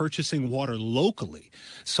by purchasing water locally.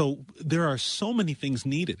 So there are so many things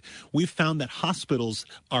needed. We've found that hospitals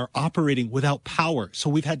are operating without power. So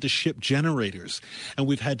we've had to ship generators, and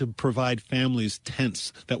we've had to provide families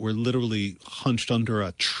tents that were literally hunched under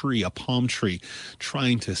a tree, a palm tree,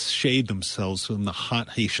 trying to shade themselves from the hot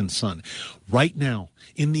Haitian sun. Right now,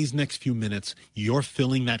 in these next few minutes, you're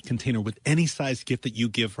filling that container with any size gift that you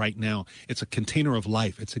give right now. It's a container of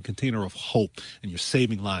life. It's a container of hope, and you're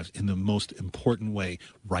saving lives in the most important way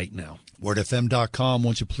right now. WordFM.com.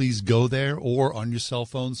 Won't you please go there, or on your cell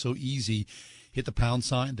phone, so easy. Hit the pound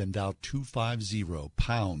sign, then dial 250,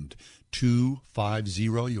 pound 250.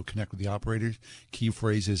 You'll connect with the operator. Key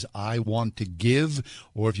phrase is I want to give,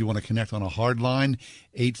 or if you want to connect on a hard line,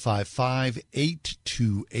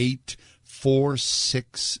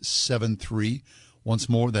 855-828-4673. Once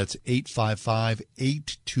more, that's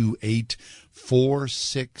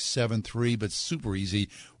 855-828-4673, but super easy,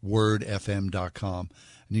 wordfm.com.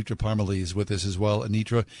 Anitra Parmalee is with us as well.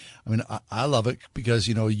 Anitra, I mean, I love it because,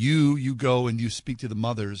 you go and you speak to the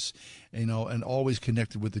mothers, and always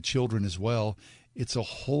connected with the children as well. It's a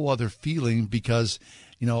whole other feeling because,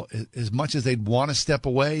 as much as they'd want to step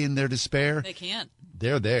away in their despair, they can't.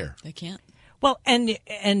 They're there. They can't. Well, and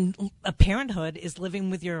a parenthood is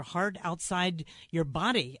living with your heart outside your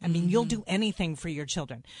body. I mean, you'll do anything for your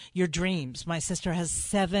children, your dreams. My sister has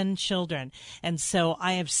 7 children. And so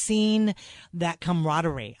I have seen that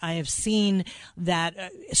camaraderie. I have seen that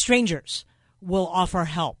strangers will offer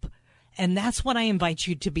help. And that's what I invite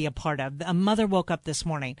you to be a part of. A mother woke up this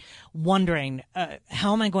morning wondering,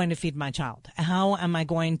 how am I going to feed my child? How am I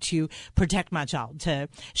going to protect my child, to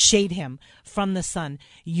shade him from the sun?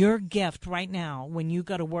 Your gift right now, when you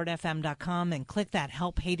go to wordfm.com and click that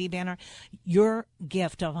Help Haiti banner, your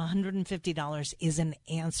gift of $150 is an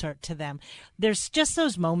answer to them. There's just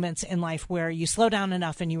those moments in life where you slow down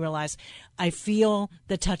enough and you realize, I feel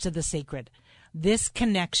the touch of the sacred. This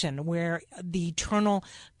connection where the eternal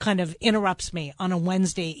kind of interrupts me on a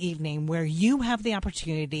Wednesday evening, where you have the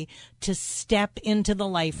opportunity to step into the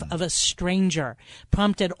life of a stranger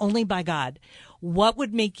prompted only by God. What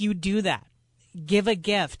would make you do that? Give a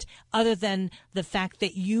gift other than the fact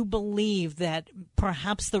that you believe that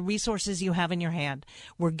perhaps the resources you have in your hand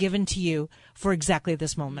were given to you for exactly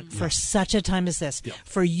this moment, for such a time as this,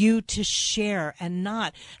 for you to share and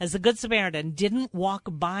not, as the Good Samaritan, didn't walk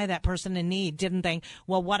by that person in need, didn't think,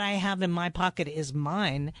 well, what I have in my pocket is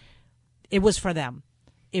mine. It was for them.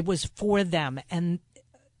 It was for them. And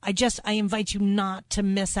I invite you not to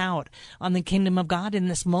miss out on the kingdom of God in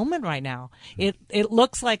this moment right now. It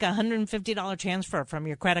looks like a $150 transfer from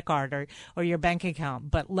your credit card or your bank account,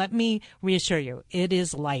 but let me reassure you, it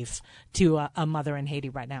is life to a mother in Haiti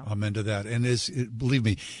right now. Amen to that. And believe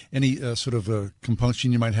me, any sort of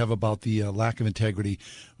compunction you might have about the lack of integrity,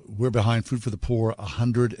 we're behind Food for the Poor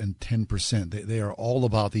 110%. They are all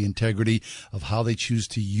about the integrity of how they choose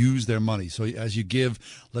to use their money. So as you give,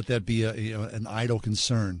 let that be an idle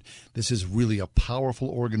concern. This is really a powerful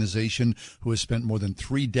organization who has spent more than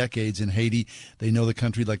 3 decades in Haiti. They know the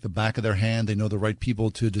country like the back of their hand. They know the right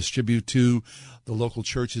people to distribute to. The local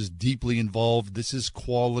church is deeply involved. This is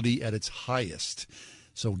quality at its highest.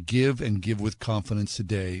 So give and give with confidence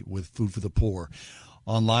today with Food for the Poor.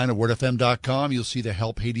 Online at wordfm.com, you'll see the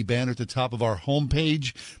Help Haiti banner at the top of our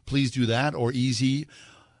homepage. Please do that, or easy,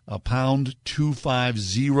 pound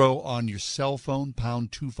 250 on your cell phone,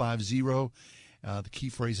 pound 250. The key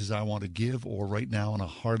phrase is I want to give, or right now on a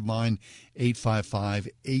hard line,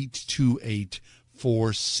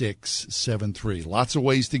 855-828-4673. Lots of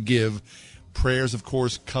ways to give. Prayers, of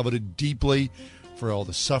course, coveted deeply for all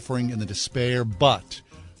the suffering and the despair, but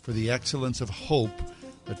for the excellence of hope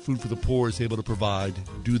that Food for the Poor is able to provide.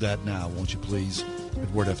 Do that now, won't you please, at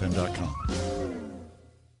wordfm.com.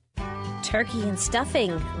 Turkey and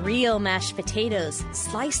stuffing, real mashed potatoes,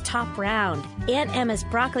 sliced top round, Aunt Emma's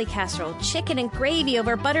broccoli casserole, chicken and gravy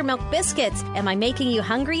over buttermilk biscuits. Am I making you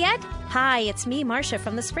hungry yet? Hi, it's me, Marcia,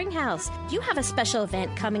 from the Spring House. Do you have a special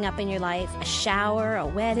event coming up in your life? A shower, a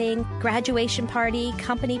wedding, graduation party,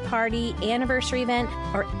 company party, anniversary event,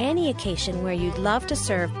 or any occasion where you'd love to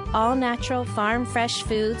serve all-natural, farm-fresh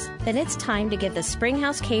foods? Then it's time to give the Spring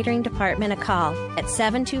House Catering Department a call at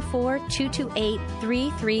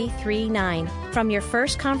 724-228-3339. From your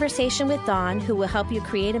first conversation with Dawn, who will help you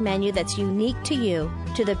create a menu that's unique to you,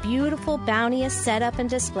 to the beautiful, bounteous setup and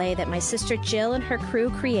display that my sister Jill and her crew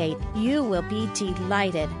create, you will be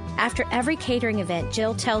delighted. After every catering event,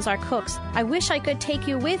 Jill tells our cooks, I wish I could take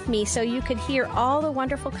you with me so you could hear all the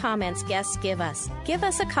wonderful comments guests give us. Give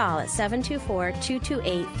us a call at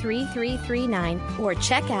 724-228-3339 or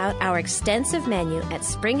check out our extensive menu at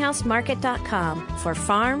springhousemarket.com for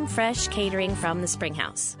farm fresh catering from the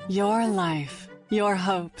Springhouse. Your life, your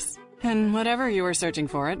hopes, and whatever you were searching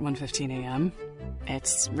for at 1:15 a.m.,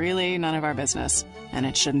 it's really none of our business, and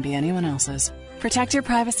it shouldn't be anyone else's. Protect your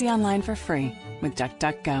privacy online for free with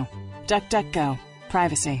DuckDuckGo. DuckDuckGo.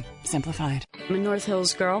 Privacy simplified. I'm a North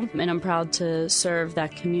Hills girl, and I'm proud to serve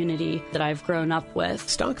that community that I've grown up with.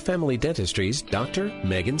 Stock Family Dentistry's Dr.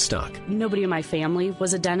 Megan Stock. Nobody in my family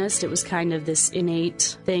was a dentist. It was kind of this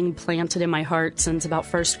innate thing planted in my heart since about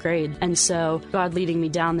first grade. And so God leading me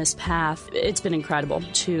down this path, it's been incredible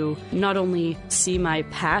to not only see my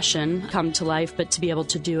passion come to life, but to be able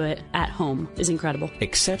to do it at home is incredible.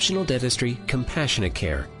 Exceptional dentistry, compassionate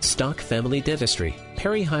care. Stock Family Dentistry.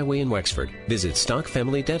 Perry Highway in Wexford. Visit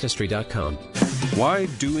stockfamilydentistry.com. Why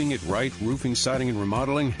doing it right roofing, siding, and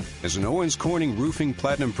remodeling? As an Owens Corning Roofing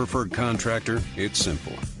Platinum Preferred contractor, it's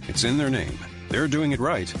simple. It's in their name. They're doing it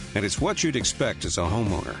right, and it's what you'd expect as a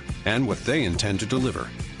homeowner, and what they intend to deliver.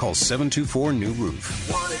 Call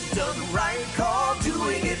 724-NEW-ROOF. Want it done right? Call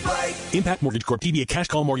doing it right. Impact Mortgage Corp. DBA Cash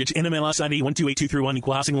Call Mortgage. NMLS ID 128231.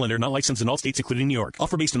 Equal housing lender. Not licensed in all states, including New York.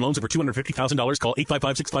 Offer based on loans over $250,000. Call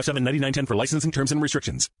 855-657-9910 for licensing terms and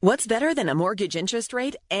restrictions. What's better than a mortgage interest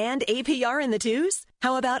rate and APR in the twos?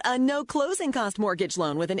 How about a no closing cost mortgage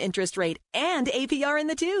loan with an interest rate and APR in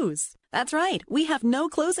the twos? That's right. We have no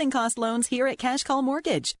closing cost loans here at Cash Call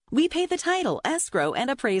Mortgage. We pay the title, escrow, and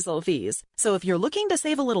appraisal fees. So if you're looking to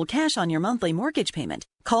save a little cash on your monthly mortgage payment,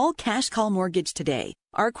 call Cash Call Mortgage today.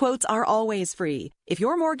 Our quotes are always free. If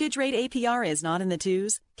your mortgage rate APR is not in the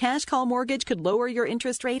twos, Cash Call Mortgage could lower your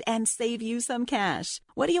interest rate and save you some cash.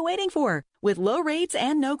 What are you waiting for? With low rates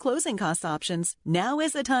and no closing cost options, now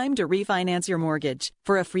is the time to refinance your mortgage.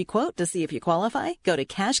 For a free quote to see if you qualify, go to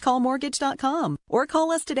cashcallmortgage.com or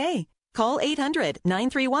call us today. Call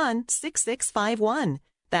 800-931-6651.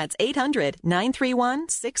 That's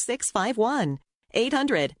 800-931-6651.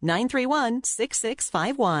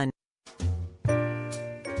 800-931-6651.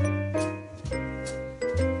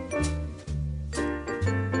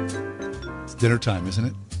 It's dinner time, isn't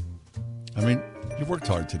it? I mean, you worked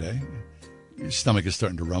hard today. Your stomach is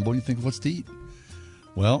starting to rumble. You think, what's to eat?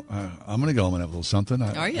 Well, I'm going to go home and have a little something.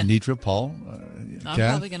 Are you? Anitra, Paul, I'm Kath?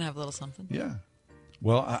 probably going to have a little something. Yeah.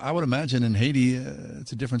 Well, I would imagine in Haiti,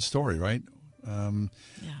 it's a different story, right?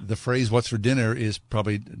 The phrase, what's for dinner, is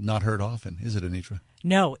probably not heard often, is it, Anitra?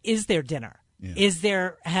 No. Is there dinner? Yeah.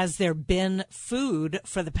 Has there been food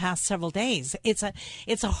for the past several days? It's a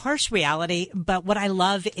harsh reality, but what I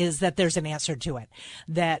love is that there's an answer to it.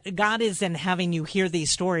 That God isn't having you hear these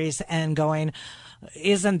stories and going,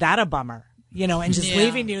 isn't that a bummer? and just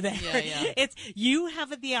leaving you there. Yeah. It's you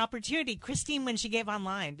have the opportunity. Christine, when she gave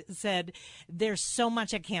online, said, there's so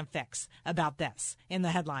much I can't fix about this in the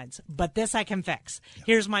headlines, but this I can fix. Yeah.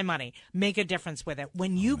 Here's my money. Make a difference with it.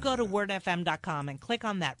 When you go to wordfm.com and click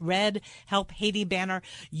on that red Help Haiti banner,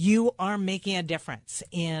 you are making a difference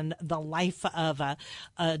in the life of a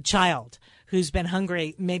child who's been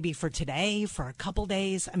hungry maybe for today, for a couple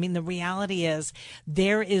days. I mean, the reality is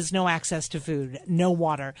there is no access to food, no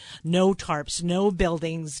water, no tarps, no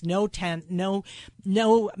buildings, no tent, no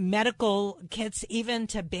medical kits, even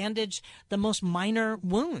to bandage the most minor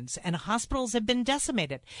wounds. And hospitals have been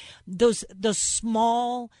decimated. Those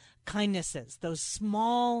small kindnesses, those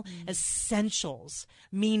small essentials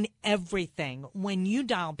mean everything. When you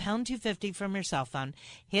dial pound 250 from your cell phone,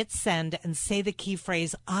 hit send and say the key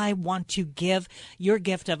phrase, I want to give, your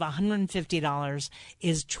gift of $150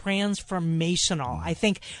 is transformational. I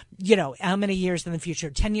think, how many years in the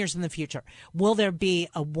future, 10 years in the future, will there be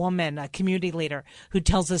a woman, a community leader who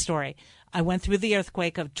tells the story? I went through the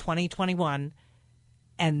earthquake of 2021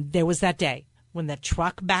 and there was that day when the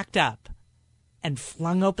truck backed up and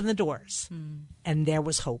flung open the doors, and there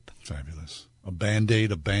was hope. Fabulous. A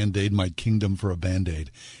Band-Aid, my kingdom for a Band-Aid.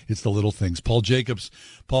 It's the little things. Paul Jacobs,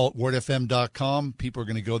 Paul, wordfm.com. People are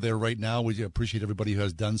going to go there right now. We appreciate everybody who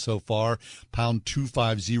has done so far. Pound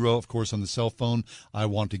 250, of course, on the cell phone. I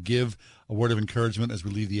want to give a word of encouragement as we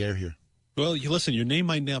leave the air here. Well, listen, your name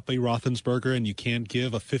might not be Roethlisberger, and you can't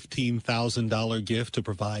give a $15,000 gift to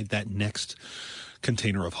provide that next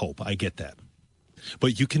container of hope. I get that.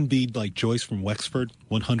 But you can be like Joyce from Wexford,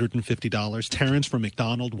 $150. Terrence from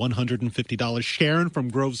McDonald, $150. Sharon from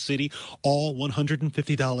Grove City, all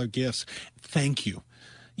 $150 gifts. Thank you.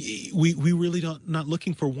 We really not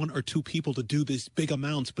looking for one or two people to do these big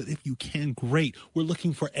amounts, but if you can, great. We're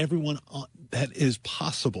looking for everyone that is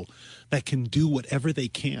possible that can do whatever they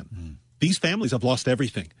can. These families have lost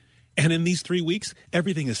everything. And in these 3 weeks,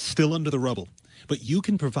 everything is still under the rubble. But you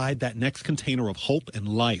can provide that next container of hope and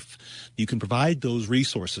life. You can provide those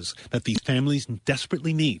resources that these families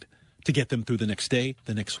desperately need to get them through the next day,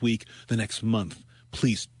 the next week, the next month.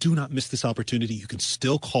 Please do not miss this opportunity. You can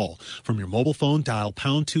still call from your mobile phone, dial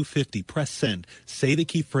pound 250, press send, say the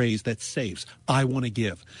key phrase that saves, I want to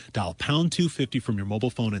give. Dial pound 250 from your mobile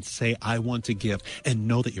phone and say, I want to give, and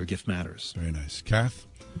know that your gift matters. Very nice. Kath?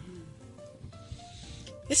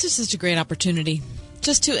 This is such a great opportunity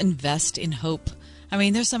just to invest in hope. I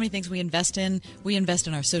mean, there's so many things we invest in. We invest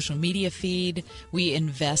in our social media feed. We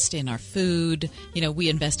invest in our food. We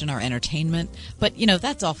invest in our entertainment. But,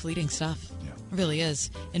 that's all fleeting stuff. Yeah. It really is.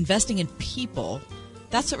 Investing in people,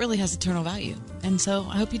 that's what really has eternal value. And so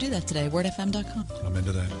I hope you do that today. WordFM.com. I'm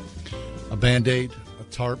into that. A Band-Aid, a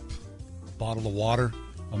tarp, a bottle of water,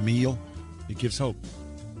 a meal. It gives hope.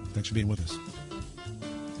 Thanks for being with us.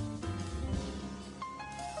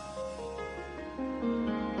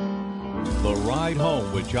 The Ride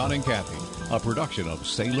Home with John and Kathy, a production of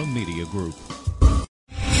Salem Media Group.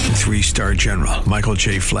 3-star General Michael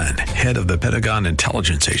J. Flynn, head of the Pentagon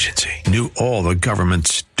Intelligence Agency, knew all the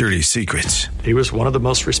government's dirty secrets. He was one of the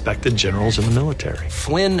most respected generals in the military.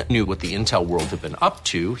 Flynn knew what the intel world had been up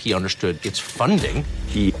to. He understood its funding.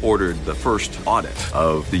 He ordered the first audit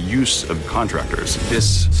of the use of contractors.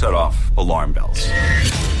 This set off alarm bells.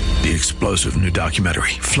 The explosive new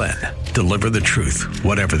documentary, Flynn, Deliver the Truth,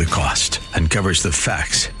 Whatever the Cost, uncovers the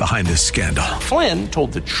facts behind this scandal. Flynn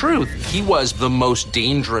told the truth. He was the most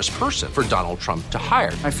dangerous person for Donald Trump to hire.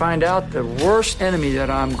 I find out the worst enemy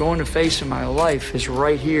that I'm going to face in my life is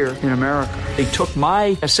right here in America. They took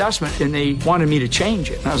my assessment and they wanted me to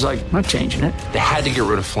change it. And I was like, I'm not changing it. They had to get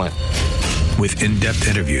rid of Flynn. With in-depth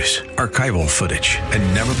interviews, archival footage,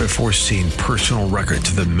 and never-before-seen personal records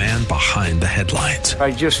of the man behind the headlines.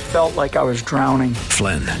 I just felt like I was drowning.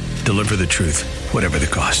 Flynn, Deliver the Truth, Whatever the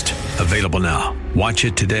Cost. Available now. Watch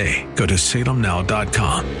it today. Go to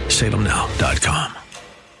salemnow.com. salemnow.com.